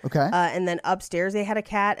cat. Okay. And then upstairs they had a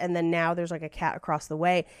cat, and then now there's like a cat across the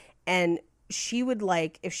way. And she would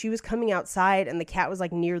like, if she was coming outside and the cat was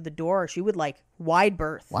like near the door, she would like wide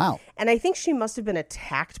berth. Wow. And I think she must have been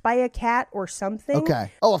attacked by a cat or something.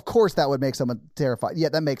 Okay. Oh, of course that would make someone terrified. Yeah,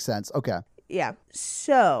 that makes sense. Okay. Yeah.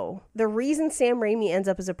 So the reason Sam Raimi ends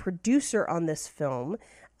up as a producer on this film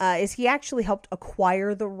is he actually helped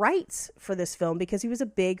acquire the rights for this film because he was a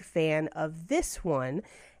big fan of this one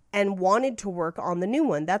and wanted to work on the new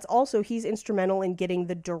one. That's also, he's instrumental in getting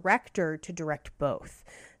the director to direct both.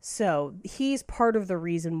 So he's part of the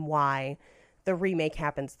reason why the remake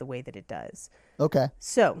happens the way that it does. Okay.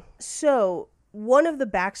 So one of the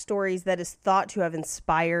backstories that is thought to have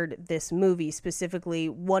inspired this movie, specifically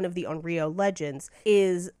one of the Onryo legends,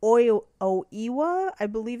 is Oiwa, I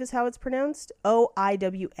believe is how it's pronounced,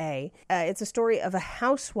 Oiwa. It's a story of a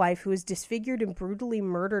housewife who is disfigured and brutally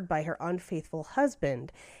murdered by her unfaithful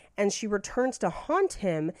husband, and she returns to haunt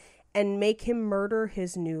him and make him murder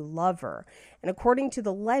his new lover. And according to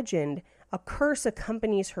the legend, a curse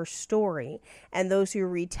accompanies her story, and those who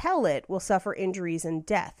retell it will suffer injuries and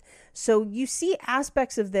death. So you see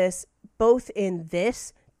aspects of this both in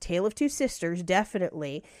this Tale of Two Sisters,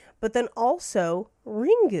 definitely, but then also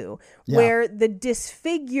Ringu, where the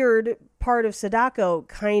disfigured part of Sadako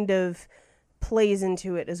kind of plays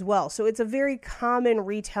into it as well. So it's a very common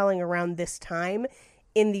retelling around this time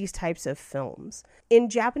in these types of films. In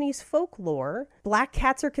Japanese folklore, black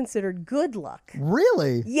cats are considered good luck.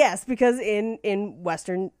 Really? Yes, because in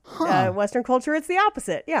Western Western culture, it's the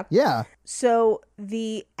opposite. Yeah. Yeah. So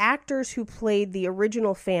the actors who played the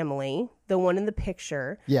original family, the one in the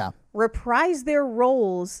picture, reprised their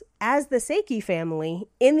roles as the Seiki family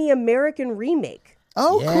in the American remake.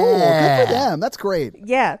 Oh, cool. Good for them. That's great.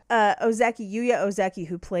 Yeah. Yuya Ozeki,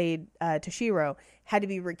 who played Toshiro, had to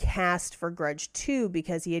be recast for Grudge 2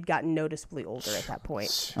 because he had gotten noticeably older at that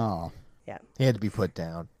point. Oh. Yeah. He had to be put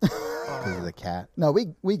down because of the cat. No,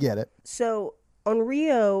 we get it. So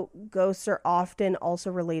Onryo ghosts are often also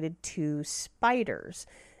related to spiders.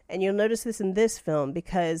 And you'll notice this in this film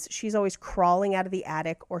because she's always crawling out of the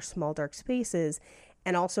attic or small dark spaces,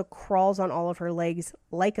 and also crawls on all of her legs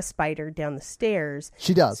like a spider down the stairs.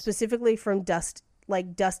 She does. Specifically from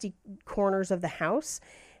dusty corners of the house.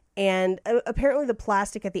 And apparently the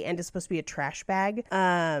plastic at the end is supposed to be a trash bag.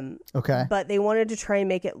 Okay. But they wanted to try and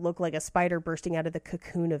make it look like a spider bursting out of the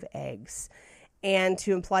cocoon of eggs. And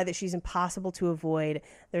to imply that she's impossible to avoid.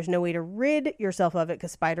 There's no way to rid yourself of it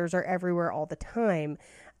because spiders are everywhere all the time.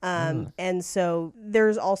 And so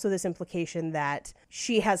there's also this implication that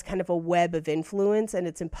she has kind of a web of influence, and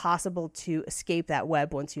it's impossible to escape that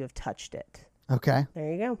web once you have touched it. Okay. There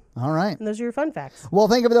you go. All right. And those are your fun facts. Well,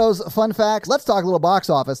 think of those fun facts. Let's talk a little box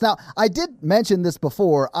office. Now, I did mention this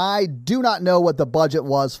before. I do not know what the budget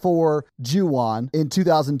was for Ju-on in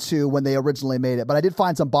 2002 when they originally made it, but I did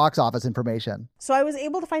find some box office information. So I was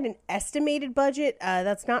able to find an estimated budget.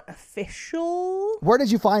 That's not official. Where did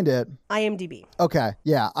you find it? IMDb. Okay.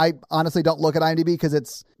 Yeah. I honestly don't look at IMDb because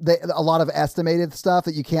it's a lot of estimated stuff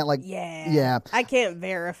that you can't Yeah. I can't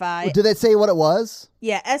verify. Did they say what it was?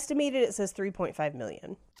 Yeah, estimated it says 3.5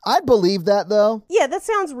 million. I'd believe that though. Yeah, that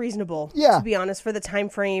sounds reasonable. Yeah. To be honest, for the time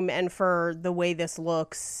frame and for the way this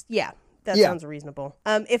looks, yeah, that Yeah. sounds reasonable.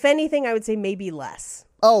 If anything, I would say maybe less.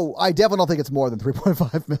 Oh, I definitely don't think it's more than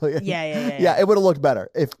 3.5 million. Yeah. Yeah, it would have looked better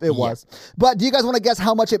if it was. But do you guys want to guess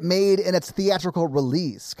how much it made in its theatrical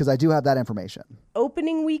release? Because I do have that information.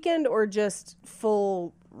 Opening weekend or just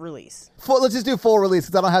full release? Let's just do full release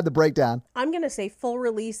because I don't have the breakdown. I'm going to say full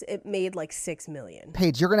release, it made like 6 million.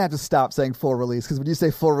 Paige, you're going to have to stop saying full release because when you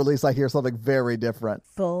say full release, I hear something very different.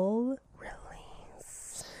 Full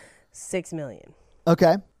release. 6 million.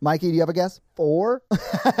 Okay. Mikey, do you have a guess? 4?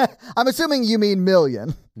 I'm assuming you mean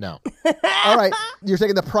million. No. All right. You're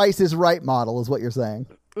taking the Price is Right model is what you're saying.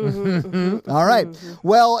 All right.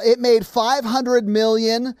 Well, it made 500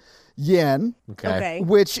 million yen, Okay.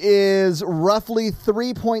 which is roughly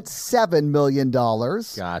 $3.7 million.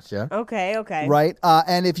 Gotcha. Okay. Right.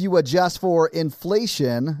 And if you adjust for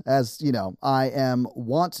inflation, as you know, I am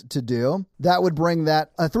wont to do, that would bring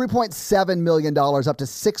that $3.7 million up to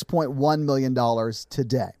 $6.1 million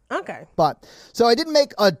today. Okay. But so it didn't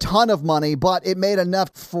make a ton of money, but it made enough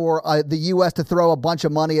for the U.S. to throw a bunch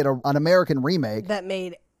of money at an American remake. That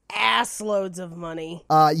made ass loads of money.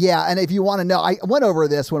 Yeah, and if you want to know, I went over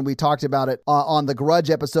this when we talked about it on the Grudge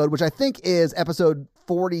episode, which I think is episode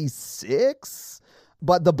 46.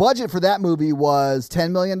 But the budget for that movie was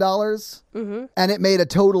 $10 million, and it made a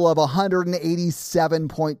total of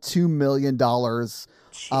 $187.2 million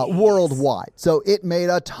worldwide. So it made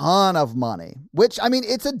a ton of money, which, I mean,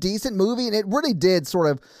 it's a decent movie, and it really did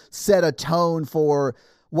sort of set a tone for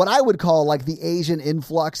what I would call like the Asian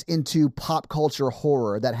influx into pop culture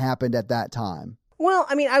horror that happened at that time. Well,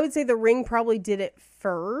 I mean, I would say The Ring probably did it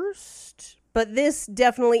first, but this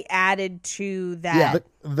definitely added to that. Yeah.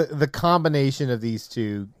 The combination of these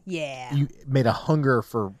two, Yeah. you made a hunger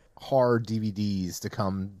for horror DVDs to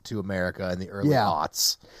come to America in the early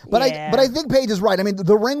aughts. But Yeah. I think Paige is right. I mean,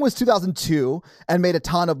 The Ring was 2002 and made a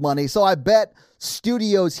ton of money. So I bet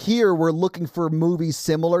studios here were looking for movies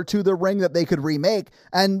similar to The Ring that they could remake,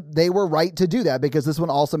 and they were right to do that because this one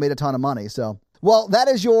also made a ton of money. So, well, that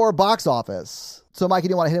is your box office. So, Mikey,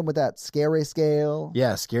 do you want to hit him with that scary scale?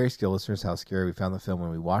 Yeah, scary scale listeners, how scary we found the film when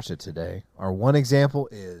we watched it today. Our one example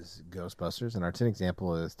is Ghostbusters, and our 10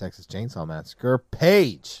 example is Texas Chainsaw Massacre.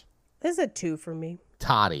 Paige. This is a 2 for me.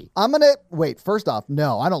 Toddy. I'm going to wait. First off,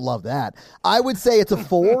 no, I don't love that. I would say it's a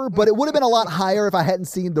 4, but it would have been a lot higher if I hadn't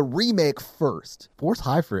seen the remake first. 4's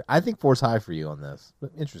high for you. I think 4's high for you on this. But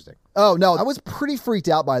interesting. Oh, no, I was pretty freaked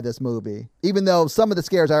out by this movie, even though some of the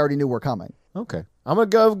scares I already knew were coming. Okay. I'm going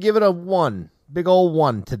to go give it a 1. Big old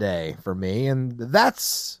 1 today for me. And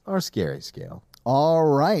that's our scary scale. All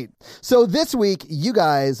right. So this week, you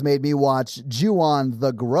guys made me watch Ju-on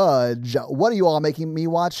the Grudge. What are you all making me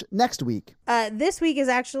watch next week? This week is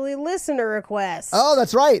actually listener requests. Oh,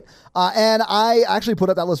 that's right. And I actually put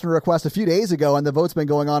up that listener request a few days ago, and the vote's been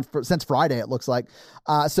going on since Friday, it looks like.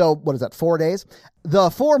 So what is that, 4 days? The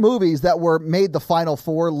 4 movies that were made the final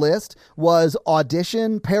 4 list was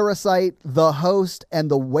Audition, Parasite, The Host, and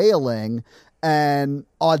The Wailing. And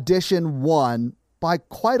Audition won by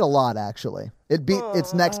quite a lot, actually. It beat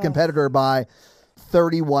its next competitor by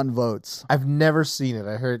 31 votes. I've never seen it.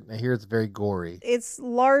 I hear it's very gory. It's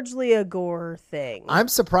largely a gore thing. I'm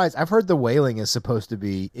surprised. I've heard The Wailing is supposed to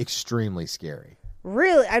be extremely scary.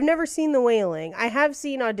 Really? I've never seen The Wailing. I have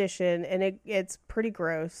seen Audition, and it's pretty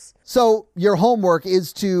gross. So your homework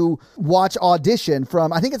is to watch Audition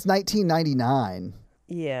from, I think it's 1999.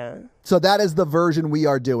 Yeah. So that is the version we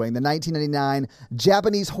are doing, the 1999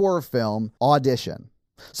 Japanese horror film Audition.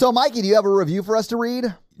 So, Mikey, do you have a review for us to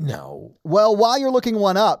read? No. Well, while you're looking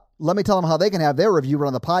one up, let me tell them how they can have their review run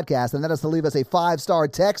on the podcast, and that is to leave us a 5-star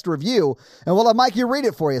text review, and we'll have Mikey read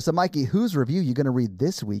it for you. So, Mikey, whose review you going to read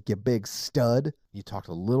this week, you big stud? You talked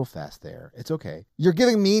a little fast there. It's okay. You're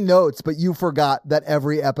giving me notes, but you forgot that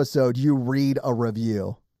every episode you read a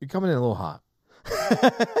review. You're coming in a little hot.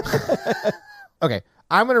 Okay.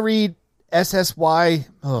 I'm going to read SSY.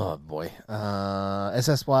 Oh, boy.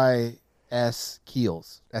 SSYS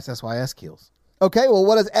Keels. SSYS Keels. Okay, well,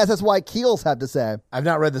 what does SSY Keels have to say? I've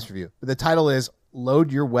not read this review, but the title is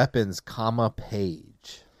Load Your Weapons,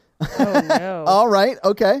 Page. Oh, no. All right,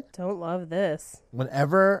 okay. Don't love this.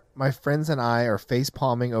 Whenever my friends and I are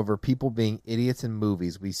face-palming over people being idiots in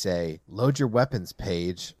movies, we say, load your weapons,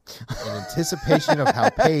 Paige, in anticipation of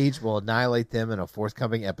how Paige will annihilate them in a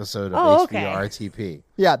forthcoming episode of HVRTP.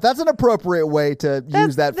 Yeah, that's an appropriate way to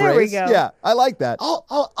use that there phrase. We go. Yeah, I like that.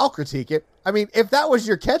 I'll critique it. I mean, if that was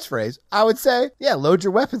your catchphrase, I would say, yeah, load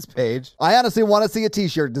your weapons, Paige. I honestly want to see a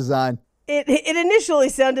t-shirt design. It initially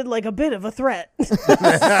sounded like a bit of a threat.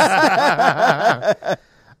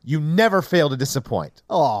 You never fail to disappoint.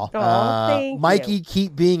 Aw. Thank Mikey, you.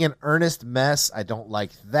 keep being an earnest mess. I don't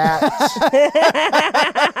like that.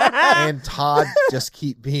 And Todd, just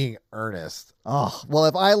keep being earnest. Oh, well,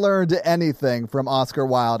 if I learned anything from Oscar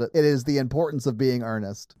Wilde, it is the importance of being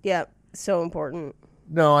earnest. Yep, so important.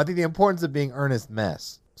 No, I think the importance of being earnest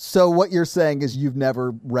mess. So what you're saying is you've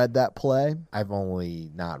never read that play? I've only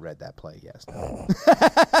not read that play, yes. No.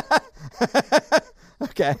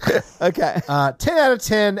 Okay. Okay. 10 out of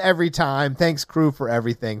 10 every time. Thanks, crew, for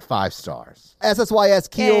everything. 5 stars. SSYS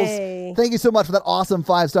Keels, Yay. Thank you so much for that awesome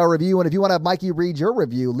 5-star review. And if you want to have Mikey read your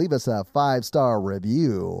review, leave us a 5-star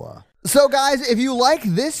review. So, guys, if you like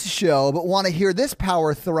this show but want to hear this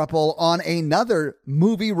power throuple on another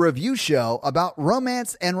movie review show about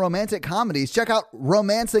romance and romantic comedies, check out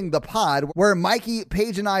Romancing the Pod, where Mikey,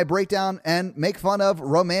 Paige, and I break down and make fun of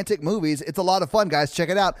romantic movies. It's a lot of fun, guys. Check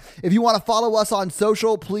it out. If you want to follow us on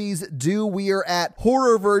social, please do. We are at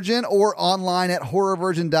Horror Virgin or online at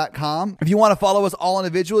horrorvirgin.com. If you want to follow us all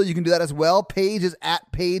individually, you can do that as well. Paige is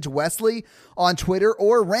at Paige Wesley on Twitter,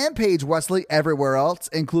 or Rampage Wesley everywhere else,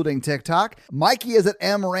 including TikTok. Mikey is at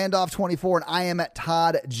mrandolph24, and I am at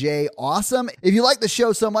Todd J. Awesome. If you like the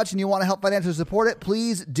show so much and you want to help financially support it,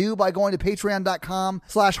 please do by going to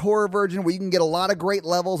patreon.com/horrorvirgin, where you can get a lot of great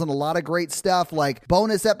levels and a lot of great stuff like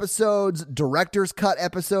bonus episodes, director's cut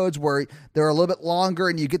episodes where they're a little bit longer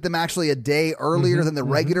and you get them actually a day earlier than the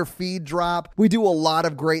regular feed drop. We do a lot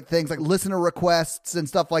of great things like listener requests and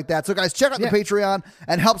stuff like that. So guys, check out the Patreon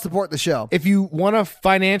and help support the show. If you want to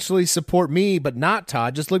financially support me, but not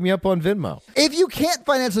Todd, just look me up on Venmo. If you can't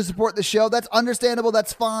financially support the show, that's understandable.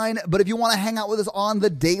 That's fine. But if you want to hang out with us on the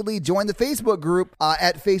daily, join the Facebook group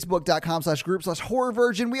at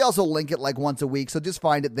facebook.com/group/horrorvirgin. We also link it like once a week, so just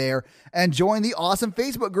find it there and join the awesome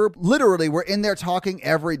Facebook group. Literally, we're in there talking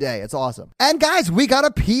every day. It's awesome. And guys, we got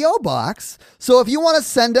a P.O. box. So if you want to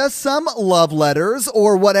send us some love letters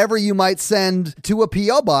or whatever you might send to a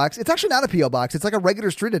P.O. box, it's actually not a P.O. box. It's like a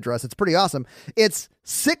regular street address. It's pretty awesome. It's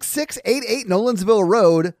 6688 Nolensville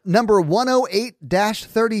Road, number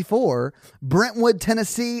 108-34, Brentwood,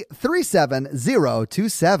 Tennessee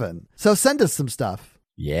 37027. So send us some stuff.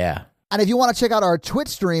 Yeah. And if you want to check out our Twitch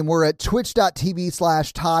stream, we're at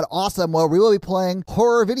twitch.tv/Todd Awesome, where we will be playing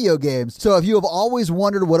horror video games. So if you have always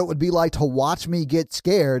wondered what it would be like to watch me get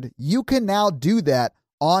scared, you can now do that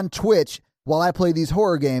on Twitch while I play these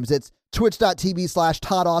horror games. It's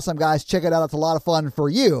twitch.tv/Todd Awesome, guys. Check it out. It's a lot of fun for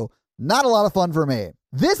you. Not a lot of fun for me.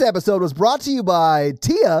 This episode was brought to you by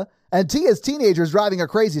Tia and Tia's teenagers driving her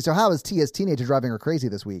crazy. So how is Tia's teenager driving her crazy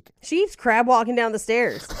this week? She's crab walking down the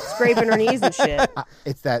stairs, scraping her knees and shit.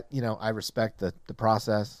 It's that, I respect the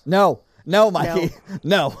process. No, Mikey.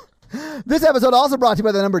 No. This episode also brought to you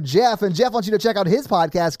by the number Jeff, and Jeff wants you to check out his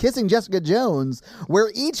podcast, Kissing Jessica Jones,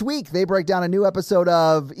 where each week they break down a new episode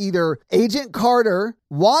of either Agent Carter,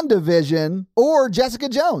 WandaVision, or Jessica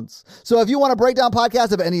Jones. So if you want a breakdown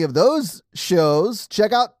podcast of any of those shows,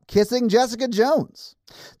 check out Kissing Jessica Jones.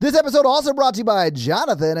 This episode also brought to you by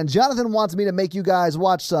Jonathan, and Jonathan wants me to make you guys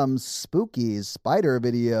watch some spooky spider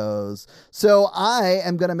videos. So I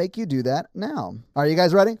am going to make you do that now. Are you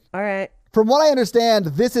guys ready? All right. From what I understand,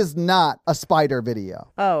 this is not a spider video.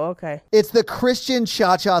 Oh, okay. It's the Christian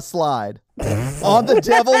Cha-Cha slide. On the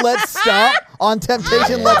devil, let's stop. On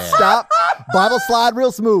temptation, let's stop. Bible slide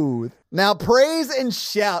real smooth. Now praise and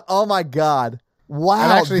shout. Oh my God. Wow.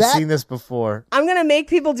 I've actually seen this before. I'm going to make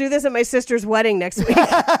people do this at my sister's wedding next week.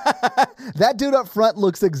 That dude up front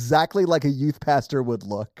looks exactly like a youth pastor would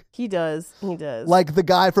look. He does. He does. Like the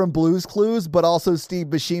guy from Blue's Clues, but also Steve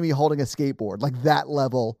Buscemi holding a skateboard. Like that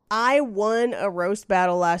level. I won a roast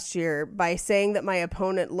battle last year by saying that my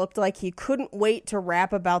opponent looked like he couldn't wait to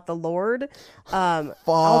rap about the Lord.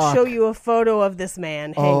 I'll show you a photo of this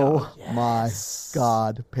man. Hang on. My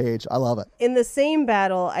God, Paige. I love it. In the same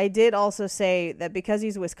battle, I did also say that because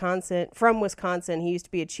he's from Wisconsin, he used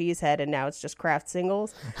to be a cheesehead and now it's just Kraft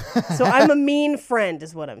Singles. So I'm a mean friend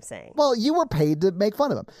is what I'm saying. Well, you were paid to make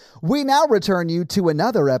fun of him. We now return you to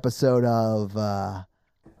another episode of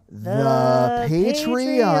The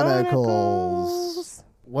Patreonicals.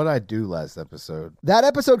 What I do last episode? That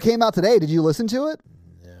episode came out today. Did you listen to it?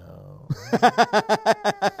 No.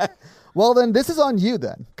 Well, then this is on you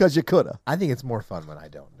then, because you coulda. I think it's more fun when I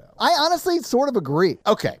don't know. I honestly sort of agree.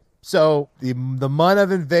 Okay, so the Mun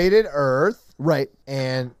have invaded Earth, Right.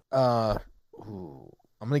 and I'm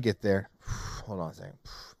gonna get there. Hold on a second.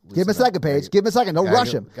 Give him a second, Paige. Give him a second. Don't Gotta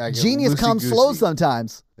rush go- him. gotta go Genius comes slow loosey-goosey.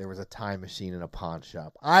 sometimes. There was a time machine in a pawn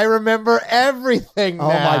shop. I remember everything Oh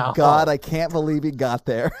now. my God, I can't believe he got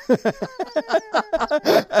there.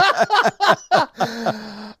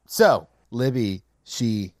 So Libby,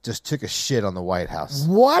 she just took a shit on the White House,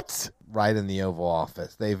 What? right in the Oval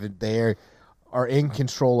Office. They are in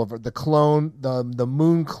control of the clone, the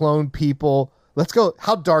moon clone people. Let's go.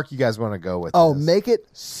 How dark you guys want to go with Oh, this? make it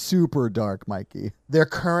super dark, Mikey. They're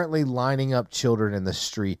currently lining up children in the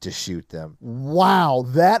street to shoot them. Wow,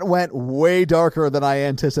 that went way darker than I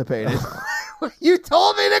anticipated. You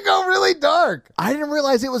told me to go really dark. I didn't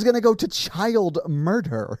realize it was going to go to child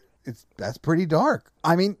murder. That's pretty dark.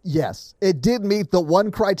 I mean, yes, it did meet the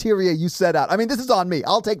one criteria you set out. I mean, this is on me.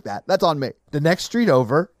 I'll take that. That's on me. The next street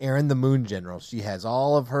over, Erin the Moon General. She has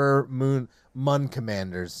all of her Mun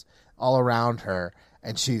commanders all around her,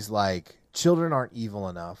 and she's like, children aren't evil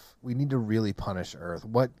enough. We need to really punish Earth.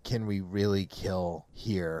 What can we really kill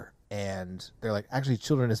here? And they're like, actually,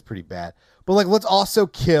 children is pretty bad. But like, let's also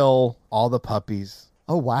kill all the puppies,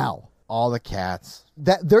 Oh, wow. all the cats.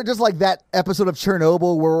 That they're just like that episode of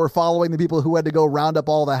Chernobyl where we're following the people who had to go round up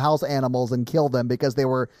all the house animals and kill them because they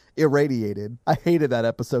were irradiated. I hated that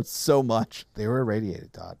episode so much. They were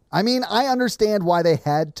irradiated, Todd. I mean, I understand why they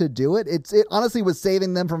had to do it. It honestly was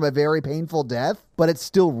saving them from a very painful death, but it's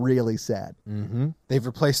still really sad. Mm-hmm. They've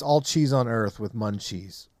replaced all cheese on Earth with Mun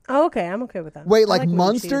cheese. Oh, okay. I'm okay with that. Wait, I like moon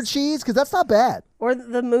Munster cheese? Because that's not bad. Or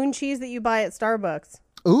the moon cheese that you buy at Starbucks.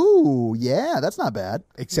 Ooh, yeah, that's not bad.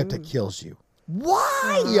 Except it kills you.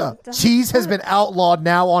 Why? Cheese has been outlawed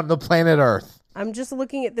now on the planet Earth. I'm just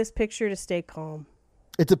looking at this picture to stay calm.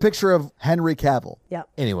 It's a picture of Henry Cavill. Yep.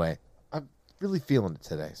 Anyway, I'm really feeling it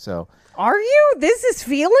today. So Are you? This is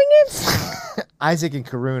feeling it? Isaac and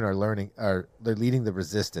Karun they're leading the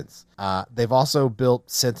resistance. They've also built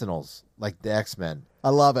sentinels like the X-Men. I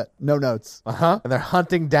love it. No notes. And they're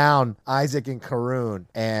hunting down Isaac and Karun.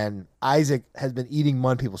 And Isaac has been eating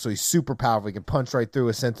Mun people, so he's super powerful. He can punch right through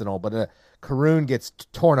a sentinel. But Karun gets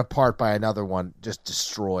torn apart by another one, just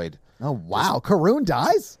destroyed. Oh, wow. Karun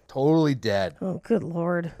dies? Totally dead. Oh, good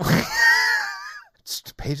Lord.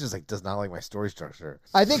 Paige is like, does not like my story structure.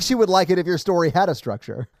 I think she would like it if your story had a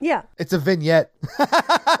structure. Yeah. It's a vignette.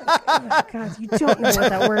 Oh, God, you don't know what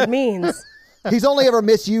that word means. He's only ever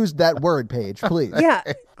misused that word, Paige, please. Yeah,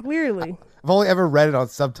 clearly. I've only ever read it on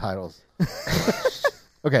subtitles.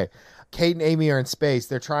 Okay. Kate and Amy are in space.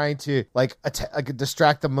 They're trying to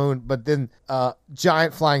distract the moon, but then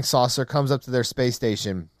giant flying saucer comes up to their space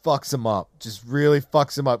station, fucks them up, just really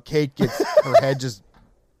fucks them up. Kate gets her head just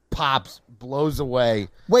pops, blows away.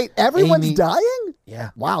 Wait, everyone's Amy- dying?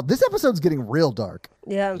 Yeah. Wow, this episode's getting real dark.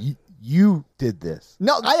 Yeah. You did this.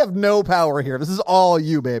 No, I have no power here. This is all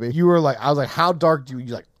you, baby. You were like, I was like, how dark do you?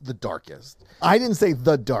 You're like, the darkest. I didn't say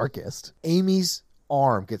the darkest. Amy's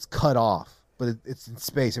arm gets cut off, but it's in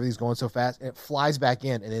space. Everything's going so fast, and it flies back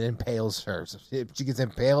in, and it impales her. So she gets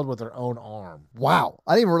impaled with her own arm. Wow.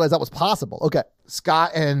 I didn't even realize that was possible. Okay.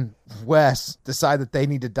 Scott and Wes decide that they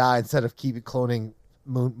need to die instead of keep cloning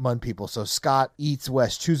Mun people. So Scott eats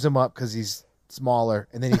Wes, chews him up because he's smaller,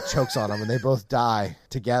 and then he chokes on him, and they both die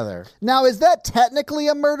together. Now, is that technically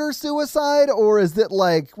a murder-suicide, or is it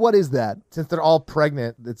like, what is that? Since they're all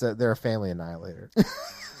pregnant, they're a family annihilator.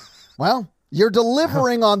 Well, you're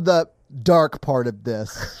delivering on the dark part of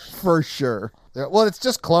this, for sure. Well, it's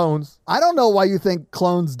just clones. I don't know why you think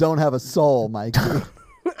clones don't have a soul, Mikey.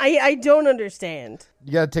 I don't understand.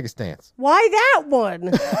 You got to take a stance. Why that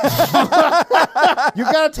one? You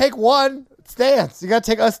got to take one stance. You got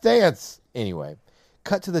to take a stance. Anyway,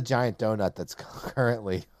 cut to the giant donut that's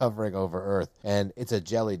currently hovering over Earth, and it's a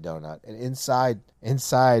jelly donut. And inside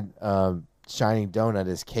Shining Donut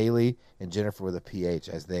is Kaylee and Jennifer with a PH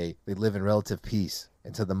as they live in relative peace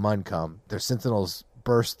until the Mun come. Their sentinels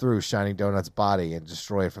burst through Shining Donut's body and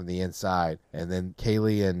destroy it from the inside. And then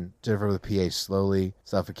Kaylee and Jennifer with a PH slowly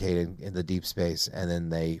suffocate in the deep space, and then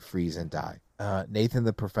they freeze and die. Nathan,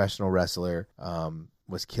 the professional wrestler,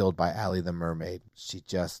 was killed by Allie the mermaid. She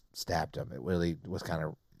just stabbed him. It really was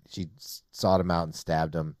she sought him out and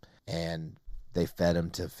stabbed him, and they fed him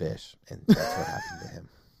to fish, and that's what happened to him.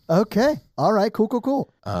 Okay. All right.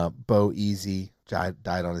 Cool. Bo Easy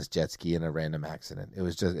died on his jet ski in a random accident. It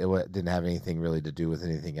was just, didn't have anything really to do with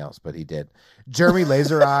anything else, but he did. Jeremy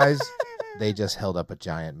Laser Eyes, they just held up a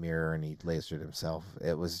giant mirror and he lasered himself.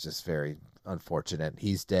 It was just very unfortunate.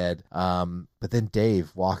 He's dead. But then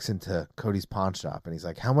Dave walks into Cody's pawn shop and he's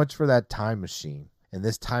like, how much for that time machine? And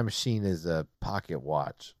this time machine is a pocket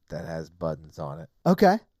watch that has buttons on it.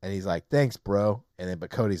 Okay. And he's like, thanks, bro. But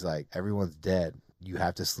Cody's like, everyone's dead. You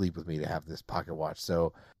have to sleep with me to have this pocket watch.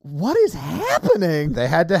 So what is happening? they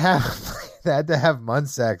had to have mun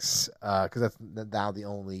sex because that's now the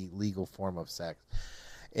only legal form of sex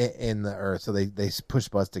in the earth. So they push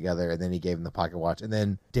butts together, and then he gave him the pocket watch, and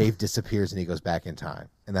then Dave disappears and he goes back in time,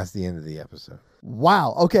 and that's the end of the episode.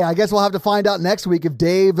 Wow. Okay, I guess we'll have to find out next week if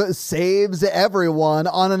Dave saves everyone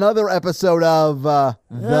on another episode of the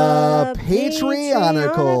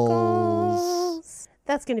Patreonicals.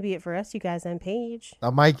 That's going to be it for us, you guys. I'm Paige.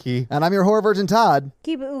 I'm Mikey. And I'm your horror virgin, Todd.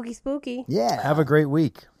 Keep it oogie spooky. Yeah. Have a great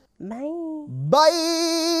week. Bye.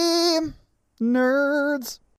 Bye, nerds.